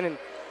we can, and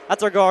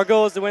that's our goal. Our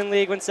goal is to win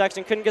league, win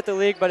section. Couldn't get the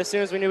league, but as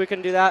soon as we knew we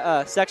couldn't do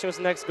that, section was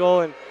the next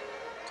goal, and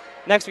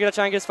next we got to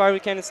try and get as far as we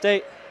can in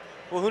state.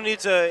 Well, who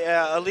needs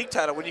a league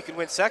title when you can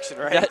win section,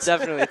 right? Yeah,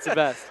 definitely. It's the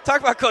best.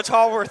 Talk about Coach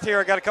Hallworth here.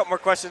 I got a couple more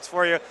questions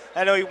for you.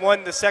 I know he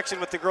won the section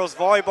with the girls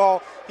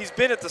volleyball. He's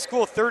been at the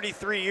school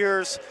 33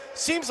 years.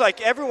 Seems like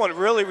everyone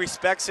really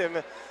respects him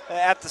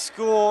at the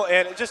school.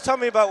 And just tell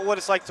me about what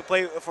it's like to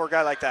play for a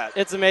guy like that.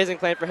 It's amazing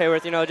playing for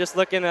Hayworth. Just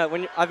looking at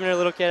I've been a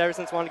little kid ever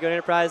since I wanted to go to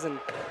Enterprise, and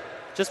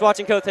just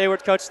watching Coach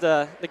Hayworth coach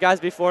the guys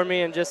before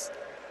me, and just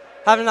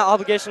having that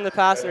obligation in the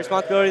past and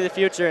responsibility in the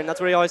future. And that's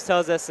what he always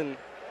tells us. And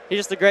he's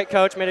just a great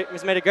coach.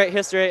 He's made a great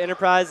history at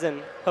Enterprise,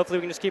 and hopefully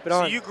we can just keep it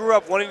on. So you grew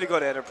up wanting to go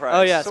to Enterprise.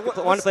 Oh, yeah.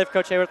 Wanted to play for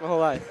Coach Hayworth my whole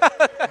life.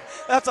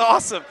 That's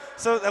awesome.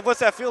 So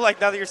what's that feel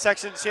like now that you're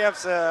section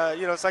champs?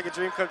 It's like a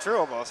dream come true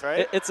almost,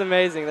 right? It's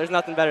amazing. There's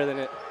nothing better than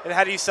it. And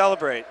how do you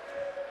celebrate?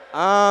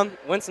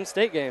 Win some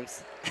state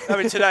games. I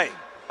mean, tonight?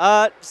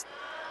 I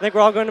think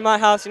we're all going to my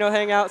house,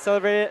 hang out,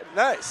 celebrate it.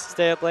 Nice.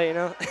 Stay up late,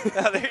 Oh,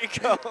 there you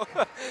go.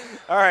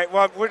 All right.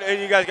 Well,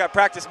 you guys got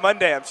practice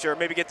Monday, I'm sure.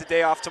 Maybe get the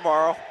day off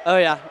tomorrow. Oh,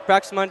 yeah.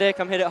 Practice Monday.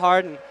 Come hit it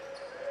hard and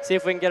see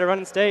if we can get a run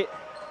in state.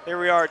 Here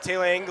we are.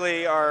 Taylor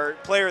Angley, our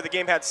player of the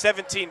game, had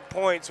 17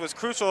 points, was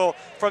crucial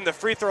from the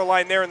free throw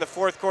line there in the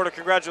fourth quarter.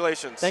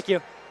 Congratulations. Thank you.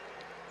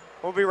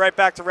 We'll be right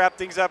back to wrap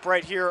things up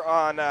right here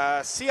on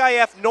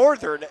CIF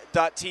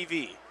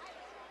Northern.tv.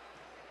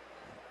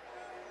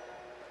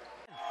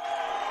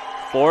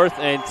 4th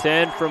and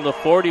 10 from the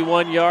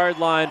 41-yard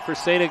line for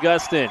St.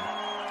 Augustine.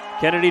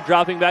 Kennedy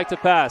dropping back to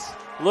pass.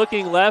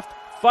 Looking left,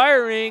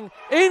 firing,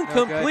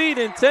 incomplete,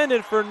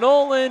 intended for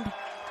Noland.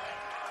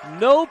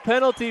 No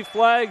penalty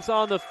flags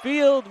on the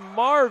field.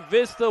 Mar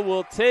Vista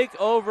will take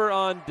over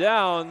on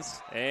downs,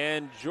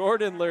 and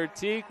Jordan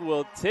Lertique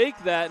will take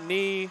that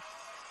knee.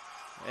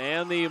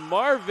 And the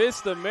Mar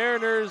Vista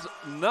Mariners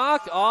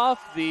knock off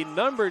the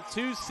number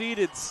 2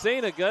 seeded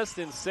St.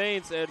 Augustine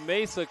Saints at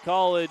Mesa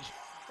College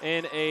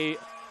in a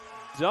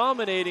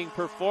dominating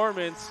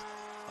performance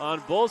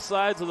on both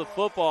sides of the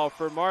football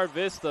for Mar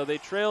Vista. They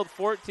trailed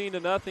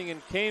 14-0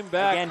 and came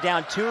back. Again,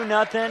 down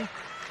 2-0,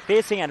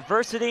 facing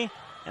adversity,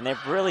 and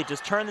they've really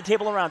just turned the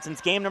table around since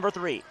game number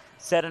 3.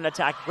 Set an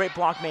attack, great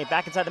block made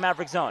back inside the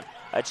Maverick zone.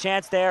 A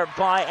chance there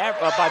by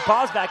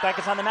Bosback back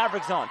inside the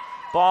Maverick zone.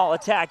 Ball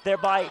attacked there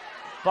by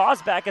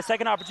Bosback. A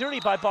second opportunity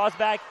by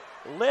Bosback.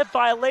 Lift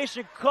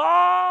violation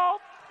call.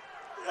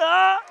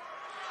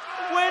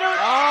 Waiter,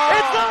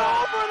 it's an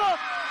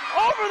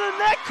over the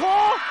neck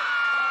call.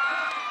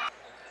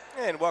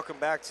 And welcome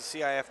back to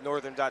CIF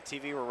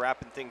Northern.tv. We're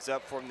wrapping things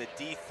up from the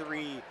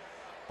D3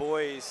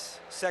 boys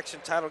section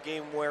title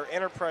game where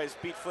Enterprise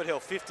beat Foothill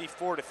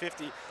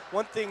 54-50.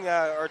 One thing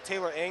our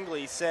Taylor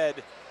Angley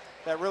said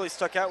that really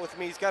stuck out with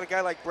me, he's got a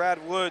guy like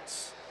Brad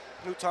Woods,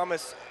 Lou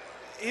Thomas.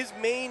 His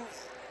main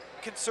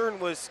concern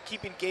was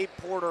keeping Gabe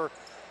Porter,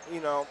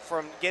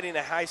 from getting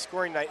a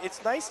high-scoring night.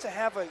 It's nice to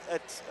have a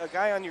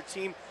guy on your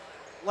team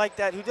like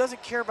that who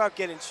doesn't care about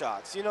getting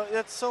shots.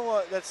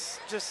 That's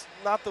just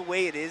not the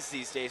way it is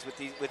these days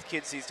with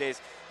kids these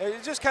days.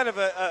 It's just kind of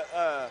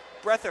a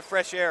breath of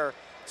fresh air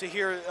to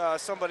hear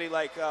somebody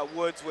like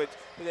Woods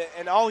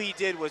and all he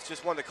did was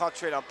just wanted to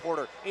concentrate on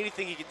Porter.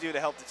 Anything he could do to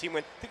help the team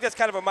win. I think that's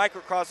kind of a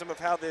microcosm of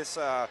how this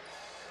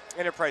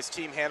Enterprise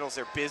team handles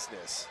their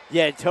business.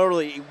 Yeah,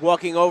 totally.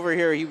 Walking over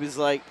here, he was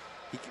like,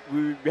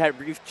 we had a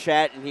brief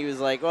chat, and he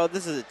was like, well,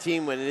 this is a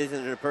team win. It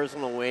isn't a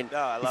personal win.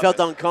 He felt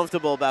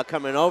uncomfortable about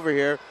coming over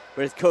here,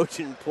 but his coach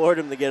implored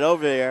him to get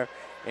over there,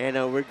 and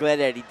we're glad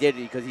that he did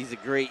it because he's a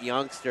great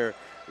youngster.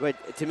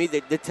 But to me,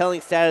 the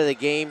telling stat of the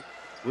game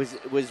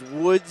was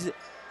Woods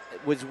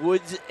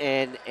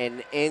and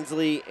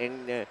Ansley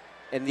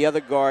and the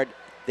other guard.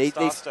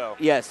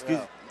 Yes,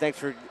 yeah. Thanks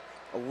for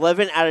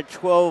 11 out of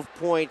 12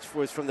 points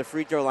was from the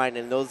free throw line,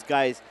 and those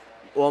guys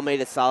all made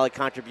a solid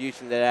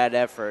contribution to that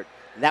effort.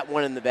 And that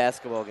won in the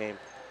basketball game.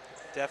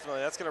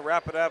 Definitely. That's going to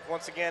wrap it up.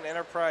 Once again,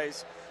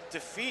 Enterprise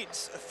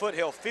defeats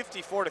Foothill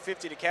 54-50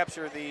 to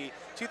capture the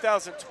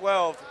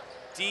 2012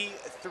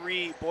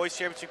 D3 Boys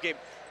Championship game.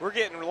 We're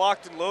getting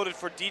locked and loaded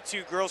for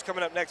D2 girls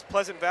coming up next.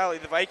 Pleasant Valley,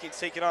 the Vikings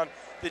taking on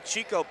the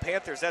Chico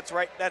Panthers. That's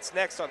right. That's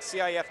next on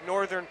CIF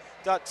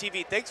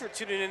Northern.tv. Thanks for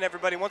tuning in,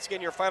 everybody. Once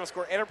again, your final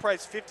score,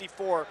 Enterprise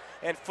 54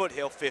 and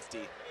Foothill 50.